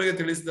 ನಾನು ನಿಮಗೆ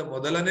ತಿಳಿಸಿದ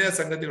ಮೊದಲನೆಯ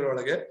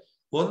ಸಂಗತಿಗಳೊಳಗೆ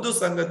ಒಂದು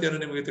ಸಂಗತಿಯನ್ನು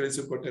ನಿಮಗೆ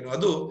ತಿಳಿಸಿಕೊಟ್ಟೆನು,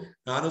 ಅದು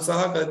ನಾನು ಸಹ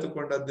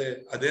ಕಲಿತುಕೊಂಡದ್ದೇ.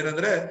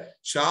 ಅದೇನಂದ್ರೆ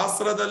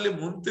ಶಾಸ್ತ್ರದಲ್ಲಿ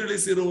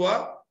ಮುಂತಿಳಿಸಿರುವ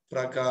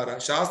ಪ್ರಕಾರ.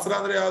 ಶಾಸ್ತ್ರ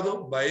ಅಂದ್ರೆ ಯಾವುದು?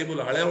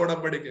 ಬೈಬಲ್, ಹಳೆ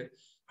ಒಡಂಬಡಿಕೆ.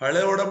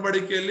 ಹಳೆ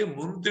ಒಡಂಬಡಿಕೆಯಲ್ಲಿ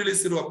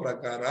ಮುಂತಿಳಿಸಿರುವ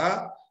ಪ್ರಕಾರ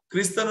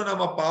ಕ್ರಿಸ್ತನು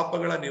ನಮ್ಮ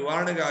ಪಾಪಗಳ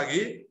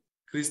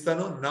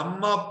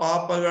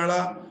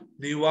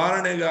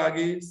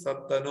ನಿವಾರಣೆಗಾಗಿ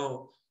ಸತ್ತನು,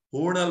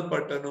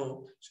 ಹೂಣಲ್ಪಟ್ಟನು.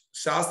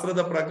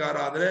 ಶಾಸ್ತ್ರದ ಪ್ರಕಾರ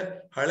ಅಂದ್ರೆ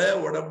ಹಳೆ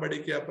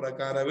ಒಡಂಬಡಿಕೆಯ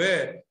ಪ್ರಕಾರವೇ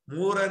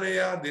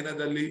 3ನೆಯ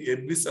ದಿನದಲ್ಲಿ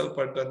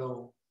ಎಬ್ಬಿಸಲ್ಪಟ್ಟನು.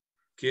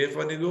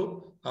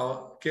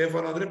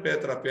 ಕೇಫನು ಅಂದ್ರೆ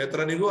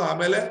ಪೇತ್ರನಿಗೂ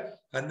ಆಮೇಲೆ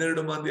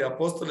 12 ಮಂದಿ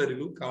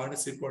ಅಪೋಸ್ತಲರಿಗೂ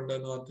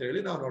ಕಾಣಿಸಿಕೊಂಡನು ಅಂತ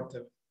ಹೇಳಿ ನಾವು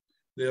ನೋಡ್ತೇವೆ.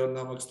 ದೇವರ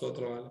ನಾಮಕ್ಕೆ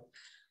ಸ್ತೋತ್ರವಾಗಲಿ.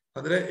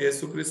 ಅಂದ್ರೆ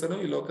ಯೇಸು ಕ್ರಿಸ್ತನು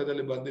ಈ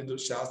ಲೋಕದಲ್ಲಿ ಬಂದಿದ್ದು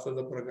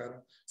ಶಾಸ್ತ್ರದ ಪ್ರಕಾರ,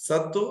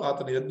 ಸತ್ತು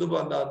ಆತನ ಎದ್ದು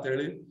ಬಂದ ಅಂತ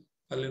ಹೇಳಿ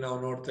ಅಲ್ಲಿ ನಾವು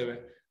ನೋಡ್ತೇವೆ.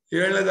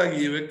 7ನೇದಾಗಿ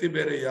ಈ ವ್ಯಕ್ತಿ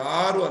ಬೇರೆ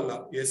ಯಾರು ಅಲ್ಲ,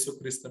 ಯೇಸು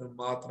ಕ್ರಿಸ್ತನು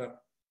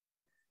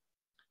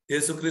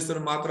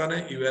ಮಾತ್ರನೇ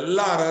ಇವೆಲ್ಲ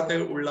ಅರ್ಹತೆ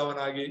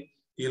ಉಳ್ಳವನಾಗಿ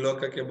ಈ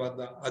ಲೋಕಕ್ಕೆ ಬಂದ.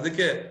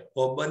 ಅದಕ್ಕೆ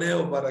ಒಬ್ಬನೇ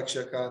ಒಬ್ಬ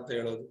ರಕ್ಷಕ ಅಂತ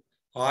ಹೇಳೋದು.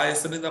 ಆ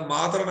ಹೆಸರಿನಿಂದ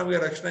ಮಾತ್ರ ನಮಗೆ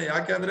ರಕ್ಷಣೆ.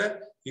 ಯಾಕೆ ಅಂದ್ರೆ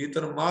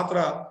ಈತನು ಮಾತ್ರ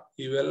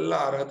ಇವೆಲ್ಲ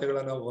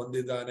ಅರ್ಹತೆಗಳನ್ನ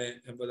ಹೊಂದಿದ್ದಾನೆ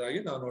ಎಂಬುದಾಗಿ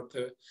ನಾವು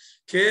ನೋಡ್ತೇವೆ.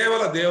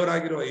 ಕೇವಲ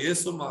ದೇವರಾಗಿರುವ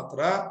ಯೇಸು ಮಾತ್ರ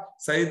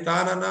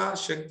ಸೈತಾನನ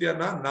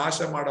ಶಕ್ತಿಯನ್ನ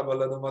ನಾಶ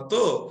ಮಾಡಬಲ್ಲನು ಮತ್ತು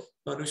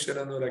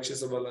ಮನುಷ್ಯನನ್ನು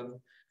ರಕ್ಷಿಸಬಲ್ಲನು.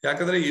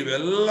 ಯಾಕಂದ್ರೆ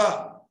ಇವೆಲ್ಲ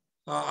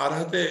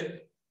ಅರ್ಹತೆ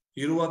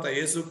ಇರುವಂತ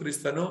ಯೇಸು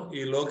ಕ್ರಿಸ್ತನು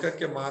ಈ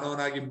ಲೋಕಕ್ಕೆ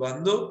ಮಾನವನಾಗಿ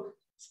ಬಂದು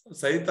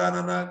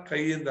ಸೈತಾನನ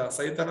ಕೈಯಿಂದ,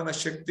 ಸೈತಾನನ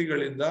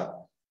ಶಕ್ತಿಗಳಿಂದ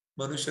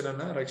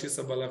ಮನುಷ್ಯನನ್ನ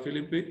ರಕ್ಷಿಸಬಲ್ಲ.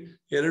 ಫಿಲಿಪ್ಪಿ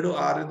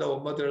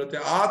 2:6-9 ಹೇಳುತ್ತೆ,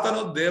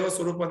 ಆತನು ದೇವ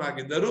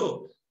ಸ್ವರೂಪನಾಗಿದ್ದರೂ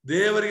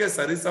ದೇವರಿಗೆ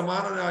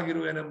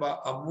ಸರಿಸಮಾನನಾಗಿರುವೆನೆಂಬ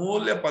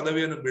ಅಮೂಲ್ಯ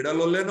ಪದವಿಯನ್ನು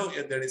ಬಿಡಲೊಲ್ಲೆನು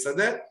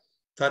ಎಂದೆಣಿಸದೆ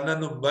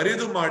ತನ್ನನ್ನು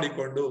ಬರಿದು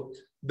ಮಾಡಿಕೊಂಡು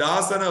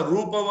ದಾಸನ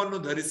ರೂಪವನ್ನು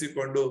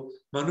ಧರಿಸಿಕೊಂಡು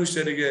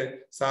ಮನುಷ್ಯರಿಗೆ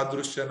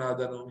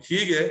ಸಾದೃಶ್ಯನಾದನು.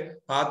 ಹೀಗೆ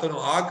ಆತನು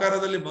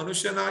ಆಕಾರದಲ್ಲಿ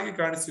ಮನುಷ್ಯನಾಗಿ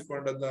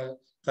ಕಾಣಿಸಿಕೊಂಡದ್ದ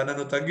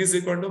ತನ್ನನ್ನು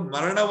ತಗ್ಗಿಸಿಕೊಂಡು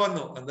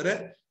ಮರಣವನ್ನು ಅಂದ್ರೆ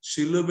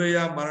ಶಿಲುಬೆಯ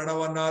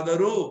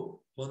ಮರಣವನ್ನಾದರೂ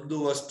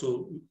ಹೊಂದುವಷ್ಟು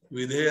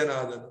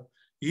ವಿಧೇಯನಾದನು.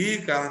 ಈ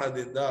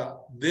ಕಾರಣದಿಂದ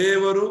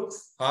ದೇವರು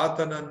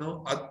ಆತನನ್ನು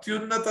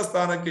ಅತ್ಯುನ್ನತ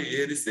ಸ್ಥಾನಕ್ಕೆ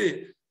ಏರಿಸಿ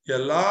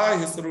ಎಲ್ಲಾ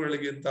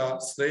ಹೆಸರುಗಳಿಗಿಂತ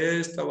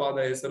ಶ್ರೇಷ್ಠವಾದ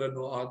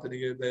ಹೆಸರನ್ನು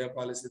ಆತನಿಗೆ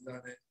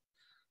ದಯಪಾಲಿಸಿದ್ದಾನೆ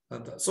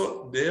ಅಂತ. ಸೊ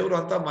ದೇವರು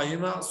ಅಂತ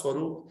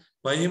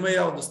ಮಹಿಮೆಯ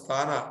ಒಂದು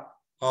ಸ್ಥಾನ,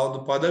 ಆ ಒಂದು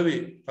ಪದವಿ,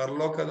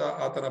 ಪರಲೋಕದ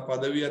ಆತನ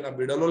ಪದವಿಯನ್ನ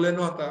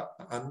ಬಿಡಲೊಲ್ಲೇನು ಅಂತ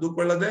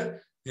ಅಂದುಕೊಳ್ಳದೆ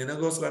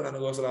ನಿನಗೋಸ್ಕರ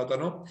ನನಗೋಸ್ಕರ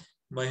ಆತನು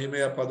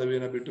ಮಹಿಮೆಯ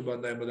ಪದವಿಯನ್ನ ಬಿಟ್ಟು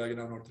ಬಂದ ಎಂಬುದಾಗಿ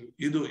ನಾವು ನೋಡ್ತೀವಿ.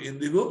 ಇದು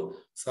ಇಂದಿಗೂ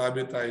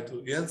ಸಾಬೀತಾಯಿತು.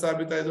 ಏನ್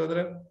ಸಾಬೀತಾಯಿತು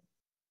ಅಂದ್ರೆ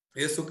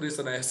ಯೇಸು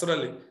ಕ್ರಿಸ್ತನ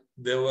ಹೆಸರಲ್ಲಿ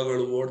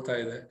ದೆವ್ವಗಳು ಓಡ್ತಾ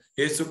ಇದೆ,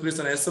 ಯೇಸು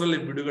ಕ್ರಿಸ್ತನ ಹೆಸರಲ್ಲಿ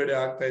ಬಿಡುಗಡೆ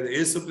ಆಗ್ತಾ ಇದೆ,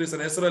 ಯೇಸು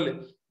ಕ್ರಿಸ್ತನ ಹೆಸರಲ್ಲಿ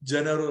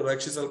ಜನರು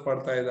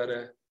ರಕ್ಷಿಸಲ್ಪಡ್ತಾ ಇದ್ದಾರೆ.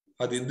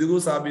 ಅದು ಇಂದಿಗೂ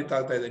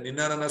ಸಾಬೀತಾಗ್ತಾ ಇದೆ.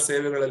 ನಿನ್ನ ನನ್ನ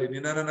ಸೇವೆಗಳಲ್ಲಿ,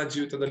 ನಿನ್ನ ನನ್ನ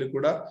ಜೀವಿತದಲ್ಲಿ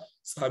ಕೂಡ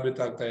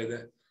ಸಾಬೀತಾಗ್ತಾ ಇದೆ.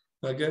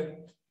 ಓಕೆ,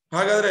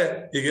 ಹಾಗಾದ್ರೆ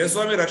ಈಗ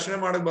ಯೇಸುಸ್ವಾಮಿ ರಕ್ಷಣೆ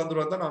ಮಾಡಕ್ ಬಂದ್ರು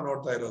ಅಂತ ನಾವು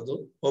ನೋಡ್ತಾ ಇರೋದು.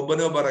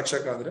 ಒಬ್ಬನೇ ಒಬ್ಬ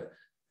ರಕ್ಷಕ ಅಂದ್ರೆ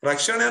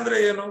ರಕ್ಷಣೆ ಅಂದ್ರೆ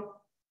ಏನು?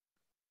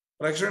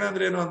 ರಕ್ಷಣೆ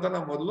ಅಂದ್ರೆ ಏನು ಅಂತ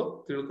ನಾವು ಮೊದಲು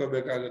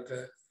ತಿಳ್ಕೊಬೇಕಾಗುತ್ತೆ.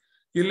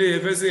 ಇಲ್ಲಿ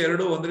ಎಫೆಸಿ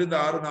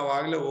 2:1-6 ನಾವು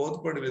ಆಗ್ಲೇ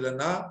ಓದ್ಕೊಂಡ್ವಿ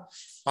ಇದನ್ನ.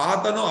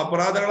 ಆತನು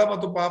ಅಪರಾಧಗಳ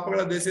ಮತ್ತು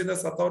ಪಾಪಗಳ ದೇಶದಿಂದ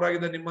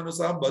ಸತ್ತವರಾಗಿದ್ದ ನಿಮ್ಮನ್ನು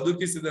ಸಹ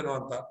ಬದುಕಿಸಿದನು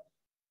ಅಂತ.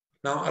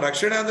 ನಾವು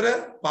ರಕ್ಷಣೆ ಅಂದ್ರೆ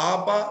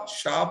ಪಾಪ,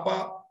 ಶಾಪ,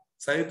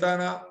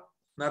 ಸೈತಾನ,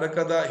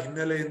 ನರಕದ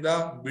ಹಿನ್ನೆಲೆಯಿಂದ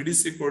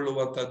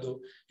ಬಿಡಿಸಿಕೊಳ್ಳುವಂಥದ್ದು.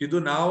 ಇದು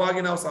ನಾವು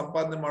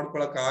ಸಂಪಾದನೆ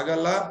ಮಾಡ್ಕೊಳಕ್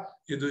ಆಗಲ್ಲ.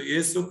 ಇದು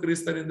ಯೇಸು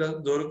ಕ್ರಿಸ್ತನಿಂದ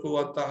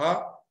ದೊರಕುವಂತಹ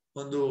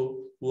ಒಂದು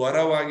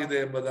ವರವಾಗಿದೆ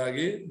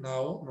ಎಂಬುದಾಗಿ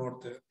ನಾವು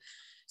ನೋಡ್ತೇವೆ.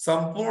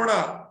 ಸಂಪೂರ್ಣ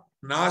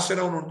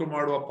ನಾಶನವನ್ನು ಉಂಟು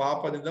ಮಾಡುವ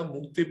ಪಾಪದಿಂದ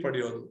ಮುಕ್ತಿ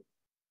ಪಡೆಯೋದು.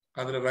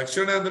 ಅಂದ್ರೆ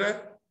ರಕ್ಷಣೆ ಅಂದ್ರೆ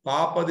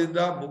ಪಾಪದಿಂದ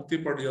ಮುಕ್ತಿ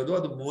ಪಡೆಯೋದು.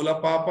 ಅದು ಮೂಲ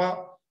ಪಾಪ,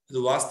 ಅದು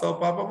ವಾಸ್ತವ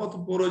ಪಾಪ ಮತ್ತು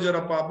ಪೂರ್ವಜರ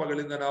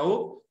ಪಾಪಗಳಿಂದ ನಾವು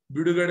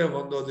ಬಿಡುಗಡೆ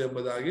ಹೊಂದೋದು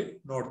ಎಂಬುದಾಗಿ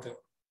ನೋಡ್ತೇವೆ.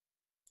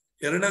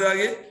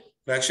 ಎರಡನೇದಾಗಿ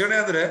ರಕ್ಷಣೆ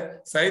ಅಂದ್ರೆ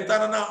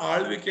ಸೈತಾನನ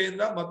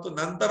ಆಳ್ವಿಕೆಯಿಂದ ಮತ್ತು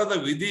ನಂತರದ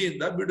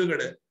ವಿಧಿಯಿಂದ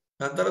ಬಿಡುಗಡೆ.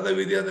 ನಂತರದ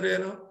ವಿಧಿ ಅಂದ್ರೆ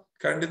ಏನು?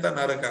 ಖಂಡಿತ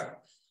ನರಕ.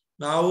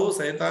 ನಾವು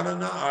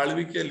ಸೈತಾನನ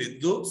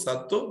ಆಳ್ವಿಕೆಯಲ್ಲಿದ್ದು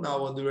ಸತ್ತು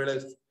ನಾವು ಒಂದು ವೇಳೆ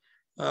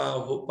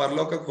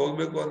ಪರಲೋಕಕ್ಕೆ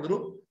ಹೋಗ್ಬೇಕು ಅಂದ್ರು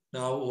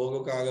ನಾವು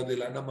ಹೋಗೋಕೆ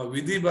ಆಗೋದಿಲ್ಲ. ನಮ್ಮ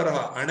ವಿಧಿ ಬರಹ,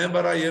 ಹಣೆ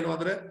ಬರಹ ಏನು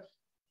ಅಂದ್ರೆ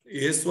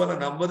ಯೇಸುವನ್ನ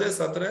ನಂಬದೇ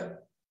ಸತ್ರೆ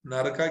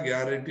ನರಕ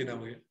ಗ್ಯಾರಂಟಿ.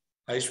 ನಮಗೆ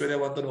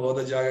ಐಶ್ವರ್ಯವಂತನು ಹೋದ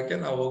ಜಾಗಕ್ಕೆ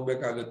ನಾವು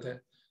ಹೋಗ್ಬೇಕಾಗುತ್ತೆ.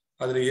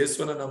 ಆದ್ರೆ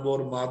ಯೇಸುವನ್ನ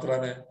ನಂಬೋರು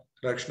ಮಾತ್ರನೇ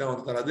ರಕ್ಷಣೆ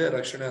ಹೊಂದ್ತಾರೆ. ಅದೇ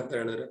ರಕ್ಷಣೆ ಅಂತ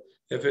ಹೇಳಿದ್ರೆ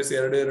ಎಫೆಸ್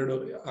 2:2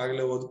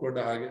 ಆಗ್ಲೇ ಓದ್ಕೊಂಡ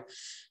ಹಾಗೆ.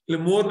 ಇಲ್ಲಿ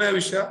ಮೂರನೇ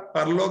ವಿಷಯ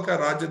ಪರಲೋಕ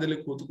ರಾಜ್ಯದಲ್ಲಿ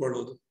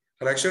ಕೂತ್ಕೊಳ್ಳೋದು.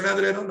 ರಕ್ಷಣೆ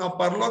ಅಂದ್ರೆ ಏನು? ನಾವು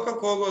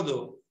ಪರಲೋಕಕ್ಕೆ ಹೋಗೋದು,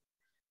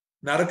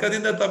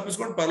 ನರಕದಿಂದ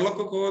ತಪ್ಪಿಸ್ಕೊಂಡು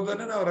ಪರಲೋಕಕ್ಕೆ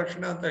ಹೋಗೋದನ್ನೇ ನಾವು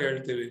ರಕ್ಷಣೆ ಅಂತ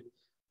ಹೇಳ್ತೀವಿ.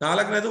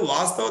 ನಾಲ್ಕನೇದು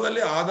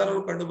ವಾಸ್ತವದಲ್ಲಿ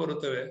ಆಧಾರಗಳು ಕಂಡು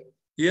ಬರುತ್ತವೆ.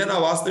 ಏನ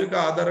ವಾಸ್ತವಿಕ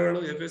ಆಧಾರಗಳು?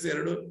 ಎಫೆಸ್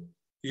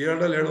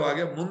 2:7 ಹೇಳುವ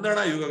ಹಾಗೆ ಮುಂದಣ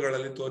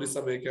ಯುಗಗಳಲ್ಲಿ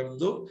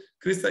ತೋರಿಸಬೇಕೆಂದು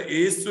ಕ್ರಿಸ್ತ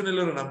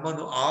ಯೇಸುವಿನಲ್ಲಿರುವ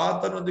ನಮ್ಮನ್ನು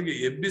ಆತನೊಂದಿಗೆ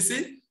ಎಬ್ಬಿಸಿ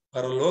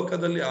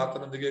ಪರಲೋಕದಲ್ಲಿ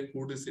ಆತನೊಂದಿಗೆ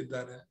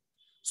ಕೂಡಿಸಿದ್ದಾನೆ.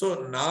 ಸೊ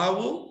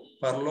ನಾವು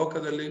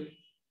ಪರಲೋಕದಲ್ಲಿ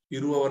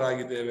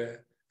ಇರುವವರಾಗಿದ್ದೇವೆ,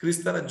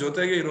 ಕ್ರಿಸ್ತನ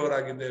ಜೊತೆಗೆ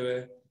ಇರುವವರಾಗಿದ್ದೇವೆ,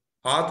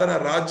 ಆತನ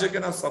ರಾಜ್ಯಕ್ಕೆ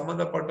ನಾವು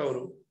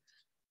ಸಂಬಂಧಪಟ್ಟವರು.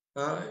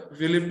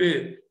 ಫಿಲಿಪ್ಪಿ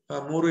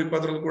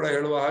 3:20 ಕೂಡ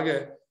ಹೇಳುವ ಹಾಗೆ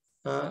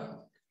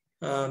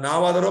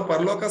ನಾವಾದರೂ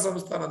ಪರಲೋಕ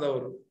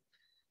ಸಂಸ್ಥಾನದವರು,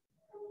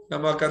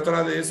 ನಮ್ಮ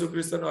ಕರ್ತನಾದ ಯೇಸು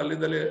ಕ್ರಿಸ್ತನು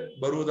ಅಲ್ಲಿಂದಲೇ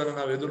ಬರುವುದನ್ನು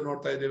ನಾವು ಎದುರು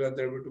ನೋಡ್ತಾ ಇದ್ದೀವಿ ಅಂತ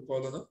ಹೇಳ್ಬಿಟ್ಟು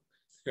ಪೌಲನು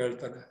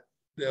ಹೇಳ್ತಾನೆ.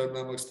 ದೇವ್ರ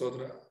ನಮಗೆ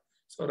ಸ್ತೋತ್ರ.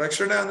 ಸೊ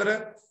ರಕ್ಷಣೆ ಅಂದ್ರೆ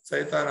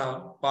ಸೈತಾನ,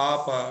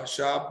 ಪಾಪ,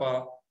 ಶಾಪ,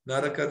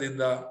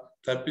 ನರಕದಿಂದ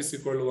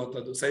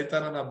ತಪ್ಪಿಸಿಕೊಳ್ಳುವಂಥದ್ದು,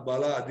 ಸೈತಾನನ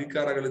ಬಲ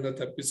ಅಧಿಕಾರಗಳಿಂದ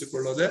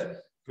ತಪ್ಪಿಸಿಕೊಳ್ಳೋದೇ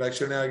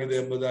ರಕ್ಷಣೆ ಆಗಿದೆ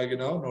ಎಂಬುದಾಗಿ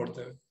ನಾವು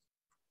ನೋಡ್ತೇವೆ.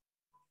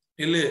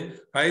 ಇಲ್ಲಿ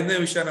 5ನೇ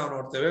ವಿಷಯ ನಾವು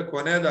ನೋಡ್ತೇವೆ.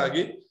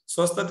 ಕೊನೆಯದಾಗಿ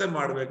ಸ್ವಸ್ಥತೆ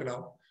ಮಾಡ್ಬೇಕು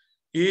ನಾವು.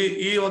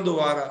 ಈ ಒಂದು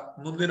ವಾರ,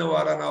 ಮುಂದಿನ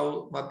ವಾರ ನಾವು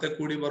ಮತ್ತೆ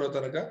ಕೂಡಿ ಬರೋ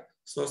ತನಕ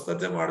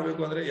ಸ್ವಸ್ಥತೆ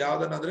ಮಾಡ್ಬೇಕು. ಅಂದ್ರೆ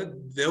ಯಾವ್ದನ್ನಂದ್ರೆ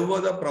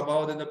ದೆವ್ವದ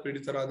ಪ್ರಭಾವದಿಂದ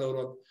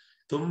ಪೀಡಿತರಾದವರು.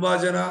 ತುಂಬಾ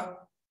ಜನ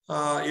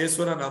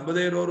ಯೇಸುವನ್ನ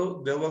ನಂಬದೇ ಇರೋರು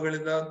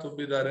ದೆವ್ವಗಳಿಂದ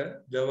ತುಂಬಿದ್ದಾರೆ,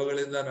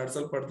 ದೆವ್ವಗಳಿಂದ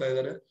ನಡೆಸಲ್ಪಡ್ತಾ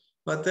ಇದ್ದಾರೆ.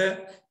 ಮತ್ತೆ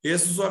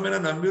ಯೇಸು ಸ್ವಾಮಿನ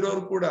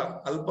ನಂಬಿರೋರು ಕೂಡ,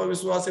 ಅಲ್ಪ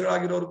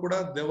ವಿಶ್ವಾಸಿಗಳಾಗಿರೋರು ಕೂಡ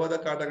ದೆವ್ವದ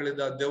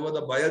ಕಾಟಗಳಿಂದ, ದೆವ್ವದ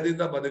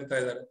ಭಯದಿಂದ ಬದುಕ್ತಾ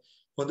ಇದ್ದಾರೆ.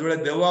 ಒಂದ್ ವೇಳೆ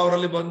ದೆವ್ವ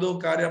ಅವರಲ್ಲಿ ಬಂದು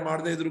ಕಾರ್ಯ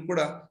ಮಾಡದೇ ಇದ್ರು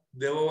ಕೂಡ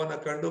ದೆವ್ವವನ್ನ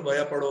ಕಂಡು ಭಯ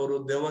ಪಡುವವರು,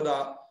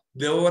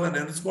 ದೆವ್ವವನ್ನ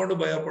ನೆನೆಸ್ಕೊಂಡು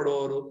ಭಯ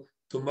ಪಡುವವರು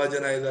ತುಂಬಾ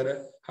ಜನ ಇದ್ದಾರೆ.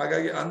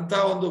 ಹಾಗಾಗಿ ಅಂತ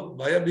ಒಂದು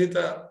ಭಯಭೀತ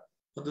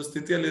ಒಂದು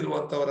ಸ್ಥಿತಿಯಲ್ಲಿ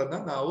ಇರುವಂತವರನ್ನ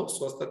ನಾವು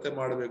ಸ್ವಸ್ಥತೆ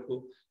ಮಾಡಬೇಕು.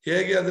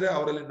 ಹೇಗೆ ಅಂದ್ರೆ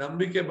ಅವರಲ್ಲಿ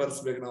ನಂಬಿಕೆ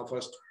ಬರ್ಸ್ಬೇಕು. ನಾವು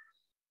ಫಸ್ಟ್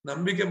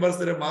ನಂಬಿಕೆ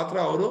ಬರ್ಸಿದ್ರೆ ಮಾತ್ರ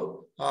ಅವರು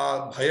ಆ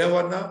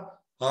ಭಯವನ್ನ,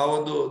 ಆ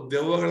ಒಂದು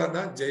ದೆವ್ವಗಳನ್ನ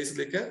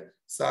ಜಯಿಸ್ಲಿಕ್ಕೆ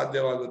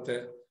ಸಾಧ್ಯವಾಗುತ್ತೆ.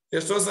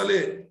 ಎಷ್ಟೋ ಸಲಿ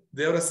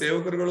ದೇವರ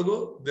ಸೇವಕರುಗಳಿಗೂ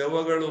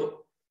ದೆವ್ವಗಳು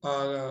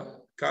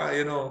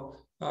ಏನೋ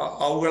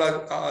ಅವುಗಳ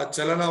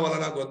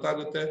ಚಲನವಲನ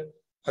ಗೊತ್ತಾಗುತ್ತೆ.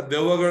 ಆ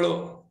ದೆವ್ವಗಳು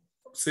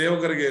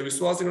ಸೇವಕರಿಗೆ,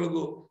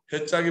 ವಿಶ್ವಾಸಿಗಳಿಗೂ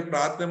ಹೆಚ್ಚಾಗಿ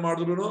ಪ್ರಾರ್ಥನೆ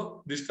ಮಾಡಿದ್ರು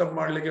ಡಿಸ್ಟರ್ಬ್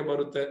ಮಾಡ್ಲಿಕ್ಕೆ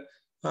ಬರುತ್ತೆ.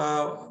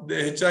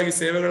 ಹೆಚ್ಚಾಗಿ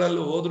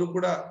ಸೇವೆಗಳಲ್ಲಿ ಹೋದ್ರು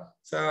ಕೂಡ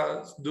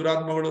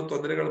ದುರಾತ್ಮಗಳು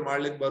ತೊಂದರೆಗಳು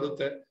ಮಾಡ್ಲಿಕ್ಕೆ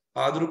ಬರುತ್ತೆ.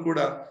 ಆದ್ರೂ ಕೂಡ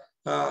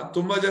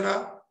ತುಂಬಾ ಜನ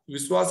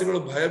ವಿಶ್ವಾಸಿಗಳು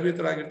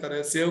ಭಯಭೀತರಾಗಿರ್ತಾರೆ,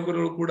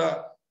 ಸೇವಕರುಗಳು ಕೂಡ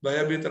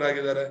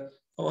ಭಯಭೀತರಾಗಿದ್ದಾರೆ.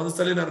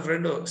 ಒಂದ್ಸಲಿ ನನ್ನ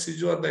ಫ್ರೆಂಡ್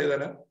ಸಿಜು ಅಂತ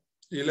ಇದ್ದಾನೆ,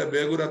 ಇಲ್ಲೇ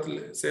ಬೇಗೂರ್ ಹತ್ರ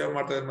ಸೇವೆ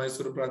ಮಾಡ್ತಾ ಇದ್ದಾರೆ,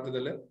 ಮೈಸೂರು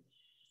ಪ್ರಾಂತ್ಯದಲ್ಲಿ.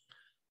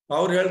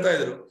 ಅವ್ರು ಹೇಳ್ತಾ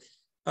ಇದ್ರು,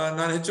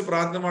 ನಾನು ಹೆಚ್ಚು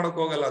ಪ್ರಾರ್ಥನೆ ಮಾಡಕ್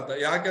ಹೋಗಲ್ಲ ಅಂತ.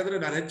 ಯಾಕೆಂದ್ರೆ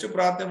ನಾನು ಹೆಚ್ಚು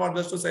ಪ್ರಾರ್ಥನೆ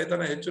ಮಾಡಿದಷ್ಟು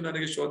ಸೈತಾನ ಹೆಚ್ಚು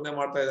ನನಗೆ ಶೋಧನೆ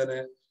ಮಾಡ್ತಾ ಇದ್ದಾನೆ,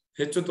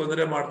 ಹೆಚ್ಚು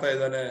ತೊಂದರೆ ಮಾಡ್ತಾ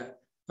ಇದ್ದಾನೆ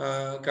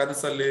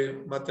ಕನಸಲ್ಲಿ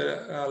ಮತ್ತೆ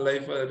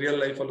ರಿಯಲ್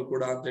ಲೈಫಲ್ಲೂ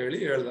ಕೂಡ ಅಂತ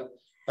ಹೇಳ್ದ.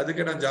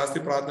 ಅದಕ್ಕೆ ನಾನು ಜಾಸ್ತಿ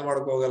ಪ್ರಾರ್ಥನೆ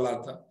ಮಾಡಕ್ ಹೋಗಲ್ಲ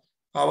ಅಂತ.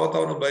 ಆವತ್ತು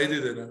ಅವನು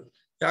ಬೈದಿದೆ ನಾನು.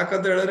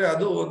 ಯಾಕಂತ ಹೇಳಿದ್ರೆ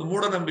ಅದು ಒಂದು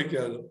ಮೂಢನಂಬಿಕೆ.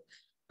 ಅದು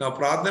ನಾವು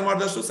ಪ್ರಾರ್ಥನೆ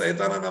ಮಾಡಿದಷ್ಟು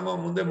ಸೈತಾನ ನಮ್ಮ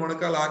ಮುಂದೆ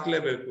ಮೊಣಕಾಲು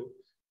ಹಾಕ್ಲೇಬೇಕು.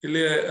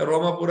 ಇಲ್ಲಿ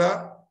ರೋಮಾಪುರ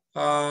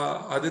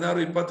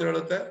 16:20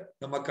 ಹೇಳುತ್ತೆ,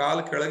 ನಮ್ಮ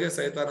ಕಾಲ್ ಕೆಳಗೆ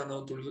ಸೈತಾನನು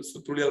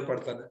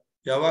ತುಳಿಯಲ್ಪಡ್ತಾನೆ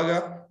ಯಾವಾಗ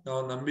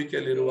ನಾವು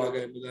ನಂಬಿಕೆಯಲ್ಲಿ ಇರುವಾಗ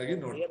ಎಂಬುದಾಗಿ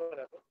ನೋಡಿ.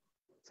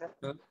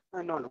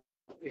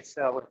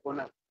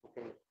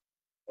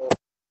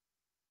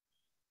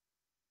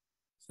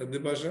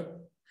 ಸಂದೀಪಾಶ,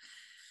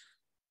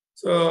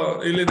 ಸೊ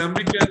ಇಲ್ಲಿ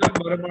ನಂಬಿಕೆಯನ್ನ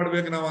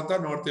ಬರಮಾಡ್ಬೇಕು ನಾವು ಅಂತ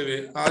ನೋಡ್ತೀವಿ.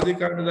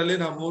 ಆದಿಕಾಂಡದಲ್ಲಿ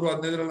ನಾವು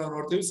 3:15 ನಾವು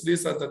ನೋಡ್ತೀವಿ ಸ್ತ್ರೀ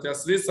ಸಂತತಿ. ಆ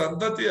ಸ್ತ್ರೀ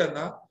ಸಂತತಿಯನ್ನ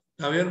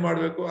ನಾವೇನ್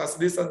ಮಾಡ್ಬೇಕು? ಆ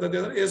ಸ್ತ್ರೀ ಸಂತತಿ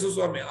ಅಂದ್ರೆ ಯೇಸು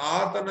ಸ್ವಾಮಿ,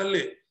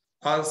 ಆತನಲ್ಲಿ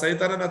ಆ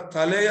ಸೈತಾನನ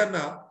ತಲೆಯನ್ನ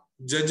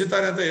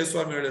ಜಜ್ಜುತ್ತಾನೆ ಅಂತ ಯೇಸು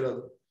ಸ್ವಾಮಿ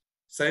ಹೇಳಿರೋದು.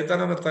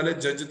 ಸೈತಾನನ ತಲೆ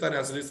ಜಜ್ಜುತ್ತಾನೆ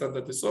ಆ ಸ್ತ್ರೀ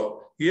ಸಂತತಿ. ಸೊ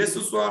ಯೇಸು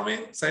ಸ್ವಾಮಿ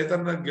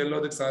ಸೈತಾನನ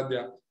ಗೆಲ್ಲೋದಕ್ಕೆ ಸಾಧ್ಯ.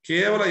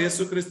 ಕೇವಲ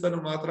ಯೇಸು ಕ್ರಿಸ್ತನು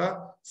ಮಾತ್ರ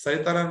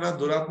ಸೈತಾನನ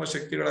ದುರಾತ್ಮ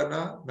ಶಕ್ತಿಗಳನ್ನ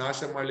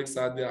ನಾಶ ಮಾಡ್ಲಿಕ್ಕೆ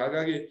ಸಾಧ್ಯ.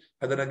 ಹಾಗಾಗಿ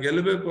ಅದನ್ನ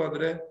ಗೆಲ್ಲಬೇಕು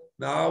ಅಂದ್ರೆ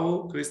ನಾವು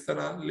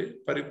ಕ್ರಿಸ್ತನಲ್ಲಿ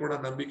ಪರಿಪೂರ್ಣ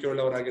ನಂಬಿಕೆ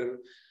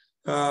ಉಳ್ಳವರಾಗಿರ್ಬೇಕು.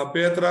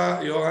 ಪೇತ್ರ,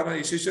 ಯೋಹಾನ,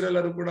 ಈ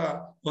ಶಿಷ್ಯರೆಲ್ಲರೂ ಕೂಡ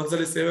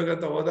ಒಂದ್ಸಲಿ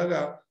ಸೇವೆಗಂತ ಹೋದಾಗ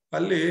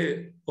ಅಲ್ಲಿ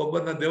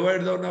ಒಬ್ಬನ ದೆವ್ವ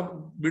ಹಿಡಿದವ್ರನ್ನ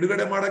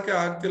ಬಿಡುಗಡೆ ಮಾಡಕ್ಕೆ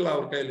ಆಗ್ತಿಲ್ಲ,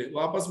 ಅವ್ರ ಕೈಲಿ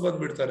ವಾಪಸ್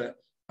ಬಂದ್ಬಿಡ್ತಾರೆ.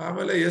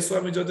 ಆಮೇಲೆ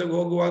ಯೇಸ್ವಾಮಿ ಜೊತೆಗೆ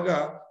ಹೋಗುವಾಗ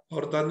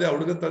ಅವ್ರ ತಂದೆ,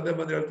 ಹುಡುಗನ ತಂದೆ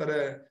ಬಂದು ಹೇಳ್ತಾರೆ,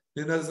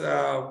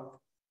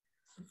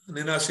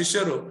 ನಿನ್ನ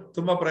ಶಿಷ್ಯರು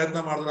ತುಂಬಾ ಪ್ರಯತ್ನ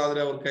ಮಾಡಿದ್ರು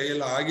ಆದ್ರೆ ಅವ್ರ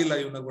ಕೈಯೆಲ್ಲ ಆಗಿಲ್ಲ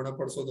ಇವನ್ನ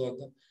ಗುಣಪಡಿಸೋದು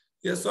ಅಂತ.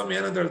 ಯೇಸ್ವಾಮಿ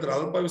ಏನಂತ ಹೇಳ್ತಾರೆ?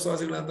 ಅಲ್ಪ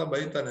ವಿಶ್ವಾಸಿಗಳಂತ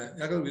ಬೈತಾನೆ.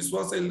 ಯಾಕಂದ್ರೆ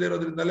ವಿಶ್ವಾಸ ಇಲ್ಲದೆ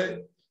ಇರೋದ್ರಿಂದಲೇ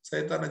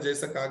ಸೈತಾನ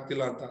ಜಯಿಸಕ್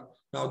ಆಗ್ತಿಲ್ಲ ಅಂತ.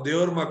 ನಾವು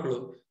ದೇವ್ರ ಮಕ್ಕಳು,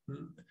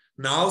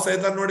 ನಾವು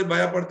ಸೈತಾನ ನೋಡಿ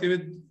ಭಯ ಪಡ್ತೀವಿ,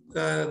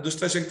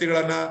 ದುಷ್ಟ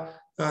ಶಕ್ತಿಗಳನ್ನ,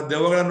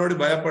 ದೆವ್ವಗಳನ್ನ ನೋಡಿ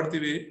ಭಯ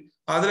ಪಡ್ತೀವಿ.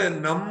 ಆದ್ರೆ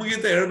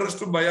ನಮ್ಗಿಂತ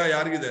 2ರಷ್ಟು ಭಯ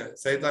ಯಾರಿಗಿದೆ?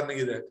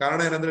 ಸೈತಾನಿಗಿದೆ. ಕಾರಣ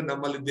ಏನಂದ್ರೆ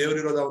ನಮ್ಮಲ್ಲಿ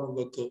ದೇವ್ರಿರೋದು ಅವನಿಗೆ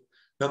ಗೊತ್ತು,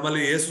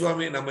 ನಮ್ಮಲ್ಲಿ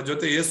ಯೇಸುಸ್ವಾಮಿ, ನಮ್ಮ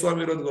ಜೊತೆ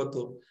ಯೇಸುಸ್ವಾಮಿ ಇರೋದು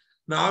ಗೊತ್ತು.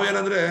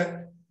 ನಾವೇನಂದ್ರೆ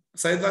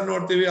ಸೈತಾನ್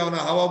ನೋಡ್ತೀವಿ, ಅವನ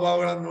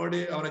ಹಾವಭಾವಗಳನ್ನ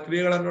ನೋಡಿ, ಅವನ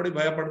ಕ್ರಿಯೆಗಳನ್ನ ನೋಡಿ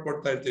ಭಯ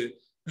ಪಡ್ಕೊಡ್ತಾ ಇರ್ತೀವಿ.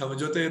 ನಮ್ಮ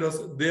ಜೊತೆ ಇರೋ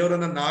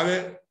ದೇವರನ್ನ ನಾವೇ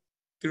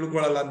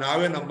ತಿಳ್ಕೊಳಲ್ಲ,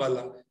 ನಾವೇ ನಂಬಲ್ಲ.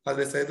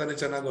 ಆದ್ರೆ ಸೈತಾನಿಗೆ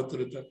ಚೆನ್ನಾಗಿ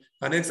ಗೊತ್ತಿರುತ್ತೆ.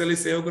 ಅನೇಕ ಸಲ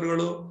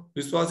ಸೇವಕರುಗಳು,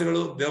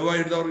 ವಿಶ್ವಾಸಿಗಳು ದೆವ್ವ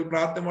ಹಿಡಿದವ್ರಿಗೆ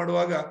ಪ್ರಾರ್ಥನೆ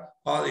ಮಾಡುವಾಗ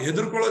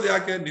ಹೆದರ್ಕೊಳ್ಳೋದು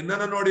ಯಾಕೆ?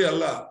 ನಿನ್ನನ್ನ ನೋಡಿ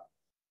ಅಲ್ಲ,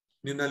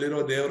 ನಿನ್ನಲ್ಲಿರೋ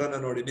ದೇವರನ್ನ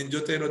ನೋಡಿ, ನಿನ್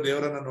ಜೊತೆ ಇರೋ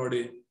ದೇವರನ್ನ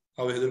ನೋಡಿ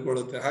ಅವು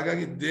ಹೆದರ್ಕೊಳ್ಳುತ್ತೆ.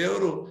 ಹಾಗಾಗಿ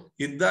ದೇವರು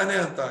ಇದ್ದಾನೆ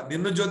ಅಂತ,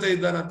 ನಿನ್ನ ಜೊತೆ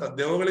ಇದ್ದಾನೆ ಅಂತ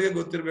ದೆವ್ವಗಳಿಗೆ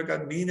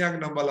ಗೊತ್ತಿರ್ಬೇಕಾದ್ರೆ ನೀನ್ ಯಾಕೆ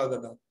ನಂಬಲ್ಲ?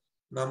 ಅದನ್ನ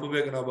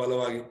ನಂಬಬೇಕು ನಾವು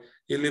ಬಲವಾಗಿ.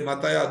 ಇಲ್ಲಿ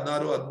ಮತ್ತಾಯ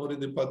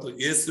 16:13-20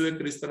 ಯೇಸುವೆ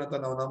ಕ್ರಿಸ್ತನಂತ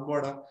ನಾವು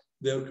ನಂಬೋಣ,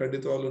 ದೇವ್ರು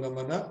ಖಂಡಿತವಾಗ್ಲೂ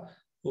ನಮ್ಮನ್ನ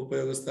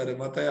ಉಪಯೋಗಿಸ್ತಾರೆ.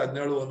 ಮತ್ತಾಯ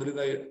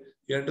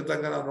 17:1-8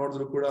 ತನಕ ನಾವು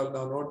ನೋಡಿದ್ರು ಕೂಡ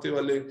ನಾವು ನೋಡ್ತೀವಿ,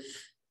 ಅಲ್ಲಿ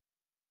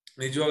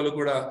ನಿಜವಾಗ್ಲೂ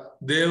ಕೂಡ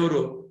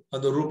ದೇವರು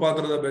ಒಂದು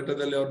ರೂಪಾಂತರದ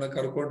ಬೆಟ್ಟದಲ್ಲಿ ಅವ್ರನ್ನ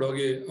ಕರ್ಕೊಂಡು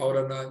ಹೋಗಿ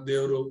ಅವರನ್ನ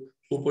ದೇವರು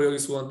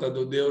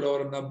ಉಪಯೋಗಿಸುವಂತದ್ದು, ದೇವರು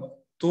ಅವರನ್ನ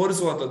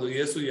ತೋರಿಸುವಂತದ್ದು,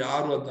 ಯೇಸು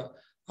ಯಾರು ಅಂತ,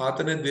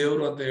 ಆತನೇ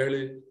ದೇವರು ಅಂತ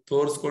ಹೇಳಿ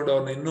ತೋರಿಸ್ಕೊಂಡು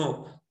ಅವ್ರನ್ನ ಇನ್ನೂ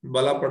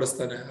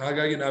ಬಲಪಡಿಸ್ತಾನೆ.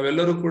 ಹಾಗಾಗಿ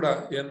ನಾವೆಲ್ಲರೂ ಕೂಡ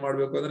ಏನ್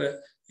ಮಾಡ್ಬೇಕು ಅಂದ್ರೆ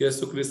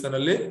ಯೇಸು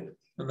ಕ್ರಿಸ್ತನಲ್ಲಿ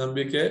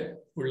ನಂಬಿಕೆ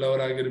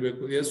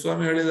ಉಳ್ಳವರಾಗಿರ್ಬೇಕು. ಯೇಸು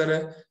ಸ್ವಾಮಿ ಹೇಳಿದ್ದಾರೆ,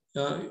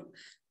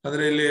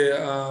 ಅಂದ್ರೆ ಇಲ್ಲಿ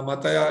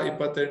ಮತ್ತಾಯ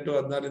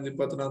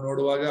 28:16-20 ನಾವು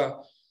ನೋಡುವಾಗ,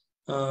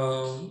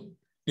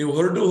 ನೀವು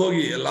ಹೊರಟು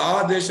ಹೋಗಿ ಎಲ್ಲಾ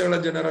ದೇಶಗಳ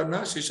ಜನರನ್ನ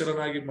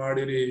ಶಿಷ್ಯರನ್ನಾಗಿ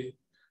ಮಾಡಿರಿ,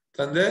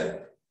 ತಂದೆ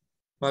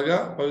ಮಗ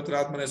ಪವಿತ್ರ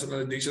ಆತ್ಮನ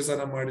ಹೆಸರಿನಲ್ಲಿ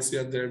ದೀಕ್ಷಾಸ್ನಾನ ಮಾಡಿಸಿ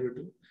ಅಂತ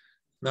ಹೇಳ್ಬಿಟ್ಟು,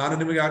 ನಾನು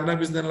ನಿಮಗೆ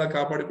ಆಜ್ಞಾಪಿಸಿದನ್ನೆಲ್ಲ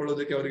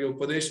ಕಾಪಾಡಿಕೊಳ್ಳೋದಕ್ಕೆ ಅವರಿಗೆ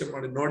ಉಪದೇಶ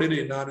ಮಾಡಿ, ನೋಡಿರಿ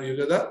ನಾನು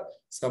ಯುಗದ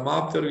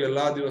ಸಮಾಪ್ತಿಯವರೆಗೆ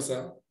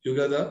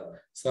ಯುಗದ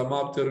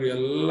ಸಮಾಪ್ತಿಯವರೆಗೆ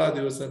ಎಲ್ಲಾ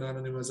ದಿವಸ ನಾನು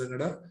ನಿಮ್ಮ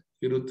ಸಂಗಡ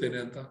ಇರುತ್ತೇನೆ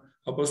ಅಂತ.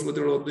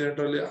 ಅಪೊಸ್ತಲರು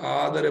 1:8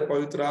 ಆದರೆ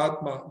ಪವಿತ್ರ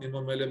ಆತ್ಮ ನಿಮ್ಮ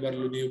ಮೇಲೆ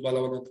ಬರಲು ನೀವು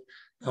ಬಲವನ್ನು.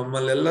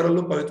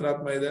 ನಮ್ಮಲ್ಲೆಲ್ಲರಲ್ಲೂ ಪವಿತ್ರ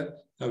ಆತ್ಮ ಇದೆ,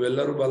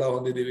 ನಾವೆಲ್ಲರೂ ಬಲ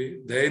ಹೊಂದಿದೀವಿ.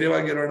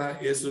 ಧೈರ್ಯವಾಗಿರೋಣ.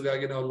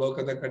 ಯೇಸುಗಾಗಿ ನಾವು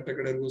ಲೋಕದ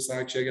ಕಟ್ಟಕಡೆಗೂ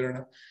ಸಾಕ್ಷಿಯಾಗಿರೋಣ.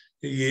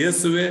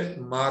 ಯೇಸುವೆ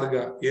ಮಾರ್ಗ,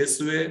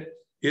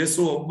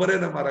 ಯೇಸು ಒಬ್ಬರೇ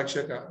ನಮ್ಮ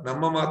ರಕ್ಷಕ.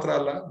 ನಮ್ಮ ಮಾತ್ರ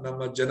ಅಲ್ಲ, ನಮ್ಮ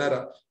ಜನರ,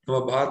 ನಮ್ಮ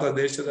ಭಾರತ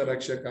ದೇಶದ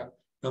ರಕ್ಷಕ,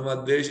 ನಮ್ಮ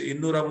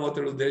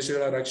 237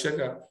 ದೇಶಗಳ ರಕ್ಷಕ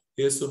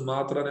ಯೇಸು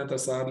ಮಾತ್ರನೇ ಅಂತ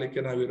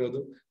ಸಾರ್ಲಿಕ್ಕೆ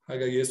ನಾವಿರೋದು.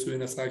 ಹಾಗಾಗಿ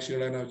ಯೇಸುವಿನ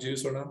ಸಾಕ್ಷಿಗಳಾಗಿ ನಾವು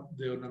ಜೀವಿಸೋಣ.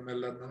 ದೇವ್ರು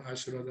ನಮ್ಮೆಲ್ಲರನ್ನ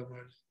ಆಶೀರ್ವಾದ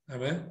ಮಾಡಿ.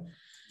 ಆಮೇಲೆ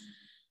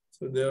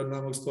ದೇವ್ರ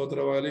ನಮಗೆ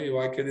ಸ್ತೋತ್ರವಾಗಲಿ. ಈ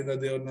ವಾಕ್ಯದಿಂದ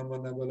ದೇವ್ರು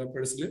ನಮ್ಮನ್ನ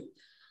ಬಲಪಡಿಸಲಿ.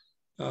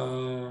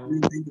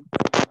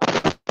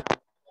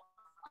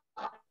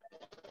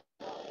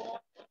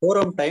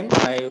 ಫೋರಂ ಟೈಮ್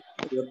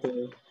ಇವತ್ತು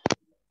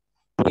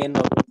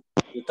ಏನು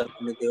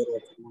ದೇವರ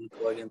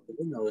ಮೂಲಕವಾಗಿ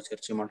ಅಂತೇಳಿ ನಾವು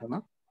ಚರ್ಚೆ ಮಾಡೋಣ.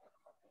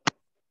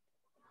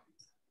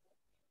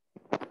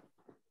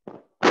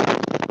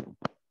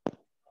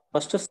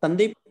 First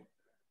Sandeep.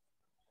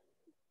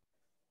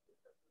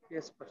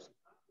 Yes, person.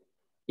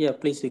 Yeah,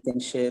 please you can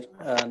share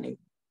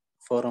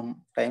forum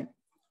time.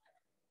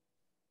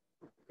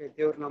 Okay,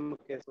 ದೇವ್ರ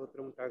ನಾಮಕ್ಕೆ ಸ್ತೋತ್ರ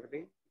ಉಂಟಾಗಲಿ.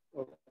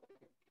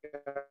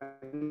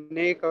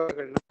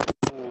 ಅನೇಕಗಳನ್ನ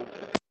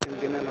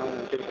ದಿನ ನಾವು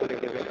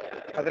ತಿಳ್ಕೊಂಡಿದ್ದೇವೆ.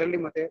 ಅದರಲ್ಲಿ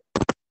ಮತ್ತೆ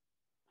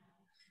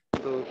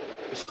ಒಂದು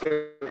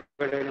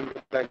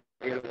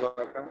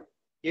ಹೇಳುವಾಗ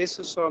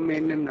ಯೇಸು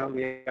ಸ್ವಾಮಿಯನ್ನು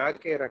ನಾವು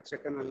ಯಾಕೆ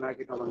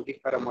ರಕ್ಷಕನನ್ನಾಗಿ ನಾವು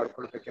ಅಂಗೀಕಾರ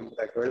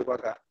ಮಾಡ್ಕೊಳ್ಬೇಕೆಂಬುದಾಗಿ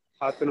ಹೇಳುವಾಗ,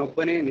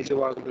 ಆತನೊಬ್ಬನೇ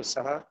ನಿಜವಾಗಲೂ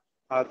ಸಹ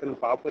ಆತನು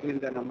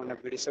ಪಾಪದಿಂದ ನಮ್ಮನ್ನ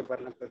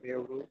ಬಿಡಿಸಬಾರದಂತ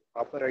ದೇವರು,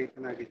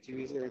 ಪಾಪರಹಿತನಾಗಿ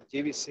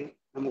ಜೀವಿಸಿ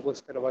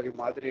ನಮಗೋಸ್ಕರವಾಗಿ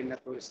ಮಾದರಿಯನ್ನ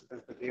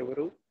ತೋರಿಸಿದಂತ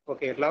ದೇವರು.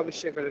 ಓಕೆ, ಎಲ್ಲಾ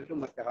ವಿಷಯಗಳಲ್ಲೂ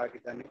ಮತ್ತೆ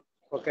ಆಗಿದ್ದಾನೆ.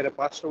 ಓಕೆ,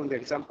 ಪಾಸ್ಟರ್ ಒಂದು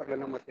ಎಕ್ಸಾಂಪಲ್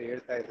ಅನ್ನ ಮತ್ತೆ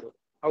ಹೇಳ್ತಾ ಇದ್ರು.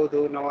 ಹೌದು,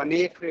 ನಾವು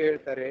ಅನೇಕರು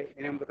ಹೇಳ್ತಾರೆ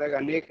ಏನೆಂಬುದಾಗಿ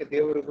ಅನೇಕ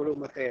ದೇವರುಗಳು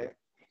ಮತ್ತೆ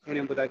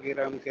ಏನೆಂಬುದಾಗಿ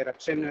ನಮಗೆ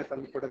ರಕ್ಷಣೆ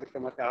ತಂದು ಕೊಡೋದಕ್ಕೆ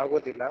ಮತ್ತೆ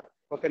ಆಗೋದಿಲ್ಲ.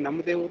 ಓಕೆ, ನಮ್ಮ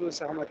ದೇವರು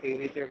ಸಹ ಮತ್ತೆ ಈ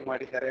ರೀತಿಯಾಗಿ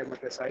ಮಾಡಿದ್ದಾರೆ,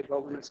 ಮತ್ತೆ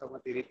ಸಾಯಿಬಾಬಾನು ಸಹ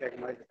ಮತ್ತೆ ಈ ರೀತಿಯಾಗಿ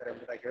ಮಾಡಿದ್ದಾರೆ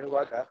ಎಂಬುದಾಗಿ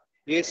ಹೇಳುವಾಗ,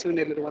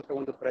 ಯೇಸುವಿನಲ್ಲಿರುವಂತಹ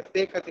ಒಂದು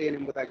ಪ್ರತ್ಯೇಕತೆ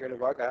ಏನೆಂಬುದಾಗಿ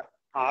ಹೇಳುವಾಗ,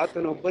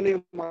 ಆತನೊಬ್ಬನೇ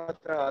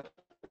ಮಾತ್ರ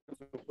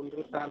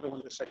ಪುನರುತ್ಥಾನದ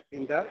ಒಂದು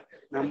ಶಕ್ತಿಯಿಂದ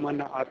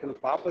ನಮ್ಮನ್ನ ಆತನ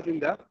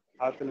ಪಾಪದಿಂದ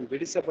ಆತನು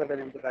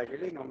ಬಿಡಿಸಬಲ್ಲನೆಂಬುದಾಗಿ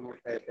ಹೇಳಿ ನಾವು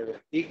ನೋಡ್ತಾ ಇದ್ದೇವೆ.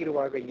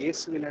 ಹೀಗಿರುವಾಗ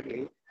ಯೇಸುವಿನಲ್ಲಿ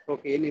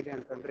ಓಕೆ ಏನಿದೆ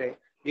ಅಂತಂದ್ರೆ,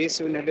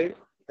 ಯೇಸುವಿನಲ್ಲಿ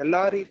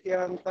ಎಲ್ಲಾ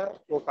ರೀತಿಯಾದಂತ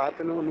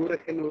ಆತನು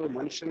 100ಕ್ಕೆ 100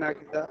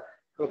 ಮನುಷ್ಯನಾಗಿದ್ದ.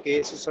 ಓಕೆ,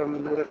 ಯೇಸು ಸ್ವಾಮಿ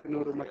 100ಕ್ಕೆ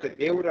 100 ಮತ್ತೆ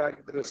ದೇವರು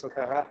ಆಗಿದ್ರು.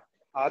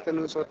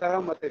 ಆತನು ಸ್ವತಃ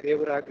ಮತ್ತೆ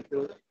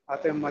ದೇವರಾಗಿದ್ದು,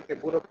 ಆತನ ಮತ್ತೆ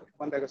ಪೂರ್ವಕ್ಕೆ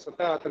ಬಂದಾಗ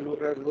ಸ್ವತಃ ಆತನು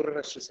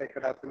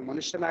 100% ಆತನು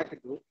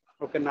ಮನುಷ್ಯನಾಗಿದ್ದು.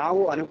 ಓಕೆ,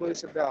 ನಾವು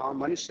ಅನುಭವಿಸಿದ ಆ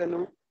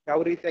ಮನುಷ್ಯನು ಯಾವ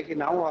ರೀತಿಯಾಗಿ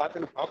ನಾವು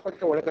ಆತನ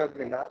ಪಾಪಕ್ಕೆ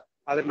ಒಳಗಾಗ್ಲಿಲ್ಲ,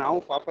 ಆದ್ರೆ ನಾವು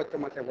ಪಾಪಕ್ಕೆ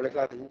ಮತ್ತೆ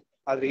ಒಳಗಾದವು.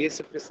 ಆದ್ರೆ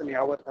ಯೇಸು ಕ್ರಿಸ್ತನ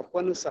ಯಾವ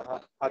ತಪ್ಪನ್ನು ಸಹ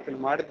ಆತನು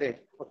ಮಾಡದೆ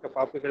ಒಕ್ಕ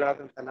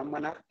ಪಾಪಿಗಳಾದಂತ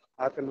ನಮ್ಮನ್ನ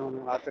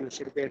ಆತನ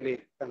ಶಿಲ್ಬೆಯಲ್ಲಿ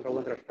ತನ್ನ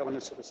ಒಂದು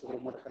ರಕ್ತವನ್ನು ಸುರಿಸುವ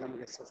ಮೂಲಕ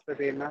ನಮಗೆ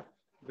ಸ್ವಸ್ಥತೆಯನ್ನ,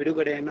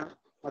 ಬಿಡುಗಡೆಯನ್ನ,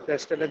 ಮತ್ತೆ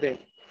ಅಷ್ಟಲ್ಲದೆ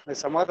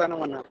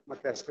ಸಮಾಧಾನವನ್ನ,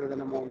 ಮತ್ತೆ ಅಷ್ಟಲ್ಲದೆ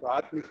ನಮ್ಮ ಒಂದು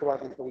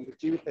ಆತ್ಮಿಕವಾದಂತ ಒಂದು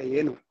ಜೀವಿತ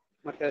ಏನು,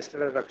 ಮತ್ತೆ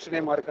ಅಷ್ಟಲ್ಲದೆ ರಕ್ಷಣೆ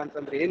ಮಾರ್ಗ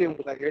ಅಂತಂದ್ರೆ ಏನು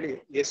ಎಂಬುದಾಗಿ ಹೇಳಿ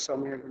ಯೇಸು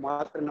ಸ್ವಾಮಿಯಲ್ಲಿ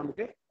ಮಾತ್ರ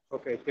ನಮಗೆ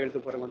ಓಕೆ ತಿಳಿದು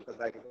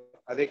ಬರುವಂತದ್ದಾಗಿದೆ.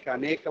 ಅದಕ್ಕೆ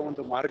ಅನೇಕ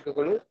ಒಂದು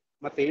ಮಾರ್ಗಗಳು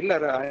ಮತ್ತೆ ಇಲ್ಲ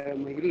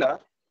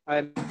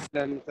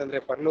ಅಂತಂದ್ರೆ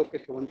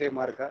ಪರಲೋಕಕ್ಕೆ ಒಂದೇ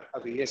ಮಾರ್ಗ,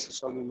 ಅದು ಯೇಸು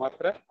ಸ್ವಾಮಿ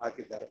ಮಾತ್ರ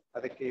ಆಗಿದ್ದಾರೆ.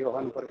 ಅದಕ್ಕೆ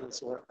ಯೋಹಾನ ಬರೆದ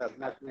ಸುವಾರ್ತೆ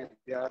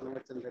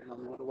 14:6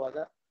 ನಾವು ನೋಡುವಾಗ,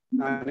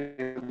 ನಾನೇ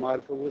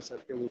ಮಾರ್ಗವು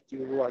ಸತ್ಯವೂ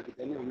ಜೀವವೂ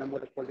ಆಗಿದ್ದೇನೆ, ನನ್ನ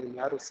ಮೂಲಕ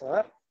ಯಾರು ಸಹ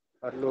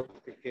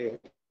ಪರಲೋಕಕ್ಕೆ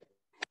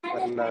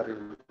ಬರಲಾರು.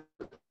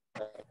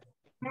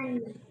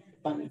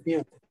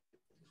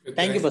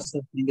 Thank you, Pastor.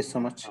 Thank you so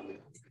much.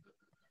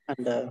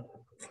 And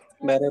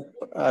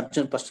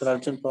Pastor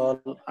Arjun Paul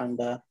and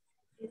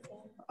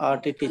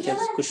RT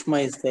teachers, Kushma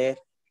is there,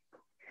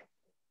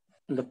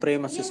 and the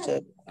Prema sister,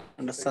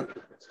 and the son,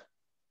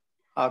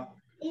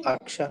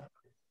 Aksha.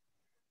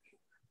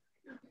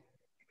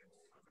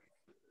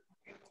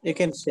 You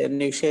can share,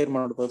 ನೀವು ಶೇರ್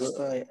ಮಾಡ್ಬೋದು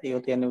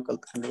ಇವತ್ತು ಏನು ನೀವು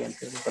ಕಲ್ತ್ಕೊಂಡ್ವಿ ಅಂತ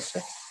ಹೇಳಿ ಫಸ್ಟ್.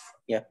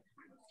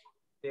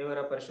 ದೇವರ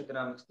ಪರಿಶುದ್ಧ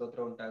ನಾಮಕ್ಕೆ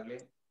ಸ್ತೋತ್ರ ಉಂಟಾಗ್ಲಿ.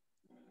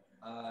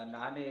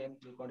 ನಾನೇ ಏನ್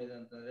ತಿಳ್ಕೊಂಡಿದ್ದೆ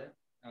ಅಂತಂದ್ರೆ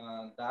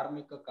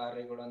ಧಾರ್ಮಿಕ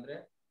ಕಾರ್ಯಗಳು ಅಂದ್ರೆ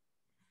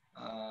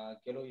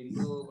ಕೆಲವು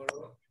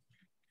ಹಿಂದೂಗಳು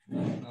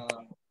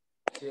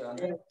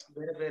ಅಂದ್ರೆ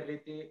ಬೇರೆ ಬೇರೆ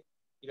ರೀತಿ.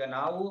 ಈಗ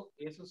ನಾವು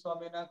ಯೇಸು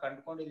ಸ್ವಾಮಿನ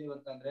ಕಂಡ್ಕೊಂಡಿದೀವಿ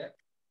ಅಂತಂದ್ರೆ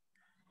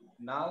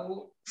ನಾವು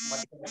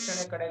ಮತ್ತೆ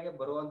ರಕ್ಷಣೆ ಕಡೆಗೆ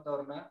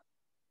ಬರುವಂತವ್ರನ್ನ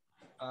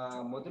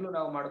ಮೊದಲು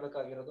ನಾವು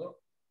ಮಾಡ್ಬೇಕಾಗಿರೋದು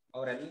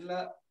ಅವರೆಲ್ಲ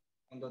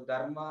ಒಂದು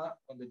ಧರ್ಮ,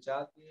 ಒಂದು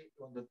ಜಾತಿ,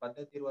 ಒಂದು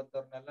ಪದ್ಧತಿ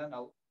ಇರುವಂತವ್ರನ್ನೆಲ್ಲ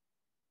ನಾವು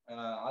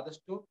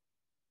ಆದಷ್ಟು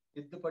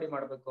ತಿದ್ದುಪಡಿ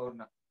ಮಾಡ್ಬೇಕು.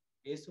 ಅವ್ರನ್ನ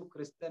ಯೇಸು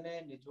ಕ್ರಿಸ್ತನೇ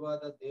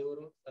ನಿಜವಾದ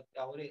ದೇವರು, ಸತ್ಯ,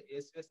 ಅವರೇ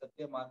ಯೇಸುವೆ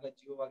ಸತ್ಯ, ಮಾರ್ಗ,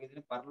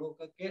 ಜೀವವಾಗಿದ್ರೆ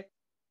ಪರಲೋಕಕ್ಕೆ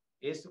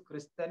ಯೇಸು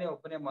ಕ್ರಿಸ್ತನೇ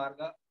ಒಬ್ಬನೇ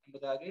ಮಾರ್ಗ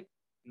ಎಂಬುದಾಗಿ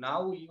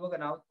ನಾವು ಇವಾಗ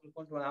ನಾವು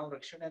ತಿಳ್ಕೊಂಡು ನಾವು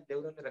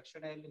ದೇವರಲ್ಲಿ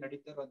ರಕ್ಷಣೆಯಲ್ಲಿ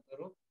ನಡೀತಾ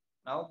ಇರುವಂತವ್ರು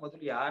ನಾವು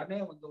ಮೊದಲು ಯಾರನ್ನೇ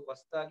ಒಂದು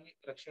ಹೊಸದಾಗಿ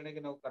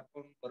ರಕ್ಷಣೆಗೆ ನಾವು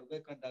ಕರ್ಕೊಂಡು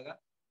ಬರ್ಬೇಕಂದಾಗ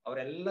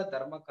ಅವರೆಲ್ಲ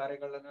ಧರ್ಮ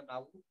ಕಾರ್ಯಗಳನ್ನ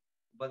ನಾವು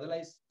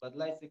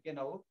ಬದಲಾಯಿಸಕ್ಕೆ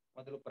ನಾವು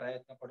ಮೊದಲು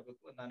ಪ್ರಯತ್ನ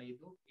ಪಡ್ಬೇಕು. ನಾನು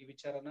ಈ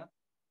ವಿಚಾರನ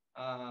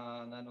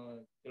ನಾನು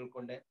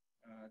ತಿಳ್ಕೊಂಡೆ.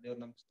 ದೇವ್ರ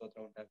ನಮ್ಗೆ ಸ್ತೋತ್ರ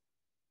ಉಂಟಾಗ್ಲಿ.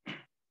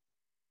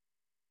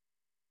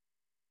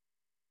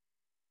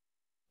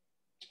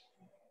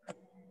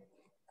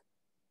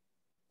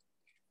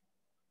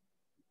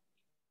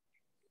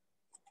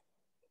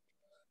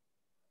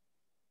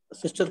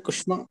 ಸಿಸ್ಟರ್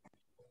ಕುಷ್ಮಾ.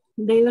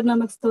 ದೇವರ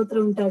ನಾಮಕ್ಕೆ ಸ್ತೋತ್ರ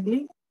ಉಂಟಾಗ್ಲಿ.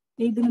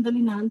 ಈ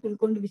ದಿನದಲ್ಲಿ ನಾನ್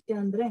ತಿಳ್ಕೊಂಡ ವಿಷಯ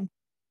ಅಂದ್ರೆ,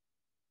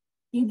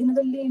 ಈ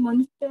ದಿನದಲ್ಲಿ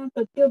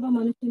ಪ್ರತಿಯೊಬ್ಬ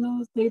ಮನುಷ್ಯನು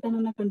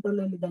ಸೈತಾನನ ಕಂಟ್ರೋಲ್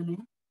ಅಲ್ಲಿ ಇದ್ದಾನೆ.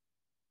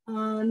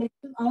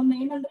 ನೆಕ್ಸ್ಟ್ ಅವನ್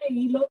ಏನಂದ್ರೆ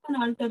ಈ ಲೋಕನ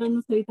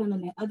ಆಳ್ತಾರನು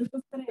ಸೈತಾನನೇ.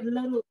 ಅದಕ್ಕೋಸ್ಕರ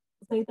ಎಲ್ಲರೂ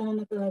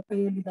ಸೈತಾನನ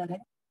ಕೈಯಲ್ಲಿದ್ದಾರೆ.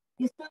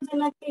 ಎಷ್ಟೊಂದ್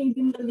ಜನಕ್ಕೆ ಈ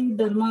ದಿನದಲ್ಲಿ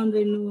ಧರ್ಮ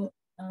ಅಂದ್ರೇನು,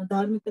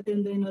 ಧಾರ್ಮಿಕತೆ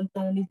ಅಂದ್ರೇನು ಅಂತ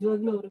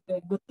ನಿಜವಾಗ್ಲೂ ಅವ್ರಿಗೆ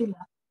ಗೊತ್ತಿಲ್ಲ.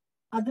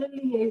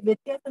 ಅದ್ರಲ್ಲಿ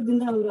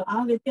ವ್ಯತ್ಯಾಸದಿಂದ ಆ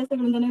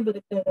ವ್ಯತ್ಯಾಸಗಳಿಂದಾನೇ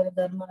ಬದುಕ್ತಾ ಇದ್ದಾರೆ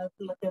ಧರ್ಮ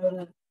ಮತ್ತೆ ಅವರ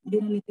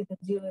ದಿನನಿತ್ಯದ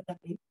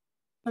ಜೀವನದಲ್ಲಿ.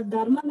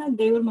 ಧರ್ಮನ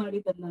ದೇವ್ರು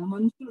ಮಾಡಿದಲ್ಲ,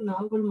 ಮನುಷ್ಯರು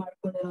ನಾವುಗಳು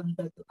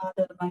ಮಾಡ್ಕೊಂಡಿರುವಂತದ್ದು ಆ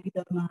ಧರ್ಮ ಈ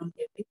ಧರ್ಮ ಅಂತ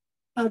ಹೇಳಿ.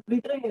 ಅದ್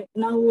ಬಿಟ್ರೆ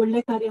ನಾವು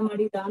ಒಳ್ಳೆ ಕಾರ್ಯ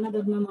ಮಾಡಿ ದಾನ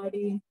ಧರ್ಮ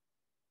ಮಾಡಿ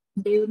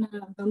ದೇವ್ರನ್ನ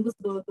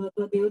ನಂಬಿಸ್ಬೋದು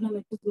ಅಥವಾ ದೇವ್ರನ್ನ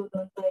ಮೆಚ್ಚಿಸ್ಬೋದು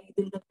ಅಂತ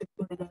ಇದರಿಂದ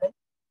ತಿಳ್ಕೊಂಡಿದ್ದಾರೆ.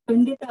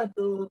 ಖಂಡಿತ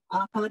ಅದು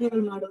ಆ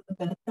ಕಾರ್ಯಗಳು ಮಾಡೋದು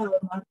ವ್ಯರ್ಥ,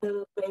 ಅವ್ರು ಮಾಡ್ತಾ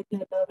ಇರೋ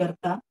ಪ್ರಯತ್ನ ಎಲ್ಲ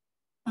ವ್ಯರ್ಥ.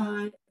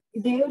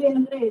 ದೇವ್ರ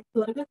ಏನಂದ್ರೆ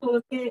ಸ್ವರ್ಗಕ್ಕೆ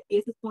ಹೋಗಕ್ಕೆ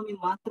ಯೇಸು ಸ್ವಾಮಿ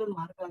ಮಾತ್ರ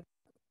ಮಾರ್ಗ ಆಗುತ್ತೆ.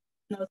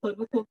 ನಾವು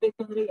ಸ್ವರ್ಗಕ್ಕೆ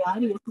ಹೋಗ್ಬೇಕಂದ್ರೆ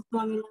ಯಾರು ಯೇಸು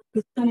ಸ್ವಾಮಿನ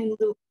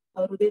ಕ್ರಿಸ್ತನೆಂದು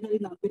ಅವ್ರ ಹೃದಯದಲ್ಲಿ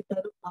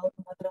ನಂಬಿರ್ತಾರೋ ಅವ್ರು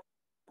ಮಾತ್ರ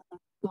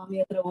ಸ್ವಾಮಿ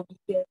ಹತ್ರ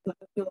ಹೋಗ್ಲಿಕ್ಕೆ,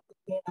 ಸ್ವರ್ಗಕ್ಕೆ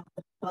ಹೋಗ್ಲಿಕ್ಕೆ, ನಮ್ಮ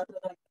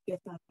ಪಾತ್ರರಾಗಲಿಕ್ಕೆ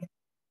ಸಾಧ್ಯ.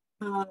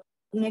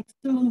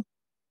 ನೆಕ್ಸ್ಟ್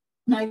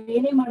ನಾವ್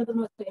ಏನೇ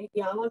ಮಾಡಿದ್ರು ಅಷ್ಟೇ,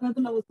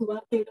 ಯಾವಾಗಾದ್ರೂ ನಾವು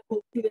ಸುವಾರ್ತೆ ಹೇಳಕ್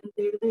ಹೋಗ್ತೀವಿ ಅಂತ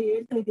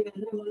ಹೇಳ್ತಾ ಇದೀವಿ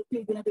ಅಂದ್ರೆ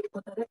ಮನುಷ್ಯ ಈ ದಿನ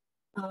ತಿಳ್ಕೊತಾರೆ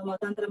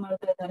ಮತಾಂತರ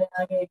ಮಾಡ್ತಾ ಇದ್ದಾರೆ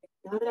ಹಾಗೆ.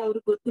 ಆದ್ರೆ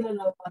ಅವ್ರಿಗೆ ಗೊತ್ತಿಲ್ಲ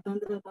ನಾವು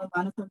ಮತಾಂತರ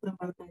ಮಾನಸಾಂತರ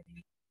ಮಾಡ್ತಾ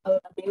ಇದೀವಿ.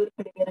 ಅವ್ರನ್ನ ದೇವ್ರ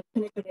ಕಡೆಗೆ,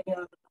 ರಕ್ಷಣೆ ಕಡೆಗೆ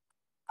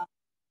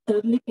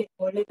ತರ್ಲಿಕ್ಕೆ,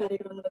 ಒಳ್ಳೆ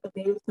ಕಾರ್ಯಗಳ ಮೂಲಕ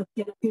ದೇವ್ರ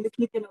ಸತ್ಯನ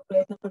ತಿಳಿಸ್ಲಿಕ್ಕೆ ನಾವು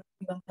ಪ್ರಯತ್ನ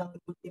ಪಡ್ತೀವಿ ಅಂತ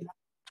ಅವ್ರಿಗೆ ಗೊತ್ತಿಲ್ಲ.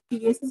 ಈ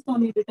ಯೇಸು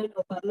ಸ್ವಾಮಿ ಬಿಟ್ಟರೆ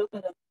ನಾವು ಪರಲೋಕ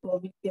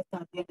ಹೋಗ್ಲಿಕ್ಕೆ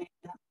ಸಾಧ್ಯನೇ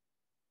ಇಲ್ಲ.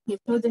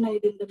 ಎಷ್ಟೋ ಜನ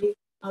ಇದರಲ್ಲಿ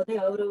ಅದೇ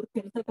ಅವ್ರವ್ರ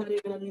ಕೆಲಸ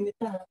ಕಾರ್ಯಗಳ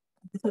ನಿಮಿತ್ತ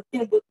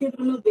ಸತ್ಯ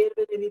ಗೊತ್ತಿದ್ರು ಬೇರೆ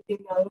ಬೇರೆ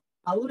ರೀತಿಯಲ್ಲಿ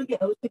ಅವ್ರಿಗೆ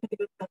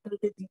ಅವಶ್ಯಕತೆಗಳು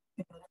ತಕ್ಕಂತೆ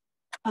ಜೀವಿಸ್ತಿದ್ದಾರೆ.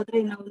 ಆದ್ರೆ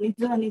ನಾವು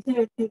ನಿಜ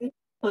ಹೇಳ್ತೀವಿ,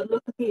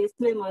 ಪರಲೋಕಕ್ಕೆ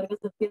ಯೇಸುವೇ ಮಾರ್ಗ,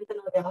 ಸತ್ಯ ಅಂತ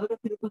ನಾವು ಯಾವಾಗ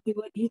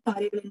ತಿಳ್ಕೊತೀವೋ ಈ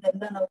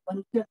ಕಾರ್ಯಗಳಿಂದ ನಾವು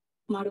ಮನುಷ್ಯ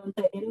ಮಾಡುವಂತ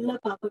ಎಲ್ಲ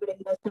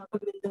ಪಾಪಗಳಿಂದ,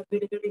 ಶಾಪಗಳಿಂದ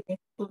ಬಿಡುಗಡೆ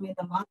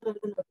ಯೇಸುವಿಂದ ಮಾತ್ರ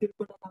ಅಂತ ನಾವು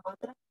ತಿಳ್ಕೊಂಡಾಗ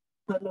ಮಾತ್ರ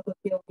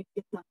ಪರಲೋಕಕ್ಕೆ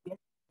ಹೋಗ್ಲಿಕ್ಕೆ ಸಾಧ್ಯ.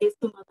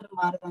 ಯೇಸು ಮಾತ್ರ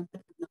ಮಾರ್ಗ ಅಂತ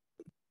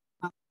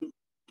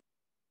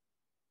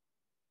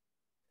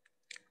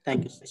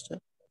ಥ್ಯಾಂಕ್ ಯು ಸಿಸ್ಟರ್.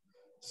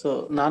 ಸೊ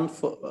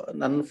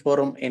ನನ್ನ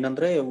ಫೋರಮ್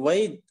ಏನಂದ್ರೆ, Y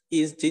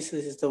is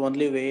Jesus is the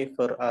only way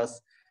for us.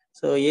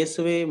 So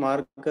ಯೇಸುವೆ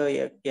ಮಾರ್ಗ,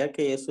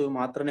 ಯಾಕೆ ಯೇಸು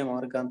ಮಾತ್ರನೇ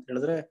ಮಾರ್ಗ ಅಂತ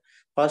ಹೇಳಿದ್ರೆ,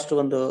 ಫಸ್ಟ್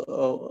ಒಂದು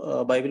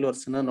ಬೈಬಲ್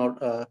ವರ್ಸ್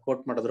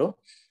ಕೋಟ್ ಮಾಡಿದ್ರು.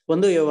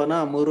 1 ಯೋಹಾನ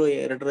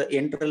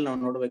 3:8 ನಾವು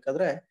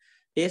ನೋಡ್ಬೇಕಾದ್ರೆ,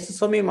 ಯೇಸು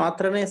ಸ್ವಾಮಿ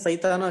ಮಾತ್ರನೇ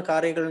ಸೈತಾನ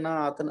ಕಾರ್ಯಗಳನ್ನ,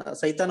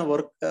 ಸೈತಾನ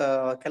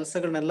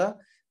ಕೆಲಸಗಳನ್ನೆಲ್ಲ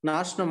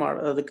ನಾಶನ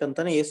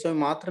ಮಾಡೋದಕ್ಕಂತಾನೆ ಯೇಸುವೆ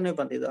ಮಾತ್ರನೇ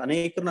ಬಂದಿದ್ದು.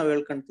 ಅನೇಕರು ನಾವ್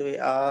ಹೇಳ್ಕೊಂತೀವಿ,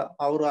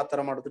 ಅವ್ರು ಆತರ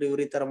ಮಾಡಿದ್ರು,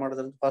 ಇವ್ರು ಈ ತರ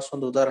ಮಾಡಿದ್ರು. ಫಸ್ಟ್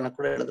ಒಂದು ಉದಾಹರಣೆ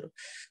ಕೂಡ ಹೇಳಿದ್ರು.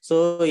 ಸೊ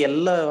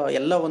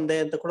ಎಲ್ಲ ಒಂದೇ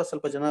ಅಂತ ಕೂಡ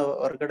ಸ್ವಲ್ಪ ಜನ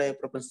ಹೊರಗಡೆ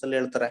ಪ್ರಪಂಚದಲ್ಲಿ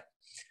ಹೇಳ್ತಾರೆ.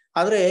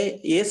 ಆದ್ರೆ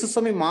ಯೇಸು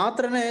ಸ್ವಾಮಿ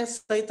ಮಾತ್ರನೇ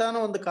ಸೈತಾನ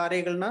ಒಂದು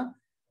ಕಾರ್ಯಗಳನ್ನ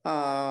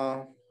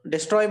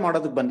ಡೆಸ್ಟ್ರಾಯ್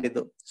ಮಾಡೋದಕ್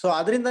ಬಂದಿದ್ದು. ಸೊ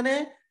ಅದರಿಂದನೇ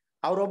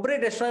ಅವ್ರೊಬ್ಬರೇ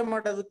ಡೆಸ್ಟ್ರಾಯ್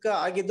ಮಾಡೋದಕ್ಕೆ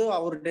ಆಗಿದ್ದು,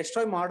 ಅವ್ರು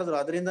ಡೆಸ್ಟ್ರಾಯ್ ಮಾಡಿದ್ರು.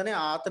 ಅದರಿಂದನೇ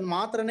ಆತನ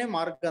ಮಾತ್ರನೇ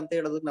ಮಾರ್ಗ ಅಂತ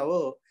ಹೇಳೋದಕ್ಕೆ ನಾವು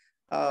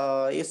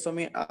ಯೇಸು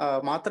ಸ್ವಾಮಿ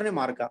ಮಾತ್ರನೇ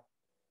ಮಾರ್ಗ.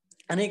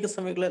 ಅನೇಕ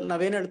ಸಮಯಗಳಲ್ಲಿ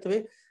ನಾವೇನ್ ಹೇಳ್ತೀವಿ,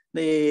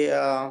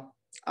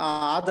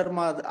 ಆ ಧರ್ಮ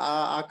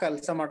ಆ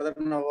ಕೆಲಸ ಮಾಡಿದ್ರೆ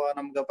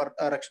ನಮ್ಗೆ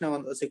ರಕ್ಷಣೆ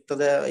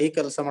ಸಿಗ್ತದೆ, ಈ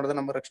ಕೆಲಸ ಮಾಡಿದ್ರೆ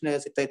ನಮ್ಗೆ ರಕ್ಷಣೆ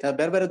ಸಿಗ್ತೈತೆ.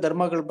 ಬೇರೆ ಬೇರೆ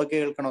ಧರ್ಮಗಳ ಬಗ್ಗೆ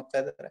ಹೇಳ್ಕೊಂಡು ಹೋಗ್ತಾ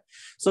ಇದ್ದಾರೆ.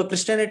 ಸೊ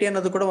ಕ್ರಿಶ್ಚಿಯಾನಿಟಿ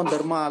ಅನ್ನೋದು ಕೂಡ ಒಂದು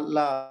ಧರ್ಮ ಅಲ್ಲ.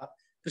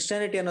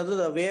 ಕ್ರಿಶ್ಚಿಯಾನಿಟಿ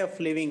ಅನ್ನೋದು ವೇ ಆಫ್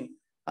ಲಿವಿಂಗ್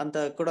ಅಂತ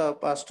ಕೂಡ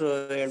ಫಾಸ್ಟ್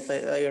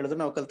ಹೇಳಿದ್ರು,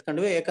 ನಾವು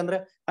ಕಲ್ತ್ಕೊಂಡ್ವಿ. ಯಾಕಂದ್ರೆ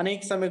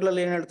ಅನೇಕ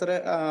ಸಮಯಗಳಲ್ಲಿ ಏನ್ ಹೇಳ್ತಾರೆ,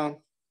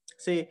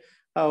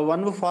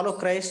 ಒನ್ ಫಾಲೋ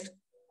ಕ್ರೈಸ್ಟ್.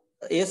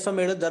 ಯೇಸು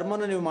ಸ್ವಾಮಿ ಹೇಳಿದ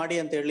ಧರ್ಮನ ನೀವು ಮಾಡಿ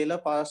ಅಂತ ಹೇಳಲಿಲ್ಲ,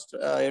 ಫಾಸ್ಟ್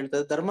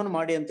ಹೇಳ್ತಾರೆ ಧರ್ಮನ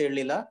ಮಾಡಿ ಅಂತ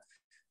ಹೇಳಲಿಲ್ಲ.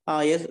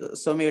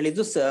 ಸ್ವಾಮಿ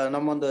ಹೇಳಿದ್ದು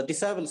ನಮ್ಮೊಂದು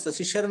ಡಿಸೈಬಲ್ಸ್,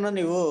 ಶಿಷ್ಯರನ್ನ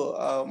ನೀವು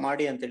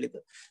ಮಾಡಿ ಅಂತ ಹೇಳಿದ್ದು.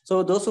 So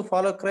those who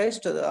follow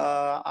Christ,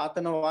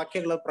 ಆತನ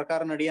ವಾಕ್ಯಗಳ ಪ್ರಕಾರ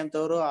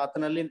ನಡೆಯಂತವ್ರು,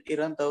 ಆತನಲ್ಲಿ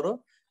ಇರೋಂಥವ್ರು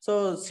ಸೊ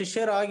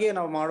ಶಿಷ್ಯರಾಗಿ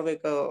ನಾವು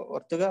ಮಾಡ್ಬೇಕು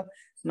ಹೊರ್ತಾಗ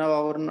ನಾವು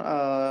ಅವ್ರನ್ನ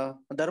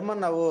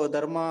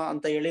ಧರ್ಮ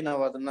ಅಂತ ಹೇಳಿ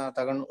ನಾವು ಅದನ್ನ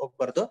ತಗೊಂಡ್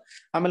ಹೋಗ್ಬಾರ್ದು.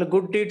 ಆಮೇಲೆ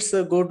ಗುಡ್ ಡೀಡ್ಸ್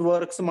ಗುಡ್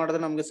ವರ್ಕ್ಸ್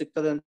ಮಾಡಿದ್ರೆ ನಮ್ಗೆ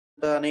ಸಿಗ್ತದೆ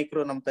ಅಂತ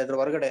ಅನೇಕರು ನಂಬ್ತಾ ಇದ್ರು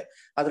ಹೊರಗಡೆ.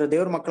 ಆದ್ರೆ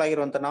ದೇವ್ರ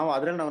ಮಕ್ಕಳಾಗಿರುವಂತ ನಾವು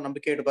ಅದ್ರಲ್ಲಿ ನಾವು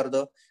ನಂಬಿಕೆ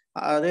ಇಡಬಾರ್ದು.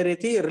 ಅದೇ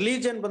ರೀತಿ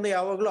ರಿಲಿಜನ್ ಬಂದು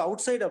ಯಾವಾಗ್ಲೂ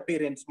ಔಟ್ಸೈಡ್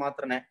ಅಪಿಯರೆನ್ಸ್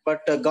ಮಾತ್ರನೇ,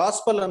 ಬಟ್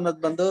ಗಾಸ್ಪಲ್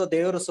ಅನ್ನೋದು ಬಂದು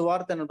ದೇವರ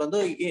ಸುವಾರ್ತೆ ಅನ್ನೋದು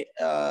ಬಂದು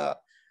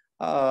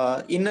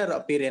ಇನ್ನರ್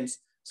ಅಪಿಯರೆನ್ಸ್.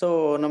 ಸೊ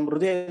ನಮ್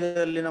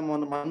ಹೃದಯದಲ್ಲಿ ನಮ್ಮ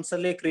ಒಂದು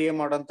ಮನಸ್ಸಲ್ಲಿ ಕ್ರಿಯೆ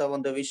ಮಾಡೋಂತ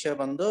ಒಂದು ವಿಷಯ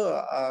ಬಂದು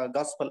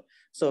ಗಾಸ್ಪಲ್,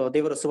 ಸೊ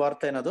ದೇವರ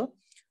ಸುವಾರ್ತೆ ಅನ್ನೋದು.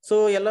 ಸೊ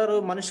ಎಲ್ಲರೂ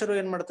ಮನುಷ್ಯರು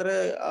ಏನ್ ಮಾಡ್ತಾರೆ,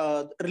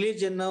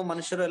 ರಿಲಿಜಿಯನ್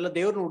ಮನುಷ್ಯರು ಎಲ್ಲ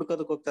ದೇವ್ರನ್ನ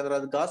ಹುಡ್ಕೋದಕ್ಕೆ ಹೋಗ್ತಾ ಇದಾರೆ.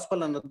 ಅದು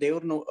ಗಾಸ್ಪಲ್ ಅನ್ನೋದು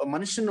ದೇವ್ರನ್ನ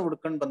ಮನುಷ್ಯನ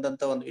ಹುಡ್ಕೊಂಡ್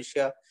ಬಂದಂತ ಒಂದು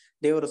ವಿಷಯ,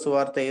 ದೇವರ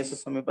ಸುವಾರ್ತೆ ಯೇಸು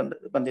ಸ್ವಾಮಿ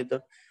ಬಂದಿದ್ದು.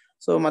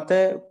 ಸೊ ಮತ್ತೆ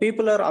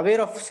people are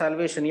aware of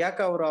salvation.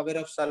 ಯಾಕೆ ಅವರು ಅವೇರ್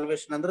ಆಫ್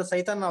ಸಾಲ್ವೇಶನ್ ಅಂದ್ರೆ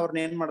ಸೈತಾನ್ ಅವ್ರನ್ನ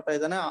ಏನ್ ಮಾಡ್ತಾ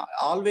ಇದ್ದಾನೆ,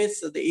 ಆಲ್ವೇಸ್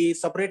ಈ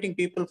ಸಪರೇಟಿಂಗ್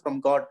ಪೀಪಲ್ ಫ್ರಮ್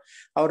ಗಾಡ್,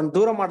 ಅವ್ರನ್ನ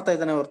ದೂರ ಮಾಡ್ತಾ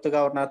ಇದ್ದಾನೆ ಹೊರತಾಗ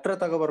ಅವ್ರನ್ನ ಹತ್ರ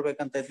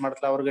ತಗೋಬರ್ಬೇಕಂತ ಇದ್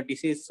ಮಾಡ್ತಾರೆ. ಅವ್ರಿಗೆ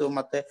ಡಿಸೀಸ್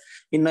ಮತ್ತೆ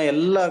ಇನ್ನ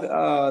ಎಲ್ಲ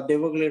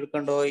ದೆವ್ವಗಳು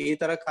ಹಿಡ್ಕೊಂಡು ಈ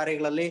ತರ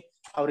ಕಾರ್ಯಗಳಲ್ಲಿ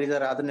ಅವ್ರು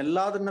ಇದಾರೆ.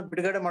 ಅದನ್ನ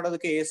ಬಿಡುಗಡೆ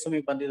ಮಾಡೋದಕ್ಕೆ ಯೇಸು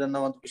ಬಂದಿದ್ದನ್ನ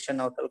ಒಂದು ವಿಷಯ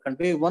ನಾವು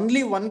ತಿಳ್ಕೊಂಡ್ವಿ.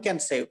 Only one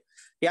can save.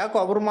 ಯಾಕೋ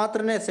ಅವ್ರು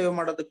ಮಾತ್ರನೇ ಸೇವ್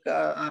ಮಾಡೋದಕ್ಕ,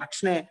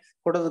 ರಕ್ಷಣೆ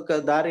ಕೊಡೋದಕ್ಕ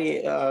ದಾರಿ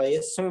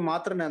ಯೇಸು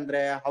ಮಾತ್ರನೇ.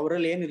 ಅಂದ್ರೆ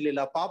ಅವರಲ್ಲಿ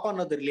ಏನಿರ್ಲಿಲ್ಲ, ಪಾಪ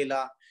ಅನ್ನೋದು ಇರ್ಲಿಲ್ಲ.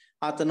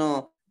 ಆತನು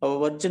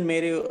ವರ್ಜಿನ್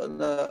ಮೇರಿ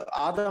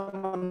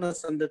ಆದಮನ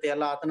ಸಂತತಿ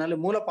ಅಲ್ಲ, ಆತನಲ್ಲಿ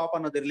ಮೂಲ ಪಾಪ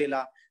ಅನ್ನೋದು ಇರ್ಲಿಲ್ಲ.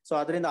 ಸೊ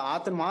ಅದರಿಂದ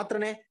ಆತನ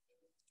ಮಾತ್ರನೇ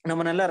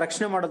ನಮ್ಮನ್ನೆಲ್ಲ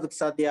ರಕ್ಷಣೆ ಮಾಡೋದಕ್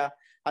ಸಾಧ್ಯ.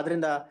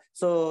 ಅದರಿಂದ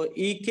ಸೊ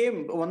ಈ ಕೇಮ್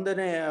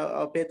 1ನೇ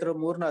ಪೇತ್ರ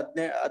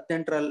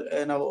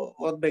 3:18 ನಾವು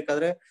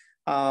ಓದ್ಬೇಕಾದ್ರೆ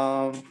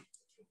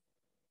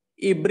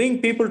ಈ bring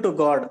people to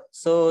god.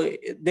 So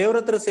ದೇವ್ರ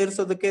ಹತ್ರ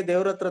ಸೇರ್ಸೋದಕ್ಕೆ,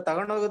 ದೇವ್ರ ಹತ್ರ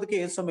ತಗೊಂಡೋಗೋದಕ್ಕೆ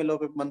ಯೇಸು ಮೇಲೆ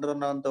ಹೋಗಕ್ ಬಂದ್ರು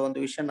ಅನ್ನೋ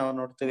ಒಂದು ವಿಷಯ ನಾವು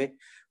ನೋಡ್ತೀವಿ.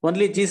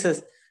 Only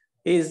Jesus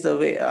is the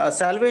way.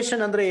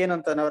 Salvation ಅಂದ್ರೆ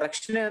ಏನಂತ, ನಾವು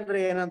ರಕ್ಷಣೆ ಅಂದ್ರೆ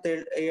ಏನಂತ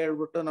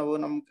ಹೇಳ್ಬಿಟ್ಟು ನಾವು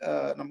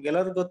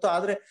ನಮ್ಗೆಲ್ಲರಿಗೂ ಗೊತ್ತು.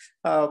 ಆದ್ರೆ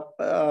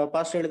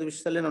ಪಾಸ್ಟ್ ಹೇಳಿದ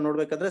ವಿಷಯದಲ್ಲಿ ನಾವು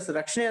ನೋಡ್ಬೇಕಾದ್ರೆ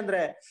ರಕ್ಷಣೆ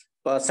ಅಂದ್ರೆ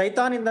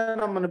ಸೈತಾನಿಂದ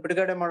ನಮ್ಮನ್ನು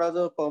ಬಿಡುಗಡೆ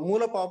ಮಾಡೋದು,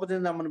 ಮೂಲ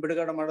ಪಾಪದಿಂದ ನಮ್ಮನ್ನು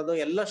ಬಿಡುಗಡೆ ಮಾಡೋದು,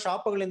 ಎಲ್ಲ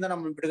ಶಾಪಗಳಿಂದ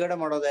ನಮ್ಮನ್ನು ಬಿಡುಗಡೆ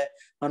ಮಾಡೋದೇ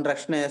ಒಂದು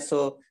ರಕ್ಷಣೆ. ಸೊ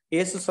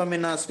ಯೇಸು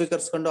ಸ್ವಾಮಿನ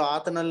ಸ್ವೀಕರಿಸ್ಕೊಂಡು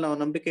ಆತನಲ್ಲಿ ನಾವು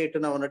ನಂಬಿಕೆ ಇಟ್ಟು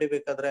ನಾವು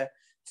ನಡಿಬೇಕಾದ್ರೆ,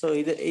 ಸೊ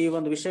ಈ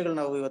ಒಂದು ವಿಷಯಗಳು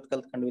ನಾವು ಇವತ್ತು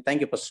ಕಲ್ತ್ಕೊಂಡ್ವಿ.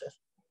 Thank you pastor.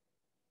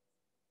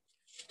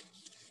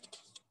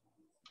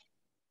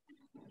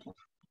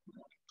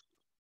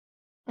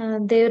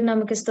 ದೇವ್ರ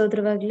ನಮಗೆ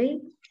ಸ್ತೋತ್ರವಾಗ್ಲಿ.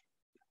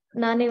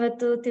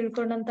 ನಾನಿವತ್ತು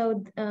ತಿಳ್ಕೊಂಡಂತ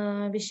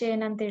ವಿಷಯ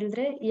ಏನಂತ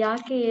ಹೇಳಿದ್ರೆ,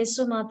 ಯಾಕೆ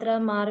ಯೇಸು ಮಾತ್ರ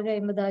ಮಾರ್ಗ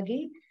ಎಂಬುದಾಗಿ.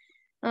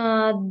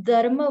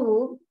 ಧರ್ಮವು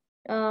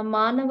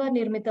ಮಾನವ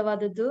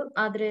ನಿರ್ಮಿತವಾದದ್ದು,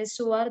 ಆದ್ರೆ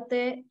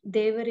ಸುವಾರ್ತೆ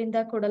ದೇವರಿಂದ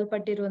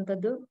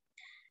ಕೊಡಲ್ಪಟ್ಟಿರುವಂತದ್ದು.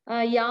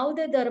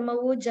 ಯಾವುದೇ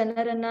ಧರ್ಮವು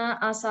ಜನರನ್ನ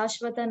ಆ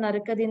ಶಾಶ್ವತ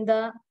ನರಕದಿಂದ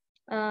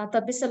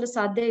ತಪ್ಪಿಸಲು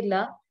ಸಾಧ್ಯ ಇಲ್ಲ.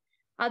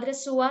 ಆದ್ರೆ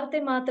ಸುವಾರ್ತೆ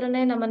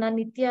ಮಾತ್ರನೇ ನಮ್ಮನ್ನ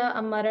ನಿತ್ಯ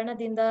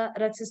ಮರಣದಿಂದ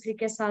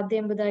ರಕ್ಷಿಸ್ಲಿಕ್ಕೆ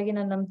ಸಾಧ್ಯ ಎಂಬುದಾಗಿ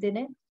ನಾನು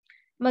ನಂಬ್ತೇನೆ.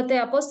 ಮತ್ತೆ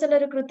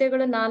ಅಪೊಸ್ತಲರ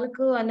ಕೃತ್ಯಗಳು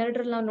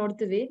 4:12 ನಾವು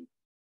ನೋಡ್ತೀವಿ,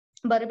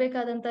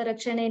 ಬರಬೇಕಾದಂತ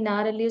ರಕ್ಷಣೆ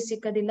ಇನ್ನಾರಲ್ಲಿಯೂ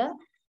ಸಿಕ್ಕದಿಲ್ಲ,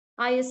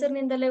 ಆ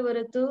ಹೆಸರಿನಿಂದಲೇ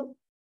ಹೊರತು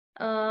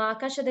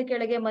ಆಕಾಶದ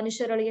ಕೆಳಗೆ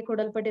ಮನುಷ್ಯರೊಳಗೆ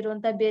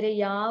ಕೊಡಲ್ಪಟ್ಟಿರುವಂತ ಬೇರೆ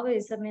ಯಾವ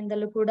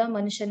ಹೆಸರಿನಿಂದಲೂ ಕೂಡ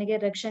ಮನುಷ್ಯನಿಗೆ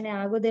ರಕ್ಷಣೆ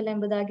ಆಗೋದಿಲ್ಲ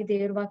ಎಂಬುದಾಗಿ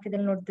ದೇವರ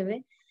ವಾಕ್ಯದಲ್ಲಿ ನೋಡ್ತೇವೆ.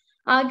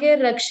 ಹಾಗೆ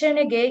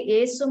ರಕ್ಷಣೆಗೆ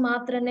ಯೇಸು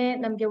ಮಾತ್ರನೇ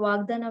ನಮ್ಗೆ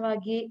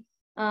ವಾಗ್ದಾನವಾಗಿ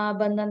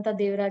ಬಂದಂತ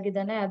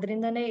ದೇವರಾಗಿದ್ದಾನೆ.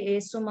 ಅದರಿಂದನೇ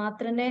ಯೇಸು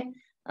ಮಾತ್ರನೇ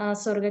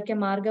ಸ್ವರ್ಗಕ್ಕೆ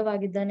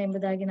ಮಾರ್ಗವಾಗಿದ್ದಾನೆ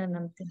ಎಂಬುದಾಗಿ ನಾನು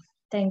ನಂಬ್ತೀನಿ.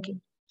 Thank you.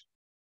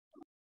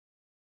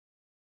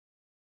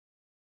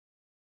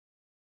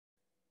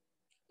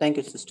 Thank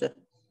you sister.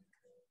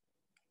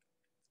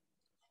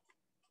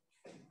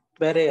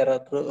 ಬೇರೆ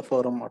ಯಾರಾದ್ರೂ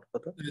ಫೋರಂ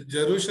ಮಾಡ್ಬೋದು?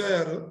 ಜರುಷ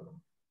ಯಾರು?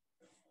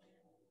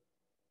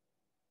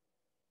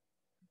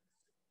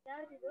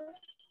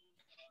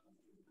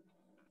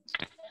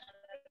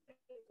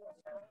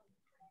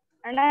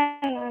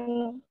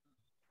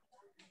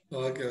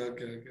 Okay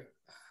okay okay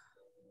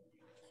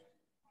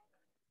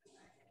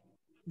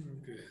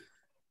okay.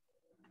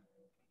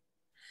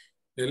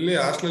 ಎಲ್ಲಿ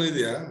ಹಾಸ್ಟೆಲ್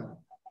ಇದೆಯಾ?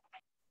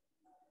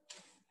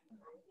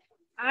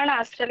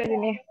 ಹಾಸ್ಟೆಲ್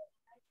ಇದೀನಿ.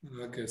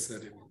 ಓಕೆ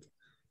ಸರಿ.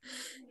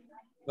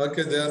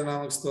 ಓಕೆ, ದೇವ್ರ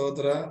ನಾಮಕ್ಕೆ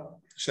ಸ್ತೋತ್ರ.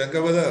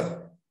 ಶಂಕಬದ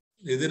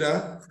ಇದೀರಾ?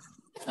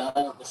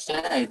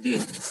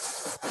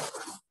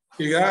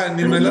 ಈಗ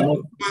ನಿಮ್ಮೆಲ್ಲ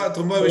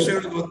ತುಂಬಾ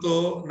ವಿಷಯಗಳು ಗೊತ್ತು.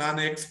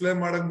 ನಾನು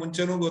ಎಕ್ಸ್ಪ್ಲೇನ್ ಮಾಡಕ್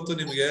ಮುಂಚೆನೂ ಗೊತ್ತು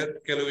ನಿಮ್ಗೆ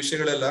ಕೆಲವು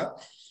ವಿಷಯಗಳೆಲ್ಲ.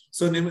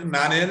 ಸೊ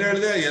ನಾನೇನ್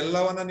ಹೇಳಿದೆ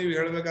ಎಲ್ಲವನ್ನ ನೀವು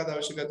ಹೇಳ್ಬೇಕಾದ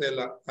ಅವಶ್ಯಕತೆ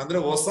ಇಲ್ಲ. ಅಂದ್ರೆ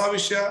ಹೊಸ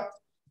ವಿಷಯ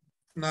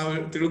ನಾವು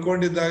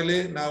ತಿಳ್ಕೊಂಡಿದ್ದಾಗ್ಲಿ,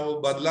 ನಾವು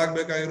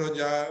ಬದ್ಲಾಗ್ಬೇಕಾಗಿರೋ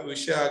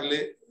ವಿಷಯ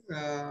ಆಗ್ಲಿ,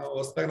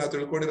 ಹೊಸದಾಗಿ ನಾವು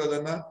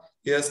ತಿಳ್ಕೊಂಡಿರೋದನ್ನ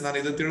ಎಸ್ ನಾನು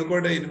ಇದು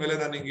ತಿಳ್ಕೊಂಡೆ, ಇನ್ಮೇಲೆ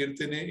ನಾನು ಹಿಂಗ್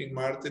ಇರ್ತೀನಿ, ಹಿಂಗ್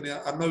ಮಾಡ್ತೀನಿ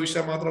ಅನ್ನೋ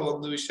ವಿಷಯ ಮಾತ್ರ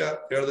ಒಂದು ವಿಷಯ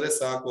ಹೇಳಿದ್ರೆ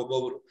ಸಾಕು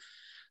ಒಬ್ಬೊಬ್ರು.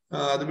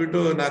 ಅದ್ ಬಿಟ್ಟು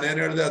ನಾನೇನ್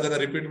ಹೇಳ್ದೆ ಅದನ್ನ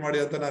ರಿಪೀಟ್ ಮಾಡಿ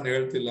ಅಂತ ನಾನು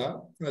ಹೇಳ್ತಿಲ್ಲ.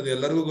 ಅದು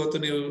ಎಲ್ಲರಿಗೂ ಗೊತ್ತು,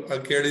 ನೀವು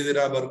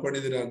ಕೇಳಿದೀರಾ,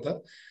 ಬರ್ಕೊಂಡಿದೀರಾ ಅಂತ.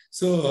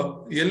 ಸೊ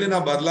ಎಲ್ಲಿ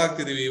ನಾವು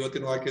ಬದಲಾಗ್ತಿದೀವಿ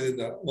ಇವತ್ತಿನ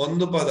ವಾಕ್ಯದಿಂದ?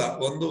 ಒಂದು ಪದ,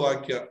 ಒಂದು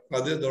ವಾಕ್ಯ,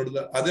 ಅದೇ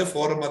ದೊಡ್ಡದ, ಅದೇ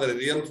ಫೋರಮ್. ಅಂದ್ರೆ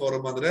ರಿಯಲ್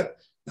ಫೋರಮ್ ಅಂದ್ರೆ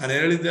ನಾನು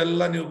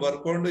ಹೇಳಿದ್ದೆಲ್ಲ ನೀವು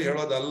ಬರ್ಕೊಂಡು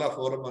ಹೇಳೋದಲ್ಲ.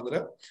 ಫೋರಮ್ ಅಂದ್ರೆ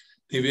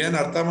ನೀವೇನ್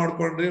ಅರ್ಥ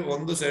ಮಾಡ್ಕೊಂಡ್ರಿ,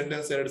 ಒಂದು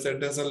ಸೆಂಟೆನ್ಸ್ 2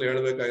 ಸೆಂಟೆನ್ಸ್ ಅಲ್ಲಿ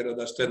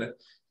ಹೇಳ್ಬೇಕಾಗಿರೋದು ಅಷ್ಟೇನೆ.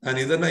 ನಾನು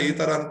ಇದನ್ನ ಈ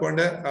ತರ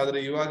ಅನ್ಕೊಂಡೆ, ಆದ್ರೆ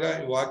ಇವಾಗ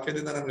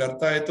ವಾಕ್ಯದಿಂದ ನನ್ಗೆ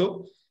ಅರ್ಥ ಆಯ್ತು.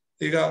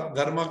 ಈಗ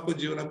ಧರ್ಮಕ್ಕೂ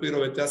ಜೀವನಕ್ಕೂ ಇರೋ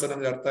ವ್ಯತ್ಯಾಸ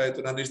ನನ್ಗೆ ಅರ್ಥ ಆಯ್ತು.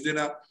 ನಾನು ಇಷ್ಟ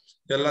ದಿನ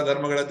ಎಲ್ಲಾ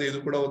ಧರ್ಮಗಳಂತೆ ಇದು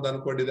ಕೂಡ ಒಂದು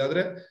ಅನ್ಕೊಂಡಿದ್ದೆ,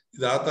 ಆದ್ರೆ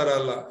ಇದು ಆತರ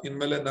ಅಲ್ಲ.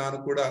 ಇನ್ಮೇಲೆ ನಾನು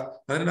ಕೂಡ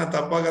ಅಂದ್ರೆ ನಾನು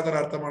ತಪ್ಪಾಗತರ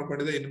ಅರ್ಥ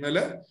ಮಾಡ್ಕೊಂಡಿದ್ದೆ,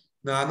 ಇನ್ಮೇಲೆ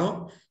ನಾನು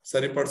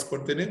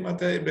ಸರಿಪಡಿಸ್ಕೊಡ್ತೀನಿ.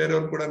 ಮತ್ತೆ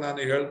ಬೇರೆಯವ್ರು ಕೂಡ ನಾನು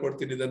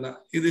ಹೇಳ್ಕೊಡ್ತೀನಿ ಇದನ್ನ.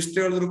 ಇದಿಷ್ಟು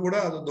ಹೇಳಿದ್ರು ಕೂಡ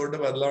ಅದು ದೊಡ್ಡ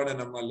ಬದಲಾವಣೆ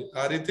ನಮ್ಮಲ್ಲಿ.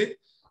 ಆ ರೀತಿ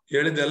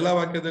ಹೇಳಿದ ಎಲ್ಲಾ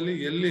ವಾಕ್ಯದಲ್ಲಿ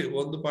ಎಲ್ಲಿ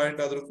ಒಂದು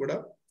ಪಾಯಿಂಟ್ ಆದ್ರೂ ಕೂಡ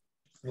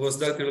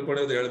ಹೊಸದಾಗಿ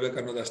ತಿಳ್ಕೊಳ್ಳೋದು ಹೇಳ್ಬೇಕು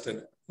ಅನ್ನೋದು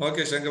ಅಷ್ಟೇನೆ.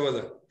 ಓಕೆ ಶಂಕಬದ.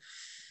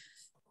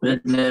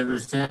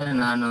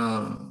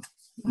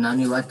 ನಾನು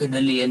ಈ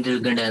ವಾಕ್ಯದಲ್ಲಿ ಏನ್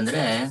ತಿಳ್ಕೊಂಡೆ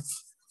ಅಂದ್ರೆ,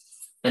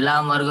 ಎಲ್ಲಾ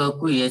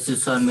ಮಾರ್ಗಕ್ಕೂ ಯೇಸು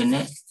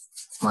ಸ್ವಾಮಿನೇ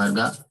ಮಾರ್ಗ.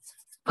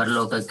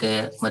 ಪರಲೋಕಕ್ಕೆ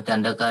ಮತ್ತೆ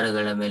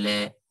ಅಂಧಕಾರಗಳ ಮೇಲೆ,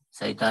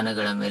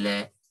 ಸೈತಾನಗಳ ಮೇಲೆ,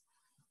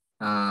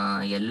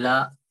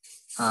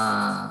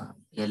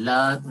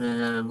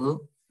 ಎಲ್ಲರಿಗೂ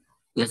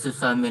ಯೇಸು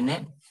ಸ್ವಾಮಿನೇ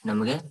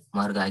ನಮಗೆ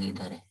ಮಾರ್ಗ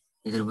ಆಗಿದ್ದಾರೆ.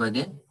 ಇದ್ರ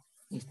ಬಗ್ಗೆ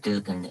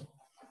ತಿಳ್ಕೊಂಡೆ.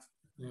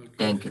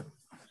 Thank you.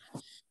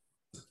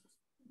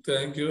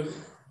 Thank you.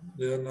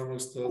 ದೇವ್ರ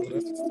ನಮಗ್ ಸ್ತೋತ್ರ.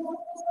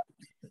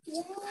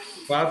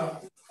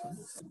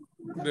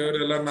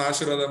 ದೇವರೆಲ್ಲರನ್ನ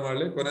ಆಶೀರ್ವಾದ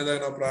ಮಾಡ್ಲಿ. ಕೊನೆಯದಾಗಿ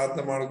ನಾವು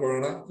ಪ್ರಾರ್ಥನೆ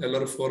ಮಾಡ್ಕೊಳ್ಳೋಣ.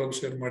 ಎಲ್ಲರೂ ಫೋರಂ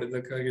ಶೇರ್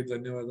ಮಾಡಿದ್ದಕ್ಕಾಗಿ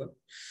ಧನ್ಯವಾದ.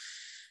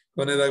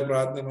 ಕೊನೆಯದಾಗಿ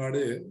ಪ್ರಾರ್ಥನೆ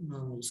ಮಾಡಿ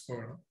ನಾವು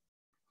ಮುಗಿಸ್ಕೊಳ್ಳೋಣ.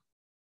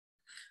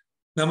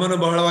 ನಮ್ಮನ್ನು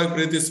ಬಹಳವಾಗಿ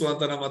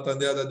ಪ್ರೀತಿಸುವಂತ ನಮ್ಮ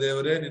ತಂದೆಯಾದ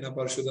ದೇವರೇ, ನಿನ್ನ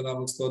ಪರಿಶುದ್ಧ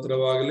ನಾಮಕ್ಕೆ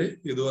ಸ್ತೋತ್ರವಾಗಲಿ.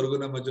 ಇದುವರೆಗೂ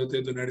ನಮ್ಮ ಜೊತೆ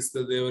ಇದು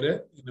ನಡೆಸಿದ ದೇವರೇ,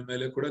 ಇನ್ನು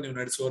ಮೇಲೆ ಕೂಡ ನೀವು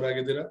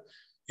ನಡೆಸುವವರಾಗಿದ್ದೀರಾ.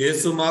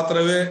 ಯೇಸು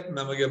ಮಾತ್ರವೇ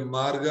ನಮಗೆ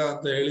ಮಾರ್ಗ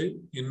ಅಂತ ಹೇಳಿ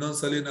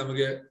ಇನ್ನೊಂದ್ಸಲಿ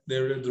ನಮಗೆ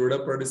ದೇವರೇ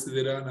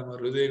ದೃಢಪಡಿಸಿದೀರಾ. ನಮ್ಮ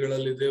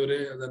ಹೃದಯಗಳಲ್ಲಿ ದೇವರೇ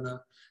ಅದನ್ನ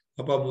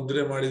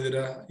ಮುದ್ರೆ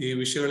ಮಾಡಿದೀರಾ. ಈ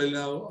ವಿಷಯಗಳಲ್ಲಿ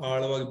ನಾವು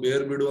ಆಳವಾಗಿ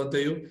ಬೇರ್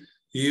ಬಿಡುವಂತೆಯೂ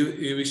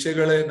ಈ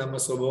ವಿಷಯಗಳೇ ನಮ್ಮ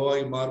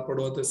ಸ್ವಭಾವವಾಗಿ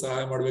ಮಾರ್ಪಡುವಂತೆ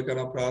ಸಹಾಯ ಮಾಡ್ಬೇಕಾದ್ರೆ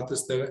ನಾವು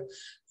ಪ್ರಾರ್ಥಿಸ್ತೇವೆ.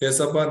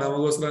 ಏಸಪ್ಪ,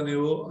 ನಮಗೋಸ್ಕರ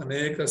ನೀವು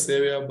ಅನೇಕ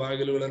ಸೇವೆಯ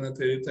ಬಾಗಿಲುಗಳನ್ನ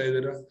ತೆರೀತಾ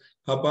ಇದ್ದೀರಾ.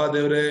 ಅಪ್ಪ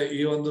ದೇವರೇ,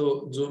 ಈ ಒಂದು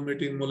ಜೂಮ್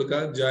ಮೀಟಿಂಗ್ ಮೂಲಕ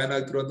ಜಾಯ್ನ್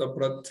ಆಗ್ತಿರುವಂತ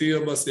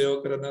ಪ್ರತಿಯೊಬ್ಬ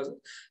ಸೇವಕರನ್ನ,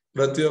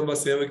 ಪ್ರತಿಯೊಬ್ಬ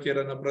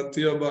ಸೇವಕಿಯರನ್ನ,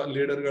 ಪ್ರತಿಯೊಬ್ಬ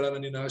ಲೀಡರ್ ಗಳನ್ನ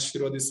ನೀನು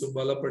ಆಶೀರ್ವದಿಸು,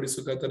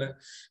 ಬಲಪಡಿಸು ಕರ್ತನೆ.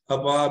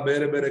 ಅಪ್ಪ,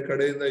 ಬೇರೆ ಬೇರೆ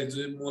ಕಡೆಯಿಂದ ಈ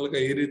ಜೂಮ್ ಮೂಲಕ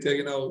ಈ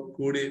ರೀತಿಯಾಗಿ ನಾವು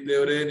ಕೂಡಿ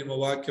ದೇವರೇ ನಿಮ್ಮ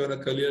ವಾಕ್ಯವನ್ನ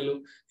ಕಲಿಯಲು,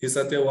 ಈ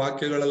ಸತ್ಯ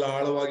ವಾಕ್ಯಗಳೆಲ್ಲ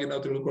ಆಳವಾಗಿ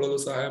ನಾವು ತಿಳ್ಕೊಳ್ಳಲು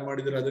ಸಹಾಯ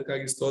ಮಾಡಿದ್ರೆ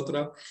ಅದಕ್ಕಾಗಿ ಸ್ತೋತ್ರ.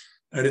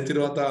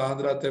 ನಡೀತಿರುವಂತಹ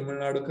ಆಂಧ್ರ,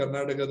 ತಮಿಳುನಾಡು,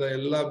 ಕರ್ನಾಟಕದ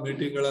ಎಲ್ಲಾ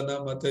ಮೀಟಿಂಗ್ ಗಳನ್ನ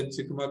ಮತ್ತೆ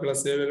ಚಿಕ್ಕ ಮಕ್ಕಳ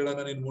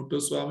ಸೇವೆಗಳನ್ನ ನೀನ್ ಮುಟ್ಟು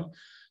ಸ್ವಾಮಿ.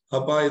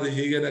 ಅಪ್ಪ, ಇದು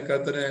ಹೀಗೇನೆ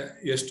ಕರ್ತನೆ.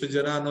 ಎಷ್ಟು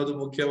ಜನ ಅನ್ನೋದು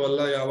ಮುಖ್ಯವಲ್ಲ.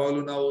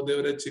 ಯಾವಾಗ್ಲೂ ನಾವು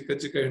ದೇವರೇ ಚಿಕ್ಕ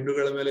ಚಿಕ್ಕ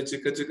ಹಿಂಡುಗಳ ಮೇಲೆ,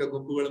 ಚಿಕ್ಕ ಚಿಕ್ಕ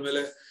ಗುಂಪುಗಳ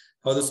ಮೇಲೆ,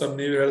 ಅದು ಸ್ವಲ್ಪ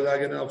ನೀವು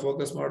ಹೇಳ್ದಾಗೆ ನಾವು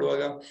ಫೋಕಸ್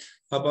ಮಾಡುವಾಗ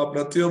ಅಪ್ಪ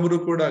ಪ್ರತಿಯೊಬ್ಬರು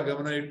ಕೂಡ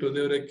ಗಮನ ಇಟ್ಟು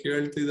ದೇವರೇ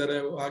ಕೇಳ್ತಿದ್ದಾರೆ,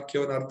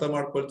 ವಾಕ್ಯವನ್ನು ಅರ್ಥ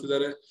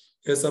ಮಾಡ್ಕೊಳ್ತಿದ್ದಾರೆ.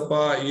 ಎಸಪ್ಪ,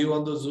 ಈ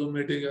ಒಂದು ಜೂಮ್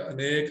ಮೀಟಿಂಗ್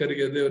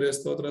ಅನೇಕರಿಗೆ ದೇವರೇ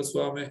ಸ್ತೋತ್ರ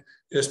ಸ್ವಾಮಿ.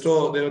 ಎಷ್ಟೋ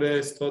ದೇವರೇ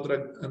ಸ್ತೋತ್ರ,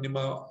 ನಿಮ್ಮ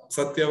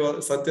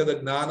ಸತ್ಯದ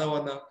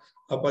ಜ್ಞಾನವನ್ನ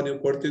ಅಪ್ಪ ನೀವು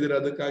ಕೊಡ್ತಿದ್ದೀರ,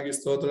 ಅದಕ್ಕಾಗಿ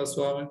ಸ್ತೋತ್ರ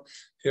ಸ್ವಾಮಿ.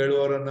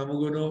 ಹೇಳುವವರ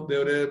ನಮಗೂನು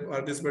ದೇವರೇ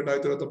ಪಾರ್ಟಿಸಿಪೇಟ್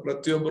ಆಗ್ತಿರೋ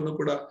ಪ್ರತಿಯೊಬ್ಬರನ್ನು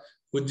ಕೂಡ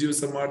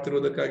ಉಜ್ಜೀವಿಸ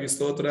ಮಾಡ್ತಿರೋದಕ್ಕಾಗಿ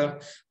ಸ್ತೋತ್ರ.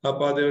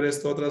 ಅಪ್ಪ ದೇವರೇ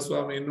ಸ್ತೋತ್ರ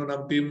ಸ್ವಾಮಿ. ಇನ್ನು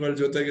ನಮ್ಮ ಟೀಮ್ಗಳ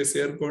ಜೊತೆಗೆ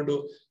ಸೇರ್ಕೊಂಡು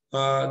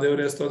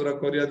ದೇವರೇ ಸ್ತೋತ್ರ,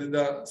 ಕೊರಿಯಾದಿಂದ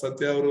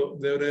ಸತ್ಯ ಅವರು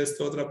ದೇವರೇ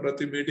ಸ್ತೋತ್ರ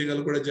ಪ್ರತಿ ಮೀಟಿಂಗ್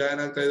ಅಲ್ಲಿ ಕೂಡ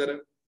ಜಾಯ್ನ್ ಆಗ್ತಾ ಇದ್ದಾರೆ.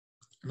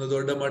 ಇನ್ನು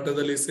ದೊಡ್ಡ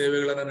ಮಟ್ಟದಲ್ಲಿ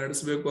ಸೇವೆಗಳನ್ನ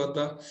ನಡೆಸಬೇಕು ಅಂತ.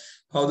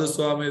 ಹೌದು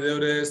ಸ್ವಾಮಿ,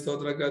 ದೇವರೇ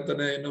ಸ್ತೋತ್ರ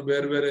ಕರ್ತನೆ. ಇನ್ನು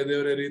ಬೇರೆ ಬೇರೆ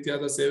ದೇವರೇ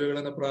ರೀತಿಯಾದ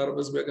ಸೇವೆಗಳನ್ನ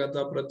ಪ್ರಾರಂಭಿಸ್ಬೇಕಂತ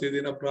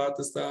ಪ್ರತಿದಿನ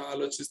ಪ್ರಾರ್ಥಿಸ್ತಾ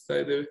ಆಲೋಚಿಸ್ತಾ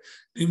ಇದ್ದೇವೆ.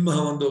 ನಿಮ್ಮ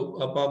ಒಂದು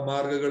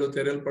ಮಾರ್ಗಗಳು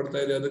ತೆರೆಯಲ್ಪಡ್ತಾ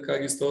ಇದೆ,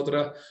 ಅದಕ್ಕಾಗಿ ಸ್ತೋತ್ರ.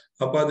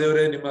 ಅಪ್ಪ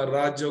ದೇವರೇ, ನಿಮ್ಮ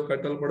ರಾಜ್ಯವು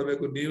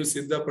ಕಟ್ಟಲ್ಪಡ್ಬೇಕು. ನೀವು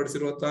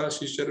ಸಿದ್ಧಪಡಿಸಿರುವಂತಹ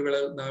ಶಿಷ್ಯರುಗಳ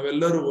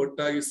ನಾವೆಲ್ಲರೂ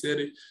ಒಟ್ಟಾಗಿ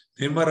ಸೇರಿ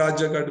ನಿಮ್ಮ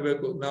ರಾಜ್ಯ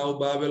ಕಟ್ಟಬೇಕು. ನಾವು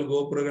ಬಾಬೆಲ್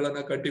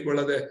ಗೋಪುರಗಳನ್ನ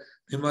ಕಟ್ಟಿಕೊಳ್ಳದೆ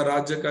ನಿಮ್ಮ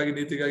ರಾಜ್ಯಕ್ಕಾಗಿ,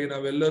 ನೀತಿಗಾಗಿ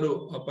ನಾವೆಲ್ಲರೂ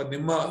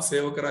ನಿಮ್ಮ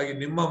ಸೇವಕರಾಗಿ,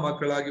 ನಿಮ್ಮ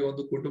ಮಕ್ಕಳಾಗಿ,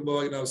 ಒಂದು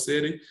ಕುಟುಂಬವಾಗಿ ನಾವು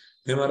ಸೇರಿ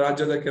ನಿಮ್ಮ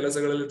ರಾಜ್ಯದ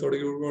ಕೆಲಸಗಳಲ್ಲಿ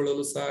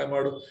ತೊಡಗಿಕೊಳ್ಳಲು ಸಹಾಯ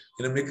ಮಾಡು.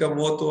 ಇನ್ನು ಮಿಕ್ಕ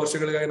 30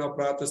 ವರ್ಷಗಳಿಗಾಗಿ ನಾವು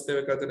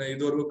ಪ್ರಾರ್ಥಿಸ್ತೇವೆ ಕರ್ತನೆ.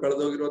 ಇದುವರೆಗೂ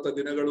ಕಳೆದೋಗಿರುವಂತಹ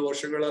ದಿನಗಳು,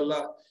 ವರ್ಷಗಳಲ್ಲ,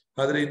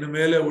 ಆದ್ರೆ ಇನ್ನು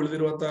ಮೇಲೆ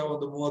ಉಳಿದಿರುವಂತಹ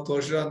ಒಂದು 30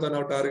 ವರ್ಷ ಅಂತ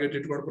ನಾವು ಟಾರ್ಗೆಟ್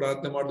ಇಟ್ಕೊಂಡು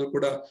ಪ್ರಾರ್ಥನೆ ಮಾಡಿದ್ರು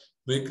ಕೂಡ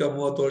ಮಿಕ್ಕ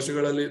 30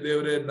 ವರ್ಷಗಳಲ್ಲಿ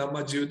ದೇವರೇ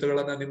ನಮ್ಮ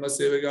ಜೀವಿತಗಳನ್ನ ನಿಮ್ಮ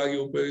ಸೇವೆಗಾಗಿ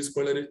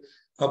ಉಪಯೋಗಿಸ್ಕೊಳ್ಳಿರಿ.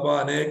 ಅಪ್ಪ,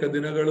 ಅನೇಕ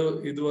ದಿನಗಳು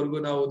ಇದುವರೆಗೂ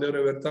ನಾವು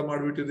ದೇವರೇ ವ್ಯರ್ಥ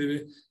ಮಾಡ್ಬಿಟ್ಟಿದೀವಿ.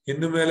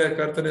 ಇನ್ನು ಮೇಲೆ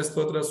ಕರ್ತನೆ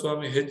ಸ್ತೋತ್ರ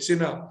ಸ್ವಾಮಿ,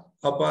 ಹೆಚ್ಚಿನ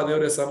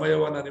ದೇವರೇ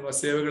ಸಮಯವನ್ನ ನಿಮ್ಮ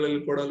ಸೇವೆಗಳಲ್ಲಿ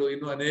ಕೊಡಲು,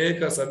 ಇನ್ನು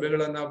ಅನೇಕ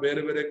ಸಭೆಗಳನ್ನ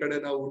ಬೇರೆ ಬೇರೆ ಕಡೆ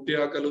ನಾವು ಹುಟ್ಟಿ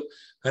ಹಾಕಲು,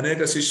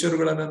 ಅನೇಕ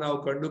ಶಿಷ್ಯರುಗಳನ್ನ ನಾವು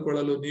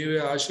ಕಂಡುಕೊಳ್ಳಲು ನೀವೇ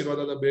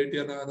ಆಶೀರ್ವಾದದ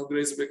ಭೇಟಿಯನ್ನ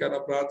ಅನುಗ್ರಹಿಸಬೇಕಾದ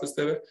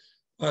ಪ್ರಾರ್ಥಿಸ್ತೇವೆ.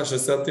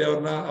 ಸತ್ಯ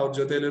ಅವ್ರನ್ನ, ಅವ್ರ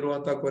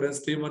ಜೊತೆಯಲ್ಲಿರುವಂತಹ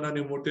ಕೊರಿಯನ್ಸ್ ಟೀಮ್ ಅನ್ನ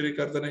ನೀವು ಮುಟ್ಟಿರಿ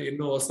ಕರ್ತನೆ.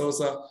 ಇನ್ನು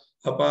ಹೊಸ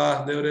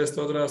ದೇವರೇ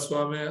ಸ್ತೋತ್ರ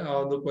ಸ್ವಾಮಿ, ಆ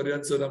ಒಂದು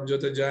ಕೊರಿಯನ್ಸ್ ನಮ್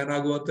ಜೊತೆ ಜಾಯ್ನ್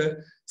ಆಗುವಂತೆ,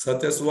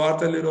 ಸತ್ಯ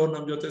ಸ್ವಾರ್ಥದಲ್ಲಿರೋರು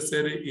ನಮ್ ಜೊತೆ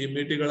ಸೇರಿ ಈ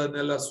ಮೀಟಿಂಗ್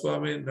ಗಳನ್ನೆಲ್ಲ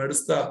ಸ್ವಾಮಿ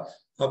ನಡೆಸ್ತಾ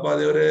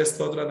ದೇವರೇ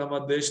ಸ್ತೋತ್ರ, ನಮ್ಮ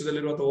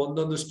ದೇಶದಲ್ಲಿರುವಂತಹ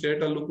ಒಂದೊಂದು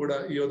ಸ್ಟೇಟ್ ಅಲ್ಲೂ ಕೂಡ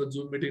ಈ ಒಂದು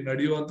ಜೂಮ್ ಮೀಟಿಂಗ್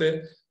ನಡೆಯುವಂತೆ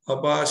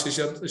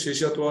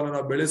ಶಿಷ್ಯತ್ವವನ್ನು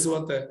ನಾವು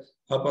ಬೆಳೆಸುವಂತೆ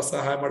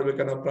ಸಹಾಯ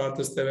ಮಾಡ್ಬೇಕನ್ನ ನಾವು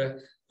ಪ್ರಾರ್ಥಿಸ್ತೇವೆ.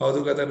 ಹೌದು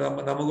ಕತೆ,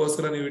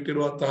 ನಮಗೋಸ್ಕರ ನೀವು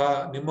ಇಟ್ಟಿರುವಂತಹ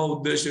ನಿಮ್ಮ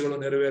ಉದ್ದೇಶಗಳು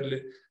ನೆರವೇರ್ಲಿ.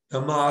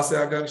 ನಮ್ಮ ಆಸೆ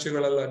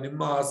ಆಕಾಂಕ್ಷೆಗಳಲ್ಲ,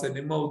 ನಿಮ್ಮ ಆಸೆ,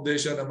 ನಿಮ್ಮ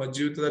ಉದ್ದೇಶ ನಮ್ಮ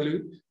ಜೀವಿತದಲ್ಲಿ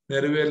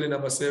ನೆರವೇರ್ಲಿ,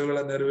 ನಮ್ಮ ಸೇವೆಗಳ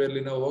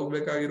ನೆರವೇರ್ಲಿ. ನಾವು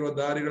ಹೋಗ್ಬೇಕಾಗಿರುವ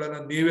ದಾರಿಗಳನ್ನ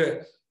ನೀವೇ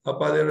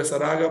ದೇವರೇ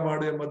ಸರಾಗ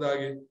ಮಾಡು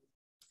ಎಂಬುದಾಗಿ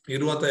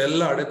ಇರುವಂತ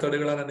ಎಲ್ಲ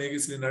ಅಡೆತಡೆಗಳನ್ನ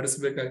ನೀಗಿಸಿ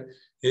ನಡೆಸಬೇಕಾಗಿ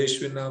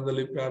ಯೇಸುವಿನ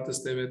ನಾಮದಲ್ಲಿ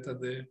ಪ್ರಾರ್ಥಿಸ್ತೇವೆ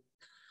ತಂದೆ.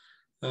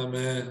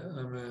 Amen,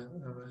 amen,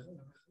 amen.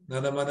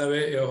 ನನ್ನ ಮನವೇ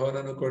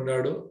ಯೆಹೋವನನ್ನು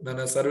ಕೊಂಡಾಡು,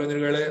 ನನ್ನ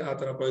ಸರ್ವನಿಗಳೇ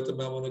ಆತನ ಪವಿತ್ರ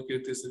ನಾಮವನ್ನು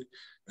ಕೀರ್ತಿಸಿ.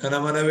 ನನ್ನ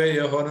ಮನವೇ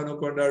ಯೆಹೋವನನ್ನು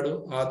ಕೊಂಡಾಡು,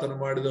 ಆತನು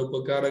ಮಾಡಿದ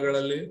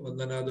ಉಪಕಾರಗಳಲ್ಲಿ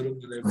ಒಂದನಾದರೂ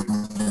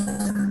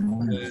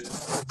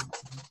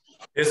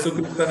ಯೇಸು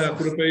ಕ್ರಿಸ್ತನ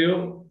ಕೃಪೆಯು,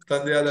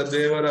 ತಂದೆಯಾದ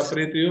ದೇವರ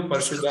ಪ್ರೀತಿಯು,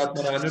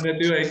 ಪರಿಶುದ್ಧಾತ್ಮನ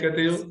ಅನ್ಯೋನ್ಯತೆಯು,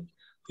 ಐಕ್ಯತೆಯು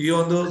ಈ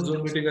ಒಂದು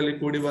ಜೂಮ್ ಮೀಟಿಂಗ್ ಅಲ್ಲಿ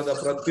ಕೂಡಿ ಬಂದ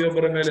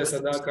ಪ್ರತಿಯೊಬ್ಬರ ಮೇಲೆ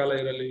ಸದಾ ಕಾಲ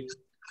ಇರಲಿ.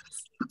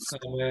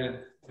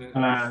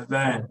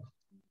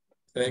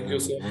 Thank you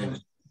so much.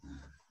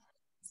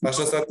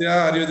 Pastor Satya,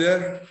 are you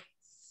there?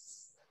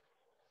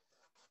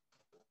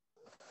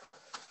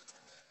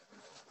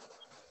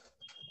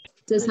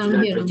 Yes, I'm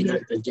here.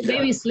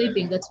 Baby is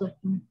sleeping, that's what.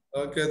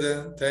 Okay then,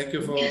 thank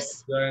you for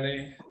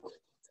joining.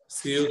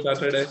 See you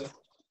Saturday.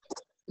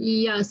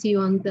 Yeah, see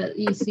you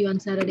on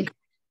Saturday.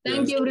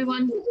 Thank you,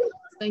 everyone.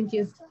 Thank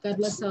you. God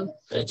bless all.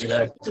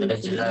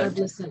 God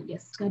bless all.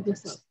 Yes, God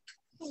bless all.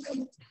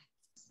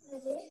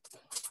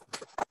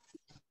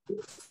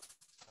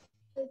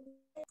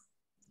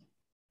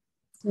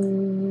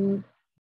 So